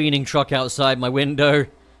is the cleaning truck outside my window?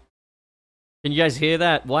 Can you guys hear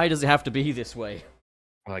that? Why does it have to be this way?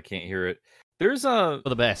 Oh, I can't hear it. There's a For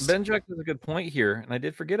the best. Benjack has a good point here, and I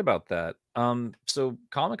did forget about that. So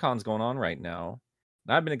Comic-Con's going on right now.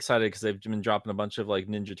 And I've been excited because they've been dropping a bunch of like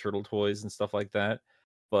Ninja Turtle toys and stuff like that.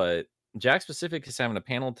 But Jack Specific is having a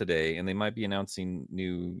panel today, and they might be announcing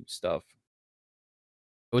new stuff.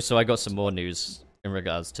 Also, I got some more news in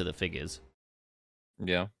regards to the figures.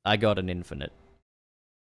 Yeah, I got an Infinite.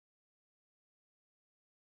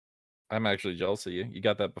 I'm actually jealous of you. You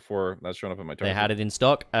got that before that's showing up in my target. They had it in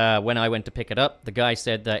stock. When I went to pick it up, the guy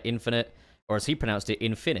said that Infinite, or as he pronounced it,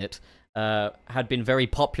 Infinite, had been very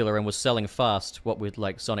popular and was selling fast, what with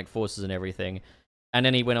like Sonic Forces and everything. And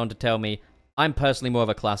then he went on to tell me, I'm personally more of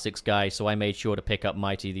a classics guy, so I made sure to pick up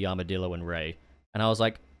Mighty the Armadillo and Ray. And I was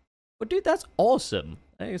like, well, dude, that's awesome.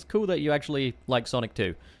 It's cool that you actually like Sonic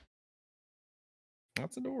 2.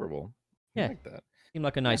 That's adorable. Yeah. I like that. Seemed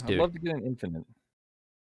like a nice I'd dude. love to get an Infinite.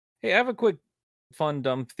 Hey, I have a quick, fun,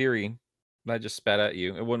 dumb theory that I just spat at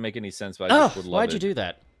you. It wouldn't make any sense, but I just would love why'd it. you do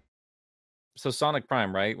that? So Sonic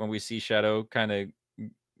Prime, right? When we see Shadow kind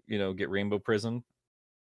of, get Rainbow Prism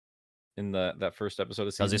in that first episode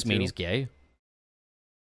of season Does this mean 2. he's gay?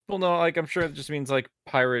 Well, no, like I'm sure it just means like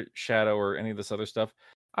Pirate Shadow or any of this other stuff.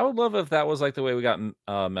 I would love if that was like the way we got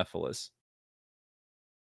Mephiles.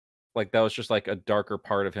 Like that was just like a darker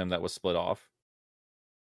part of him that was split off.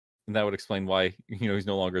 and that would explain why he's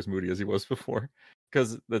no longer as moody as he was before,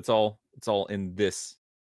 because it's all in this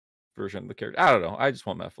version of the character. I don't know. I just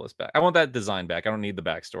want Mephiles back. I want that design back. I don't need the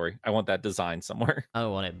backstory. I want that design somewhere. I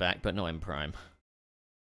want it back, but not in Prime.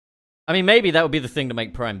 I mean, maybe that would be the thing to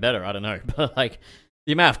make Prime better. I don't know, but like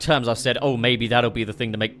the amount of times I've said, "Oh, maybe that'll be the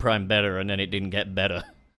thing to make Prime better," and then it didn't get better.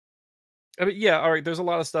 I mean, yeah, all right. There's a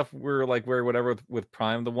lot of stuff where whatever with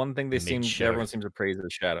Prime. The one thing everyone seems to praise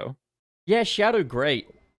is Shadow. Yeah, Shadow, great.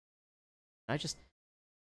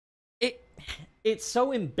 It's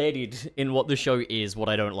so embedded in what the show is. What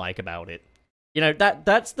I don't like about it,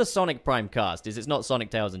 that's the Sonic Prime cast. It's not Sonic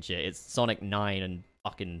Tails and shit. It's Sonic 9 and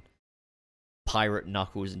fucking Pirate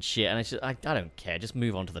Knuckles and shit. And I don't care. Just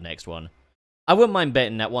move on to the next one. I wouldn't mind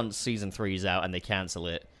betting that once season 3 is out and they cancel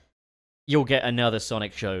it, you'll get another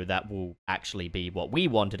Sonic show that will actually be what we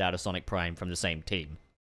wanted out of Sonic Prime from the same team.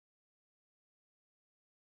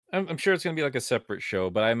 I'm sure it's going to be like a separate show,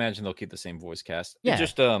 but I imagine they'll keep the same voice cast. Yeah, it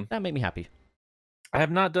just that made me happy. I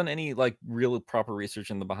have not done any like real proper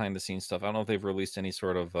research in the behind the scenes stuff. I don't know if they've released any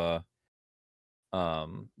sort of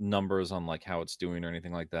numbers on like how it's doing or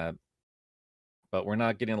anything like that. But we're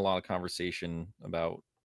not getting a lot of conversation about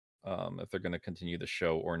if they're going to continue the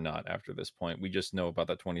show or not after this point. We just know about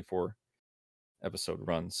that 24 episode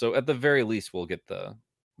run. So at the very least, we'll get the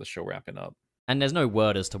show wrapping up. And there's no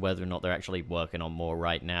word as to whether or not they're actually working on more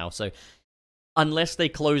right now. So unless they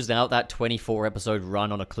closed out that 24 episode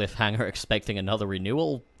run on a cliffhanger expecting another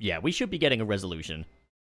renewal, yeah, we should be getting a resolution.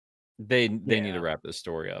 They need to wrap this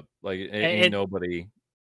story up. Like ain't nobody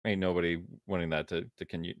wanting that to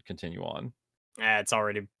continue on. It's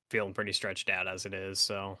already feeling pretty stretched out as it is,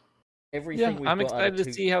 so everything I'm excited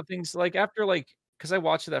to see how things after because I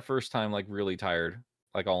watched it that first time really tired,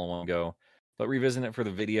 all in one go. But revisiting it for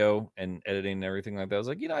the video and editing and everything like that, I was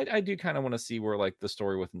like, I do kind of want to see where the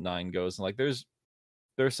story with 9 goes. And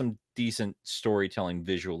there's some decent storytelling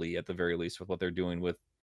visually at the very least with what they're doing with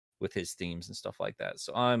his themes and stuff like that.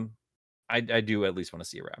 So I do at least want to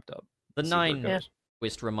see it wrapped up. The 9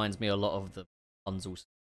 twist reminds me a lot of the Rapunzel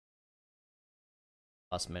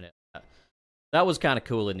last minute. That was kind of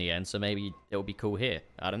cool in the end, so maybe it'll be cool here.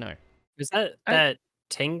 I don't know. Is that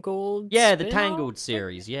Tangled? Yeah, the Tangled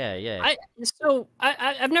series. Yeah.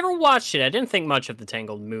 I've never watched it. I didn't think much of the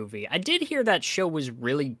Tangled movie. I did hear that show was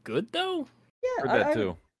really good, though. Yeah, heard that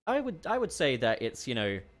too. I would say that it's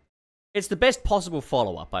it's the best possible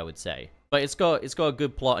follow up. I would say, but it's got a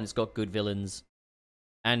good plot and it's got good villains,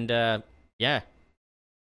 and yeah.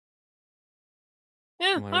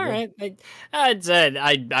 Yeah, all right.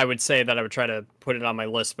 I would say that I would try to put it on my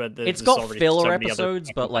list, but it's got filler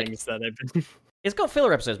episodes, but it's got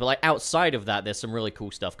filler episodes, but outside of that, there's some really cool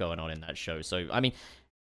stuff going on in that show. So I mean,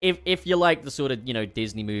 if you like the sort of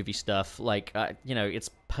Disney movie stuff, it's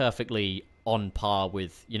perfectly on par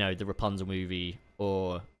with the Rapunzel movie,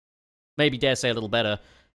 or maybe dare say a little better.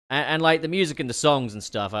 And the music and the songs and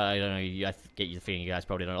stuff, I don't know, I get the feeling you guys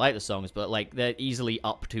probably don't like the songs, but they're easily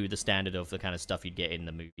up to the standard of the kind of stuff you'd get in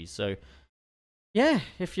the movies. So yeah,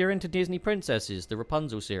 if you're into Disney princesses, the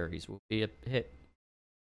Rapunzel series will be a hit.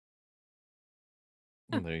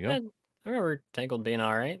 There you go. I remember Tangled being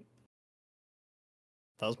all right.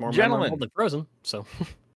 That was more Gentlemen. memorable than Frozen, so.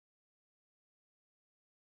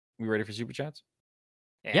 We ready for super chats?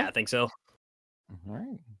 Yeah, I think so. All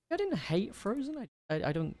right. I didn't hate Frozen.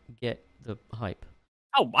 I don't get the hype.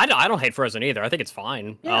 Oh, I don't hate Frozen either. I think it's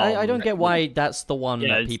fine. Yeah, I don't get why that's the one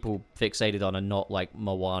that it's... people fixated on and not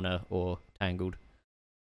Moana or Tangled.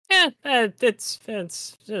 Yeah, it's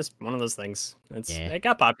just one of those things. It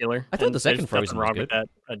got popular. I thought the second Frozen was good. With that.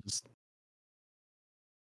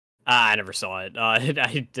 I never saw it. I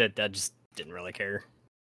just didn't really care.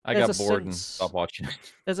 I got bored and stopped watching it.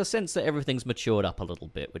 There's a sense that everything's matured up a little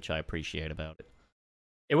bit, which I appreciate about it.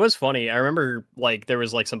 It was funny. I remember there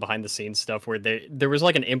was some behind the scenes stuff where there was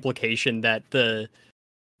an implication that the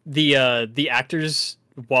actors,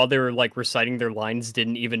 while they were reciting their lines,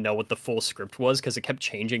 didn't even know what the full script was because it kept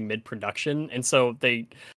changing mid-production. And so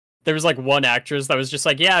there was one actress that was just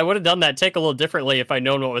yeah, I would have done that take a little differently if I'd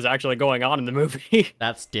known what was actually going on in the movie.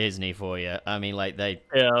 That's Disney for you. I mean,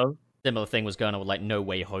 similar thing was going on with No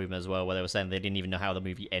Way Home as well, where they were saying they didn't even know how the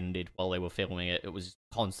movie ended while they were filming it. It was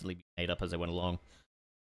constantly made up as they went along.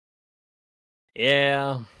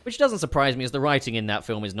 Yeah. Which doesn't surprise me, as the writing in that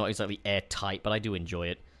film is not exactly airtight, but I do enjoy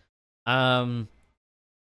it. So,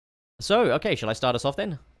 okay, shall I start us off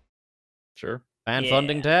then? Sure. Fan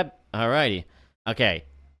funding tab? Alrighty. Okay.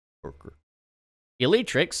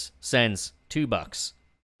 Elytrix sends $2.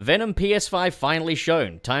 Venom PS5 finally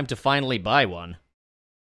shown. Time to finally buy one.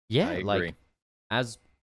 Yeah, I agree.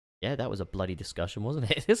 that was a bloody discussion,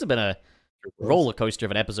 wasn't it? This has been roller coaster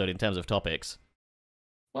of an episode in terms of topics.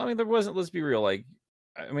 Well, I mean, there wasn't. Let's be real. Like,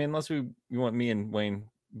 I mean, unless you want me and Wayne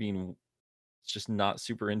being just not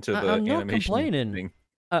super into the I'm not animation complaining. thing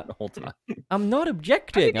Uh, the whole time. I'm not I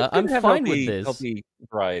objecting. think it's good I'm to have fine with this. healthy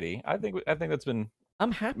variety. I think that's been.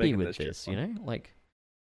 I'm happy making with this shit this. fun. You know, like,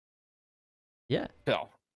 yeah, Hell,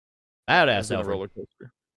 badass it's been a Alfred. roller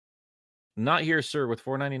coaster. Not here, sir, with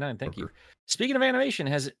 $4.99. Thank you. Speaking of animation,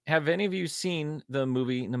 have any of you seen the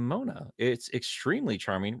movie Nimona? It's extremely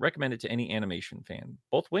charming. Recommend it to any animation fan.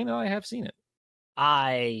 Both Wayne and I have seen it.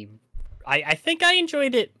 I think I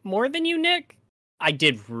enjoyed it more than you, Nick. I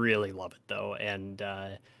did really love it though, and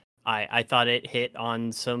I thought it hit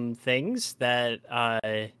on some things that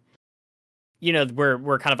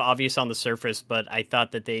were kind of obvious on the surface, but I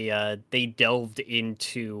thought that they delved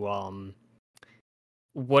into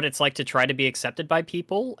what it's like to try to be accepted by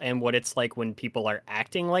people and what it's like when people are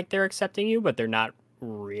acting like they're accepting you, but they're not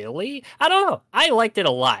really. I don't know. I liked it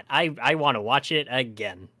a lot. I want to watch it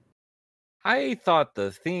again. I thought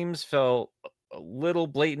the themes felt a little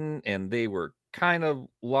blatant and they were kind of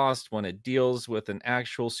lost when it deals with an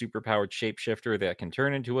actual superpowered shapeshifter that can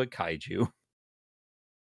turn into a kaiju.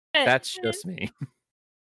 That's just me.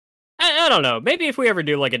 I don't know. Maybe if we ever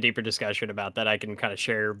do like a deeper discussion about that, I can kind of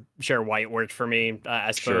share why it worked for me. I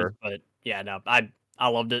suppose. Sure. But yeah, no, I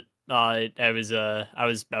loved it. I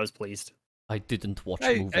was pleased. I didn't watch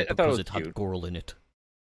I the movie thought it because was it had cute. girl in it.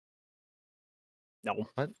 No.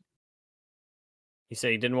 What? He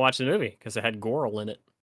said he didn't watch the movie because it had Goral in it.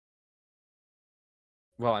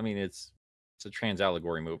 Well, I mean, it's a trans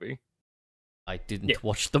allegory movie. I didn't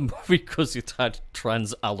watch the movie because it had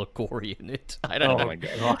trans allegory in it. I don't know. Oh my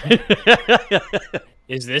god.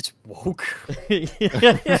 Is this woke?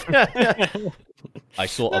 I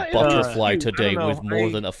saw a Yeah, butterfly I today don't with know, more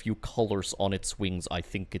than a few colors on its wings. I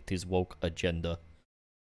think it is woke agenda.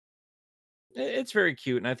 It's very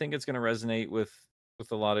cute, and I think it's going to resonate with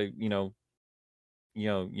a lot of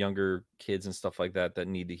younger kids and stuff like that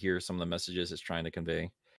need to hear some of the messages it's trying to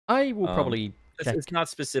convey. I will probably check. It's not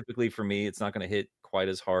specifically for me. It's not going to hit quite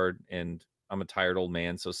as hard, and I'm a tired old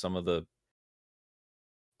man, so some of the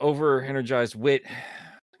over energized wit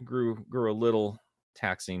grew a little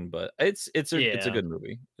taxing, but it's a good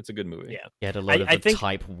movie. It's a good movie. Yeah. Get a load I of the think-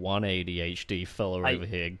 type 1 ADHD fella over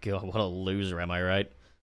here. God, what a loser, am I right?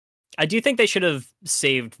 I do think they should have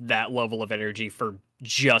saved that level of energy for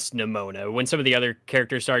just Nimona. When some of the other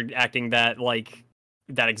characters started acting that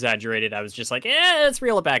exaggerated, I was just like, let's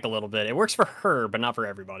reel it back a little bit. It works for her, but not for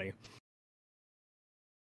everybody.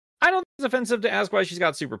 I don't think it's offensive to ask why she's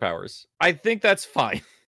got superpowers. I think that's fine.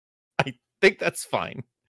 I think that's fine.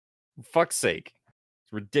 For fuck's sake.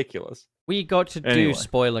 It's ridiculous. We got to Anyway. do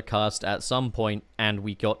spoiler cast at some point, and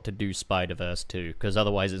we got to do Spider-Verse too, because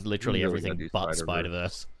otherwise it's literally We really everything gotta do but Spider-Verse.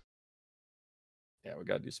 Spider-Verse. Yeah, we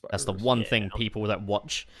gotta do Spider. That's the one thing people that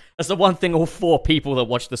watch. That's the one thing all 4 people that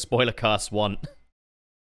watch the spoiler cast want.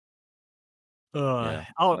 Yeah.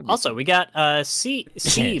 Oh, also we got C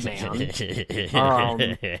Man. Is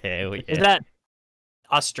that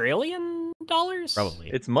Australian dollars? Probably.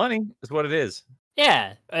 It's money. Is what it is.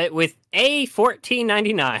 Yeah, with a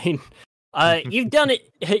 $14.99. You've done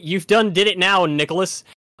it. Did it now, Nicholas.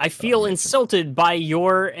 I feel insulted by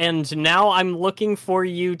and now I'm looking for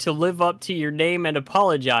you to live up to your name and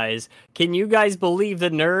apologize. Can you guys believe the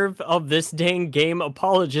nerve of this dang game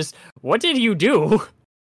apologist? What did you do?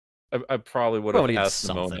 I probably would have Probably did asked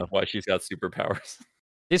Nimona something. why she's got superpowers.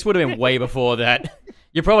 This would have been way before that.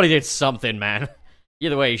 You probably did something, man.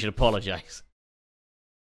 Either way, you should apologize.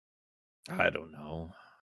 I don't know.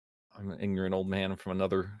 I'm an ignorant old man from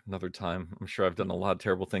another time. I'm sure I've done a lot of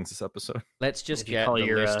terrible things this episode. Let's just Did you get call the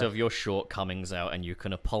your, list of your shortcomings out, and you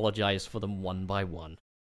can apologize for them one by one.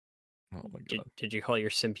 Oh my Did, god. did you call your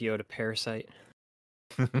symbiote a parasite?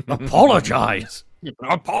 Apologize,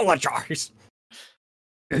 Apologize.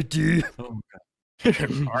 Eddie. Oh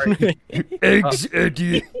Sorry. Eggs,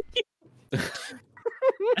 Eddie.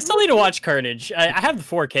 I still need to watch Carnage. I have the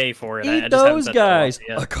 4K for it. I Eat just haven't those set that up guys.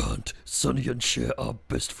 yet. I can't. Sonny and Cher are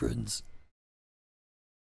best friends.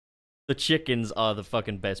 The chickens are the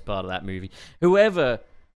fucking best part of that movie. Whoever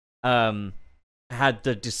had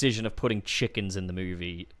the decision of putting chickens in the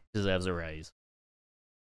movie deserves a raise.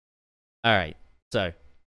 Alright, so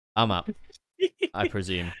I'm up, I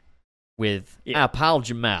presume, with our pal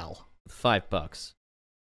Jamal, with $5.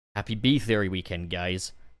 Happy B-Theory weekend,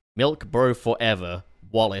 guys. Milk Bro Forever,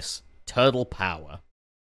 Wallace, Turtle Power.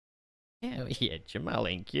 Hell yeah, Jamal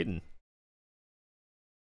ain't kidding.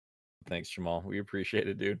 Thanks, Jamal. We appreciate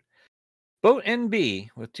it, dude. Boat NB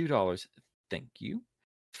with $2. Thank you.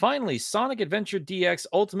 Finally, Sonic Adventure DX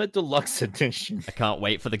Ultimate Deluxe Edition. I can't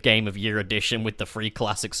wait for the Game of Year edition with the free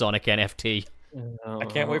classic Sonic NFT. I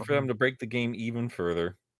can't wait for them to break the game even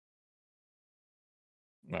further.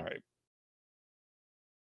 All right.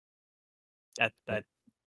 That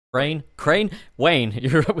Crane? Wayne,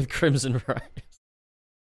 you're up with Crimson Rise.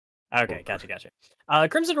 okay, gotcha.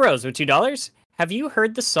 Crimson Rose with $2. Have you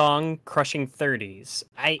heard the song "Crushing 30s"?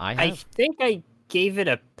 I I have. think I gave it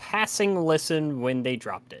a passing listen when they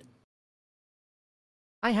dropped it.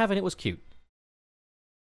 I have, and it was cute.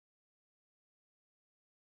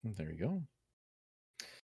 There you go.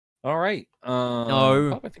 All right. No.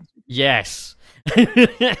 Pop, I think. Yes.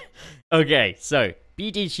 Okay, so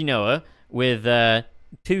BD Chinoa with $2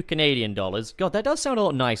 Canadian. God, that does sound a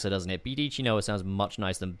lot nicer, doesn't it? BD Chinoa sounds much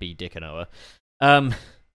nicer than B Dickanoa. I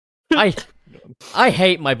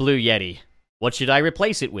hate my Blue Yeti. What should I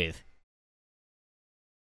replace it with?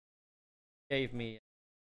 Gave me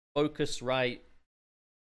Focusrite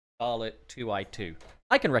Scarlet 2i2.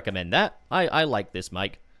 I can recommend that. I like this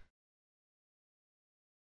mic.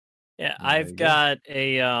 Yeah, There I've you go. got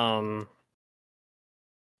a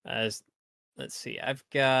let's see. I've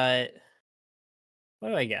got what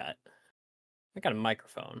do I got? I got a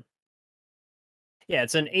microphone. Yeah,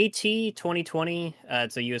 it's an AT 2020.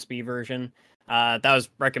 It's a USB version. That was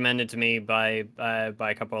recommended to me by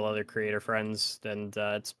a couple of other creator friends, and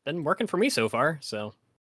it's been working for me so far. So,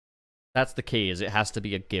 That's the key, is it has to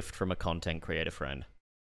be a gift from a content creator friend.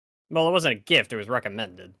 well, it wasn't a gift; it was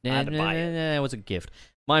recommended. I had to buy it. It was a gift.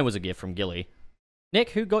 Mine was a gift from Gilly.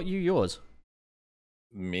 Nick, who got you yours?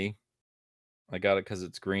 Me. I got it because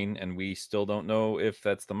it's green, and we still don't know if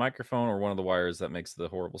that's the microphone or one of the wires that makes the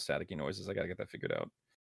horrible staticky noises. I gotta get that figured out.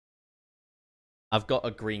 I've got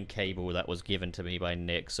a green cable that was given to me by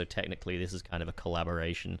Nick, so technically this is kind of a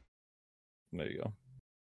collaboration. There you go.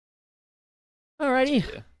 Alrighty.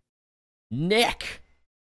 Yeah. Nick!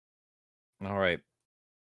 All right.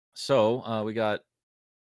 So we got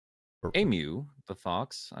Emu the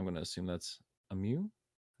fox. I'm going to assume that's a mew.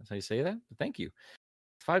 That's how you say that. But thank you.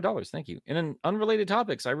 $5. Thank you. And in unrelated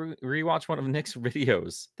topics, I rewatched one of Nick's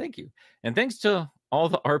videos. Thank you. And thanks to all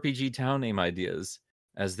the RPG town name ideas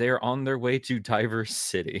as they're on their way to Diverse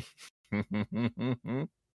City. I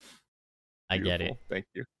get it. Beautiful. Thank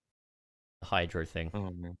you. The Hydro thing.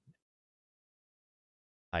 Oh, man.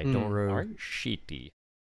 Hydoro alright. Shitty.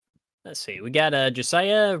 Let's see. We got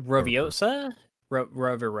Josiah Roviosa,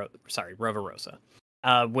 Roverosa,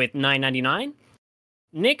 with $9.99.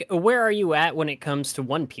 Nick, where are you at when it comes to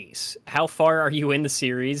One Piece? How far are you in the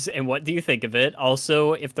series, and what do you think of it?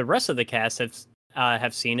 Also, if the rest of the cast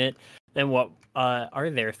have seen it, then what are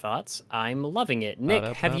their thoughts? I'm loving it. Nick,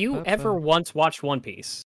 have you ever once watched One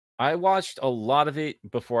Piece? I watched a lot of it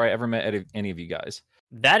before I ever met any of you guys.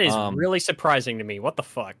 That is really surprising to me. What the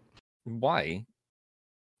fuck? Why?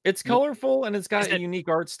 It's colorful and it's got a unique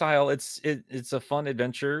art style. It's a fun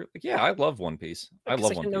adventure. Like, yeah, I love One Piece. I love One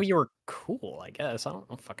Piece. I didn't know you were cool, I guess. I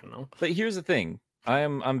don't fucking know. But here's the thing.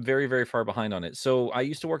 I'm very, very far behind on it. So I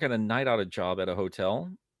used to work at a night out job at a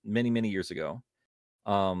hotel many years ago.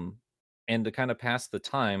 And to kind of pass the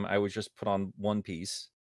time, I would just put on One Piece,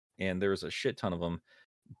 and there's a shit ton of them.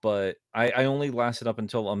 But I only lasted up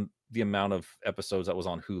until the amount of episodes that was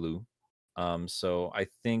on Hulu. So I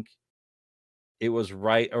think it was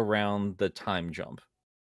right around the time jump,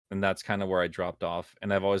 and that's kind of where I dropped off.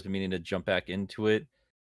 And I've always been meaning to jump back into it.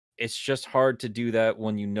 It's just hard to do that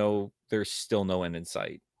when you know there's still no end in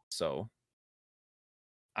sight. So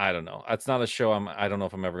I don't know. It's not a show I don't know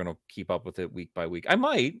if I'm ever going to keep up with it week by week. I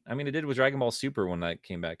might. I mean, it did with Dragon Ball Super when that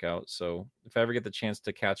came back out. So if I ever get the chance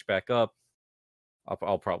to catch back up,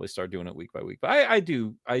 I'll probably start doing it week by week. But I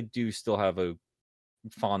do still have a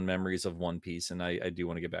fond memories of One Piece, and I do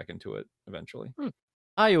want to get back into it eventually.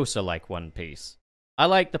 I also like One Piece. I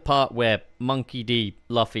like the part where Monkey D.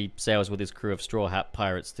 Luffy sails with his crew of Straw Hat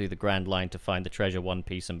pirates through the Grand Line to find the treasure One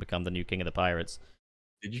Piece and become the new king of the pirates.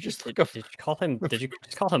 Did you just Did you call him? Did you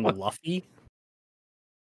just call him Luffy?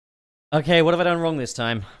 Okay, what have I done wrong this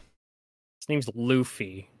time? His name's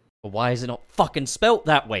Luffy. Well, why is it not fucking spelt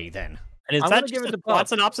that way then? And is I'm that gonna just give it a to plot Pup.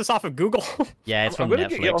 synopsis off of Google? Yeah, it's I'm from gonna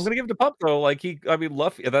Netflix. I'm gonna give it to Pup though. Like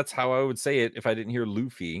Luffy. That's how I would say it if I didn't hear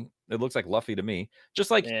Luffy. It looks like Luffy to me.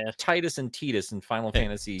 Just like Yeah. Titus and Titus in Final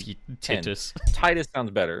Fantasy X. Titus. Titus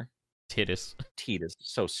sounds better. Titus. Titus,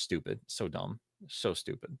 so stupid, so dumb, so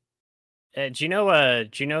stupid. Do you know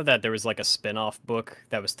that there was like a spin-off book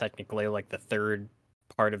that was technically like the third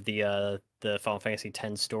part of the Final Fantasy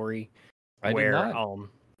X story? I did not.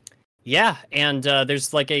 Yeah, and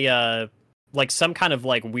there's like a like some kind of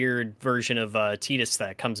like weird version of Titus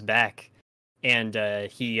that comes back, and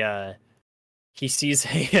he he sees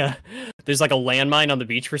a there's like a landmine on the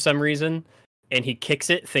beach for some reason, and he kicks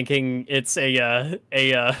it thinking it's one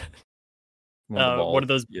of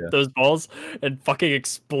those Yeah. those balls, and fucking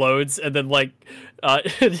explodes, and then like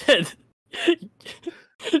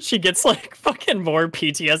she gets like fucking more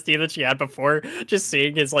PTSD than she had before, just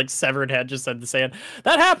seeing his like severed head just in the sand.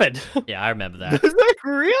 That happened. Yeah, I remember that. Is that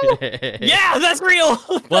real? Yeah, that's real.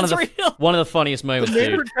 That's real. One of the funniest The moments,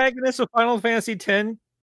 main dude. protagonist of Final Fantasy X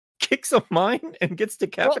kicks a mine and gets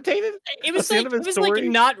decapitated. It was That's the like end of it his was like story?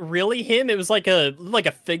 not really him. It was like a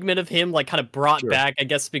figment of him, like kind of brought Sure. back. I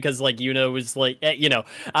guess because like was like I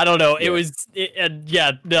don't know. It Yeah. was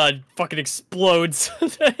fucking explodes,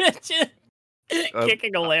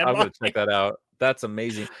 kicking a I'm landmine. gonna check that out. That's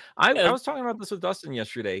amazing. I Yeah. was talking about this with Dustin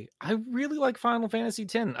yesterday. I really like Final Fantasy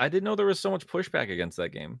X. I didn't know there was so much pushback against that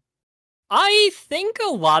game. I think a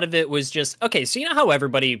lot of it was just okay. So you know how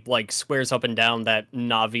everybody like swears up and down that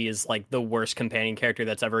Navi is like the worst companion character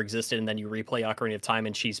that's ever existed, and then you replay Ocarina of Time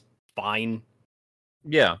and she's fine.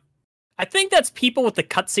 Yeah. I think that's people with the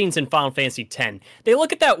cutscenes in Final Fantasy X. They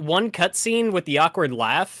look at that one cutscene with the awkward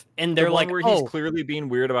laugh, and they're The one like, where "Oh, he's clearly being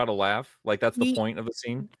weird about a laugh. Like that's the Ye- point of the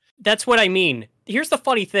scene. that's what I mean." Here's the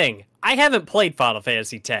funny thing: I haven't played Final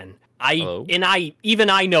Fantasy X. Hello?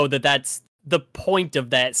 I know that that's the point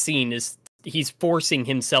of that scene is he's forcing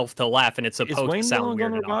himself to laugh, and it's Is supposed to Wayne sound Dillon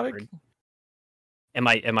weird gone and robotic?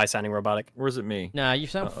 awkward. Am I sounding robotic? Or is it me? Nah, you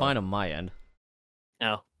sound Uh-oh. fine on my end.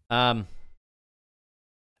 No. Um,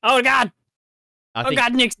 Oh God! I Oh think.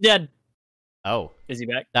 God! Nick's dead. Oh, Is he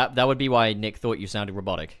back? that would be why Nick thought you sounded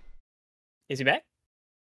robotic. Is he back?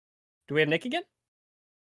 Do we have Nick again?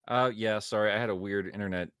 Yeah, sorry, I had a weird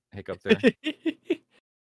internet hiccup there.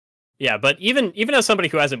 Yeah, but even as somebody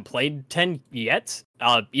who hasn't played 10 yet,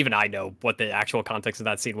 even I know what the actual context of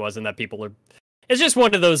that scene was, and that people are. It's just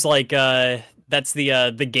one of those like that's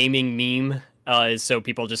the gaming meme. So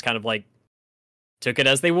people just kind of like took it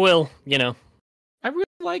as they will, you know. I really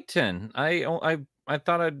like 10. I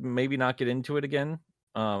thought I'd maybe not get into it again.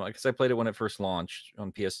 Because I played it when it first launched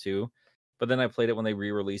on PS2, but then I played it when they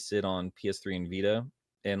re-released it on PS3 and Vita,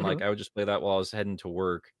 and like I would just play that while I was heading to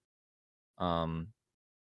work.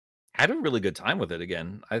 Had a really good time with it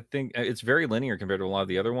again. I think it's very linear compared to a lot of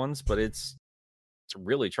the other ones, but it's a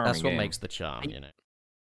really charming That's what game. makes the charm, you know.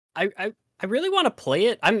 I really want to play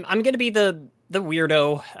it. I'm gonna be the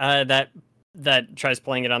weirdo that tries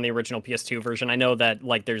playing it on the original PS2 version. I know that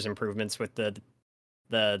like there's improvements with the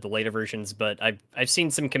later versions, but I've seen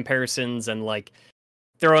some comparisons and like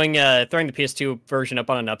throwing the PS2 version up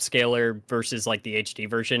on an upscaler versus like the HD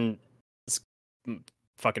version is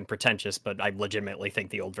fucking pretentious, but I legitimately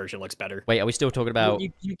think the old version looks better. Wait, are we still talking Well, about?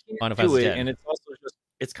 you can't Final do Fantasy it, X? and it's also just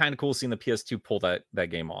it's kind of cool seeing the PS2 pull that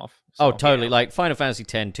game off. Oh, So. totally. Like Final Fantasy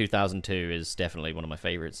X 2002 is definitely one of my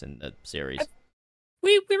favorites in the series.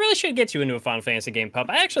 We really should get you into a Final Fantasy game, pup.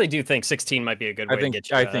 I actually do think 16 might be a good way to get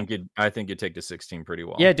you. I think you'd take to 16 pretty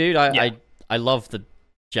well. Yeah, dude, Yeah. I love the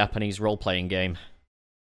Japanese role-playing game.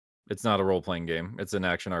 It's not a role playing game. It's an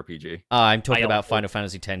action RPG. I'm talking I about also- Final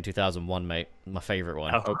Fantasy X 2001, mate. My favorite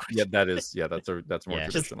one. Oh. Oh, yeah, that's more Yeah.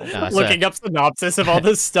 Just traditional. No, so- looking up synopsis of all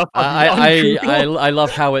this stuff. On I Google. love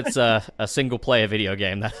how it's a single-player video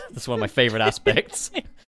game. That's one of my favorite aspects.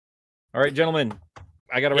 All right, gentlemen,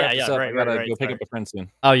 I gotta wrap Yeah, this yeah, up. right, I gotta right, go pick sorry. up a friend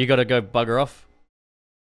soon. Oh, you gotta go bugger off?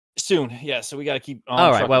 Soon, yeah. So we gotta keep. On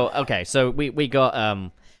All right, trucking. well, okay, so we got,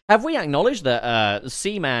 have we acknowledged that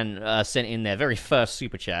Seaman sent in their very first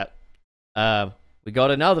super chat? We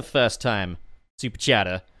got another first time super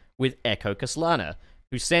chatter with Echo Kaslana,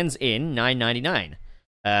 who sends in $9.99.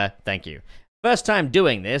 Thank you. First time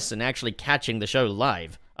doing this and actually catching the show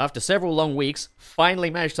live. After several long weeks, finally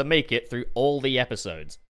managed to make it through all the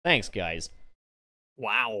episodes. Thanks, guys.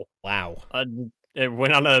 Wow. Wow. It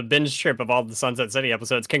went on a binge trip of all the Sunset City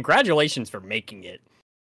episodes. Congratulations for making it.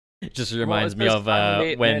 It just Well, reminds it me says of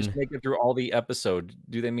finally managed to when make it through all the episode.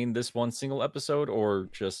 Do they mean this one single episode or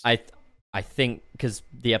just? I think because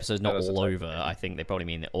the episode's not that's a all type over, I think they probably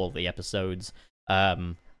mean all the episodes.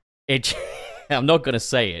 It I'm not gonna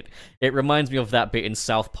say it. It reminds me of that bit in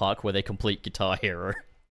South Park where they complete Guitar Hero.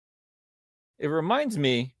 It reminds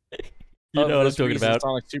me. You of know what I'm this talking recent about.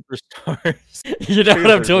 Sonic Superstars. You know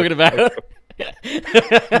what I'm talking about.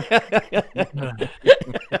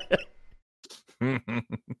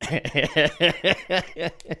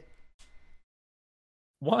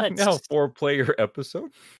 Why Let's- now 4-player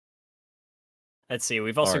episode? Let's see.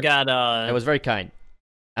 We've also Alright. got It was very kind.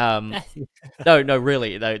 No,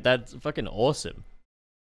 really, that's fucking awesome.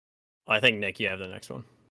 I think Nick, you have the next one.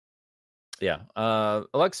 Yeah.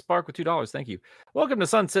 Alex Spark with $2. Thank you. Welcome to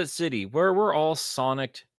Sunset City, where we're all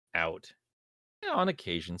Sonicked out. Yeah, on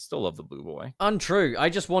occasion, still love the Blue Boy. Untrue. I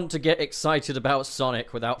just want to get excited about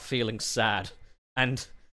Sonic without feeling sad. And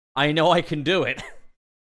I know I can do it.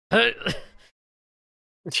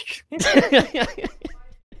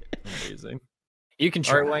 Amazing. You can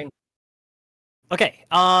All try. right, Wayne. Okay,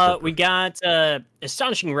 we got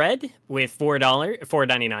Astonishing Red with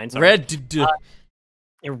 $4.99. Red.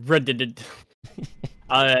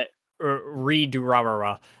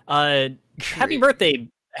 Redurarara. Happy birthday,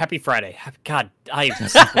 happy Friday. God, I.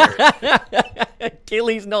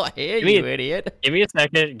 Gilly's not here, you idiot. Give me a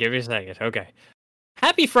second. Okay.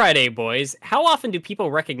 Happy Friday, boys. How often do people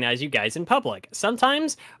recognize you guys in public?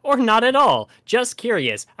 Sometimes, or not at all. Just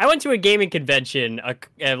curious. I went to a gaming convention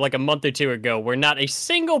like a month or two ago where not a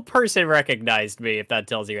single person recognized me, if that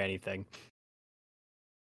tells you anything.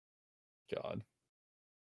 God.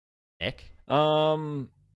 Nick? A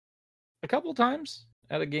couple times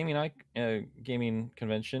at a gaming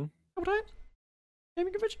convention. Couple times?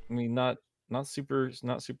 Gaming convention? I mean, not super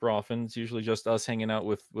often. It's usually just us hanging out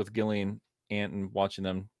with Gilly and Ant and watching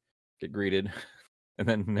them get greeted, and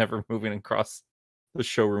then never moving across the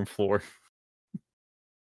showroom floor.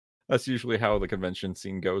 That's usually how the convention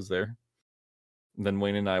scene goes there. And then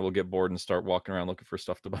Wayne and I will get bored and start walking around looking for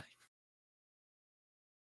stuff to buy.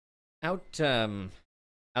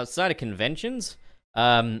 Outside of conventions,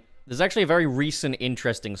 there's actually a very recent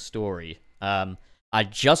interesting story. I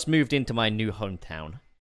just moved into my new hometown,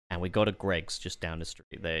 and we got a Greg's just down the street.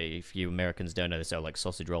 If you Americans don't know, they sell like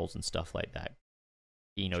sausage rolls and stuff like that.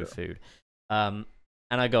 Sure. Food. And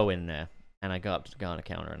I go in there, and I go up to the guy on the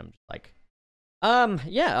counter, and I'm just like,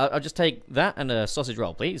 yeah, I'll just take that and a sausage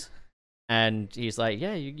roll, please. And he's like,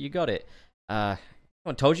 yeah, you got it. I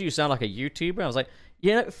told you sound like a YouTuber. I was like,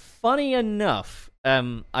 funny enough,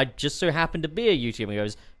 I just so happened to be a YouTuber. He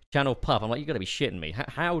goes, Channel Pup. I'm like, you gotta be shitting me.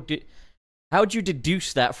 How'd you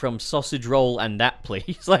deduce that from sausage roll and that,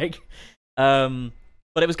 please? Like, but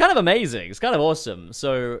it was kind of amazing. It's kind of awesome.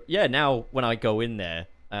 So yeah, now when I go in there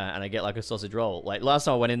and I get like a sausage roll, like last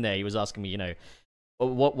time I went in there, he was asking me,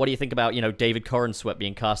 what do you think about David Corenswet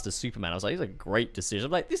being cast as Superman? I was like, it's a great decision.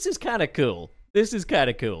 I'm like, this is kind of cool.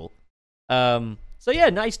 So yeah,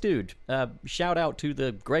 nice dude. Shout out to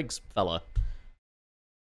the Greg's fella.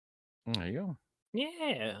 There you go.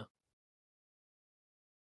 Yeah.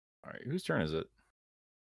 All right, whose turn is it?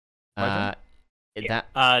 No.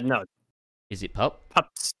 Is it Pup?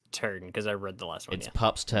 Pup's turn, because I read the last one. It's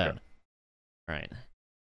Pup's turn. Okay. All right.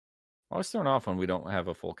 I was thrown off when we don't have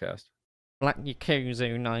a full cast. Black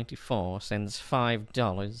Yakuzu 94 sends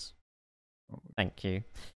 $5. Thank you.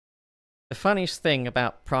 The funniest thing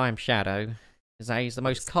about Prime Shadow is that he's the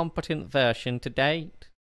most competent version to date,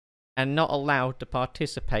 and not allowed to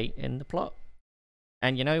participate in the plot.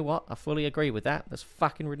 And you know what? I fully agree with that. That's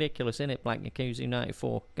fucking ridiculous, innit, Black Yakuzu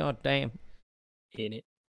 94? God damn. In it.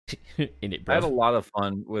 In it, bro. I had a lot of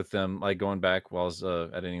fun with them, like going back while I was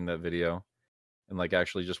editing that video, and like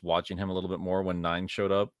actually just watching him a little bit more when 9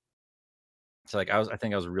 showed up. It's like I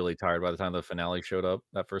think I was really tired by the time the finale showed up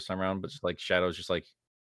that first time around, but just like Shadow's just like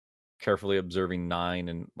carefully observing 9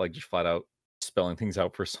 and like just flat out spelling things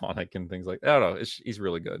out for Sonic and things like that. I don't know. He's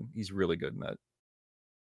really good. He's really good in that.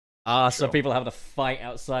 So people having a fight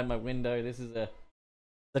outside my window. This is the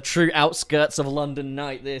true outskirts of London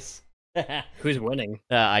night, this. Who's winning?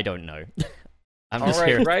 I don't know. I'm just All right,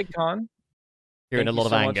 hearing, hearing a lot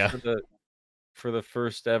of anger. For the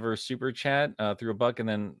first ever super chat through $1 and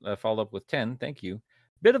then followed up with 10. Thank you.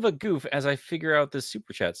 Bit of a goof as I figure out this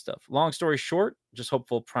super chat stuff. Long story short, just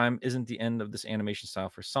hopeful Prime isn't the end of this animation style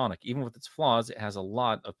for Sonic. Even with its flaws, it has a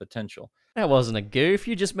lot of potential. That wasn't a goof.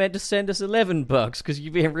 You just meant to send us $11 because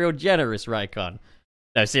you're being real generous, Raikon.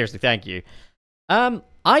 No, seriously, thank you.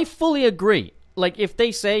 I fully agree. Like, if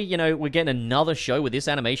they say, we're getting another show with this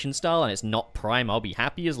animation style and it's not Prime, I'll be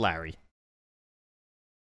happy as Larry.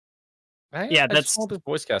 I just want this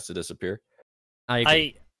voice cast to disappear.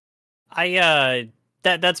 I agree.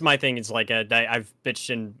 That's my thing. It's like I've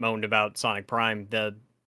bitched and moaned about Sonic Prime.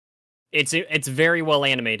 It's very well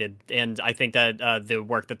animated, and I think that the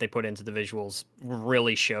work that they put into the visuals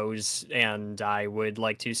really shows. And I would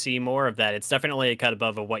like to see more of that. It's definitely a cut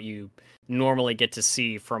above of what you normally get to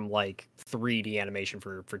see from like 3D animation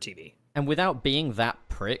for TV. And without being that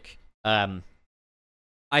prick, I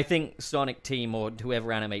think Sonic Team or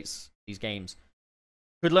whoever animates these games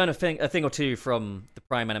could learn a thing or two from the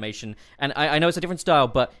Prime animation. And I know it's a different style,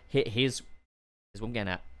 but here's what I'm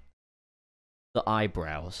getting at. The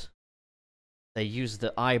eyebrows. They use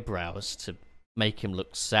the eyebrows to make him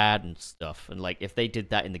look sad and stuff. And like, if they did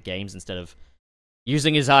that in the games instead of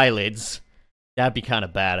using his eyelids, that'd be kind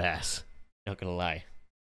of badass. Not gonna lie.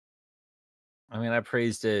 I mean, I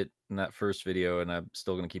praised it in that first video, and I'm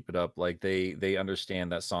still gonna keep it up. Like they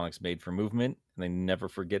understand that Sonic's made for movement, and they never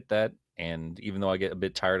forget that. And even though I get a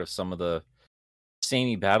bit tired of some of the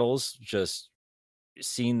samey battles, just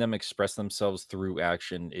seeing them express themselves through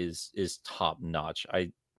action is top notch.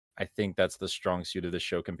 I think that's the strong suit of this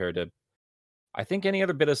show compared to I think any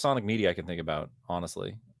other bit of Sonic media I can think about,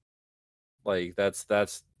 honestly. Like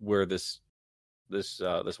that's where this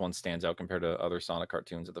one stands out compared to other Sonic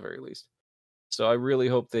cartoons at the very least. So I really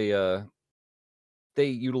hope they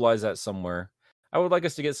utilize that somewhere. I would like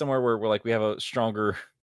us to get somewhere where like we have a stronger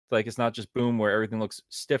like it's not just boom where everything looks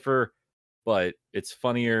stiffer, but it's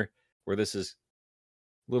funnier, where this is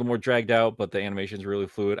a little more dragged out, but the animation is really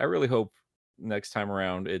fluid. I really hope next time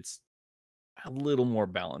around it's a little more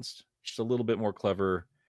balanced, just a little bit more clever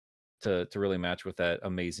to really match with that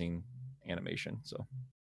amazing animation. So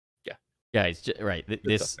yeah, Yeah, it's just, right.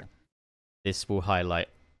 good stuff there. This will highlight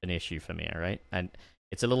an issue for me, all right? And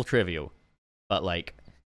it's a little trivial, but like,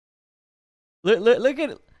 look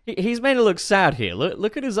at he's made to look sad here.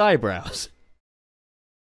 Look at his eyebrows.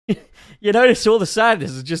 You notice all the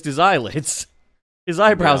sadness is just his eyelids. His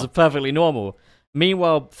eyebrows Yeah. are perfectly normal.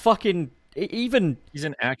 Meanwhile, fucking even He's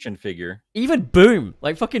an action figure. even Boom,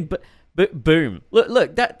 like fucking Boom.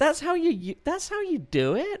 Look, that's how you do it. That's how you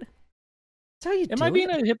Am do I it.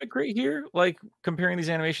 being a hypocrite here? Like comparing these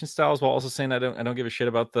animation styles while also saying I don't give a shit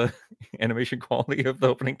about the animation quality of the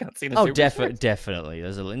opening cutscene. Oh, definitely.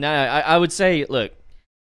 There's no. I would say, look,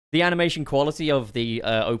 the animation quality of the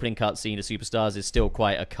opening cutscene to Superstars is still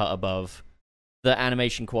quite a cut above the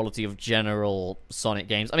animation quality of general Sonic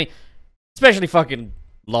games. I mean, especially fucking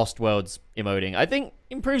Lost Worlds emoting. I think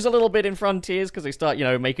improves a little bit in Frontiers because they start,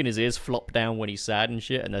 making his ears flop down when he's sad and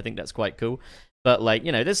shit, and I think that's quite cool. But like,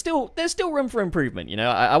 there's still room for improvement.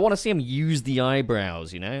 I want to see him use the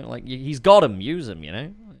eyebrows. Like he's got them, use them.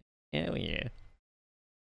 Hell yeah.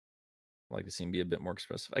 I like to see him be a bit more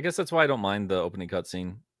expressive. I guess that's why I don't mind the opening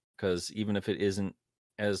cutscene, because even if it isn't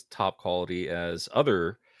as top quality as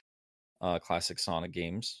other classic Sonic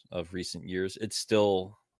games of recent years, it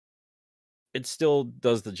still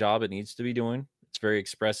does the job it needs to be doing. It's very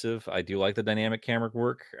expressive. I do like the dynamic camera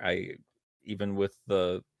work. Even with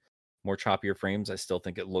the more choppier frames, I still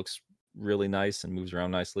think it looks really nice and moves around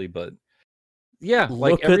nicely. But yeah,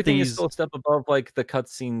 like Look at everything is these- still a step above like the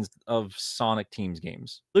cutscenes of Sonic Teams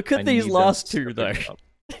games. Look at I these need them last to two step though. it up.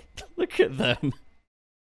 Look at them.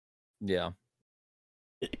 Yeah.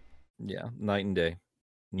 Yeah, night and day.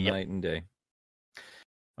 Yep. Night and day.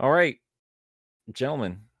 All right,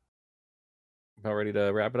 gentlemen. About ready to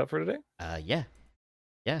wrap it up for today? Yeah.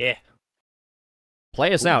 Yeah.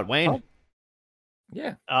 Play us Cool. out, Wayne.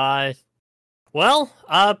 Yeah. Pup,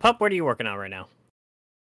 what are you working on right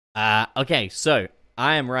now? Okay, so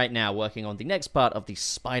I am right now working on the next part of the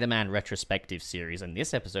Spider-Man retrospective series, and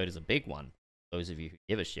this episode is a big one. Those of you who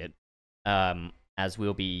give a shit, as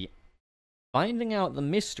we'll be finding out the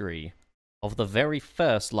mystery of the very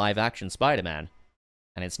first live-action Spider-Man,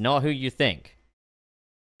 and it's not who you think.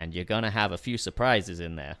 And you're gonna have a few surprises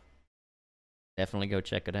in there. Definitely go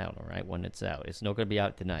check it out, alright, when it's out. It's not gonna be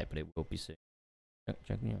out tonight, but it will be soon.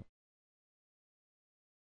 Check me out.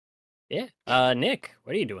 Yeah. Nick,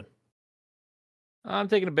 what are you doing? I'm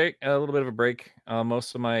taking a little bit of a break.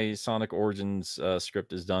 Most of my Sonic Origins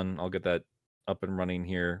script is done. I'll get that up and running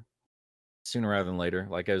here sooner rather than later.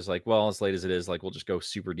 Like I was like, well, as late as it is, like we'll just go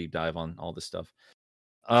super deep dive on all this stuff.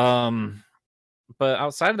 But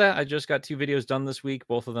outside of that, I just got 2 videos done this week,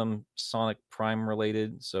 both of them Sonic Prime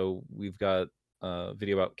related. So we've got a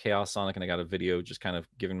video about Chaos Sonic, and I got a video just kind of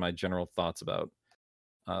giving my general thoughts about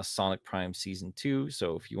Sonic Prime Season 2.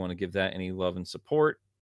 So if you want to give that any love and support,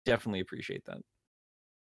 definitely appreciate that.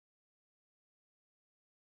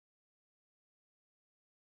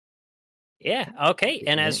 Yeah. Okay.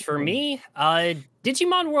 And as for me,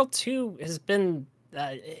 Digimon World 2 has been.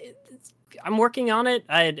 I'm working on it,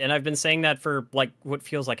 and I've been saying that for like what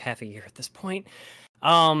feels like half a year at this point.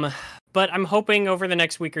 But I'm hoping over the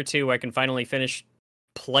next week or two I can finally finish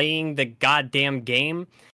playing the goddamn game,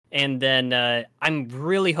 and then I'm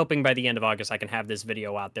really hoping by the end of August I can have this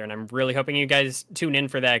video out there, and I'm really hoping you guys tune in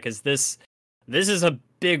for that because this is a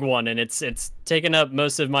big one, and it's taken up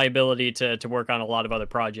most of my ability to work on a lot of other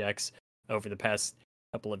projects over the past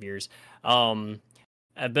couple of years.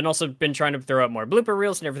 I've also been trying to throw up more blooper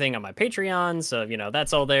reels and everything on my Patreon, so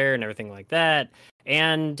that's all there and everything like that.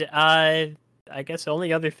 And I guess the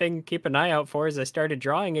only other thing to keep an eye out for is I started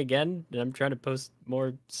drawing again, and I'm trying to post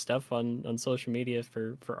more stuff on social media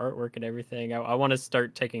for artwork and everything. I want to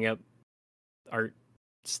start taking up art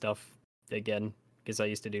stuff again because I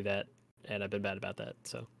used to do that, and I've been bad about that.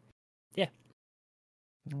 So, yeah,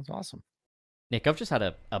 That's awesome. Nick, I've just had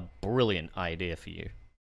a brilliant idea for you.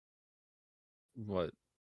 What?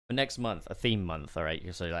 For next month, a theme month, alright?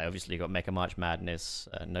 So like, obviously you got Mecha March Madness,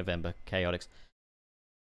 November Chaotix.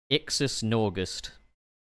 Ixis Norgust.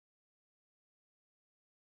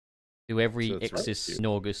 Do every That's really Ixis cute.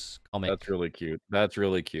 Norgus comic. That's really cute. That's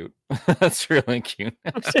really cute. That's really cute.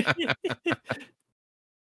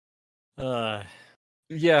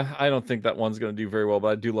 Yeah, I don't think that one's going to do very well, but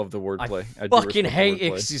I do love the wordplay. I do fucking respect hate the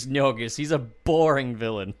wordplay. Ixis Norgus. He's a boring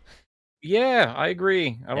villain. Yeah, I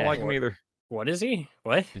agree. I don't Yeah. like him either. What is he?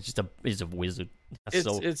 What? He's a wizard.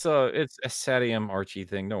 It's a Sadium Archie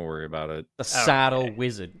thing. Don't worry about it. A saddle Okay.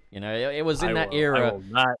 wizard. You know, it was in I that will era.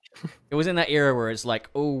 not. It was in that era where it's like,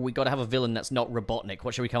 oh, we got to have a villain that's not Robotnik.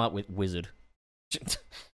 What should we come up with? Wizard.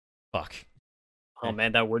 Fuck. Oh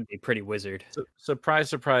man, that would be pretty wizard. Surprise,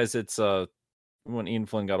 surprise! It's when Ian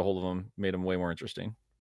Flynn got a hold of him, made him way more interesting.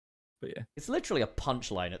 But yeah, It's literally a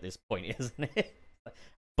punchline at this point, isn't it?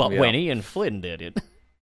 But Yeah. when Ian Flynn did it.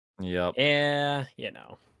 yep. Yeah, you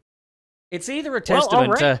know. It's either a Well, testament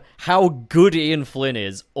alright. to how good Ian Flynn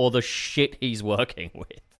is or the shit he's working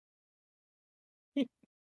with.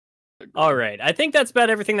 All right. I think that's about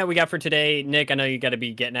everything that we got for today. Nick, I know you got to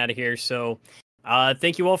be getting out of here. So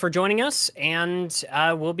thank you all for joining us. And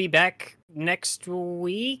we'll be back next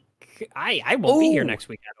week. I won't be here Ooh. next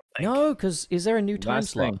week, I don't think. No, because is there a new time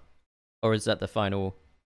Last slot? thing. Or is that the final?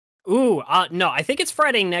 Ooh, no, I think it's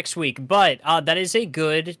Friday next week. But that is a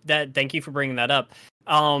good... Thank you for bringing that up.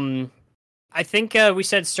 I think we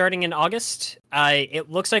said starting in August. It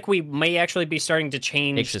looks like we may actually be starting to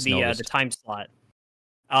change Ixis the Novus. time slot.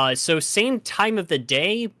 So same time of the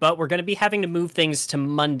day, but we're going to be having to move things to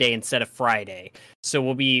Monday instead of Friday. So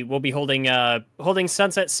we'll be holding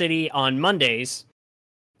Sunset City on Mondays.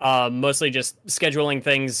 Mostly just scheduling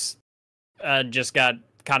things just got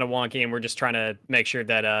kind of wonky, and we're just trying to make sure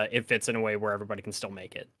that it fits in a way where everybody can still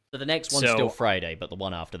make it. So the next one's So- still Friday, but the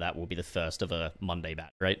one after that will be the first of a Monday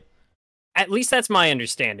batch, right? At least that's my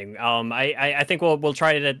understanding. I think we'll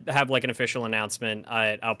try to have like an official announcement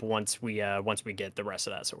up once we get the rest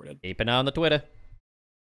of that sorted. Keep an eye on the Twitter.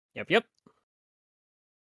 Yep.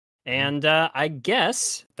 And I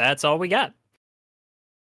guess that's all we got.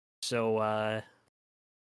 So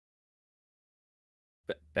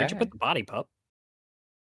where'd you put the body, pup?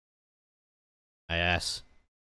 My ass.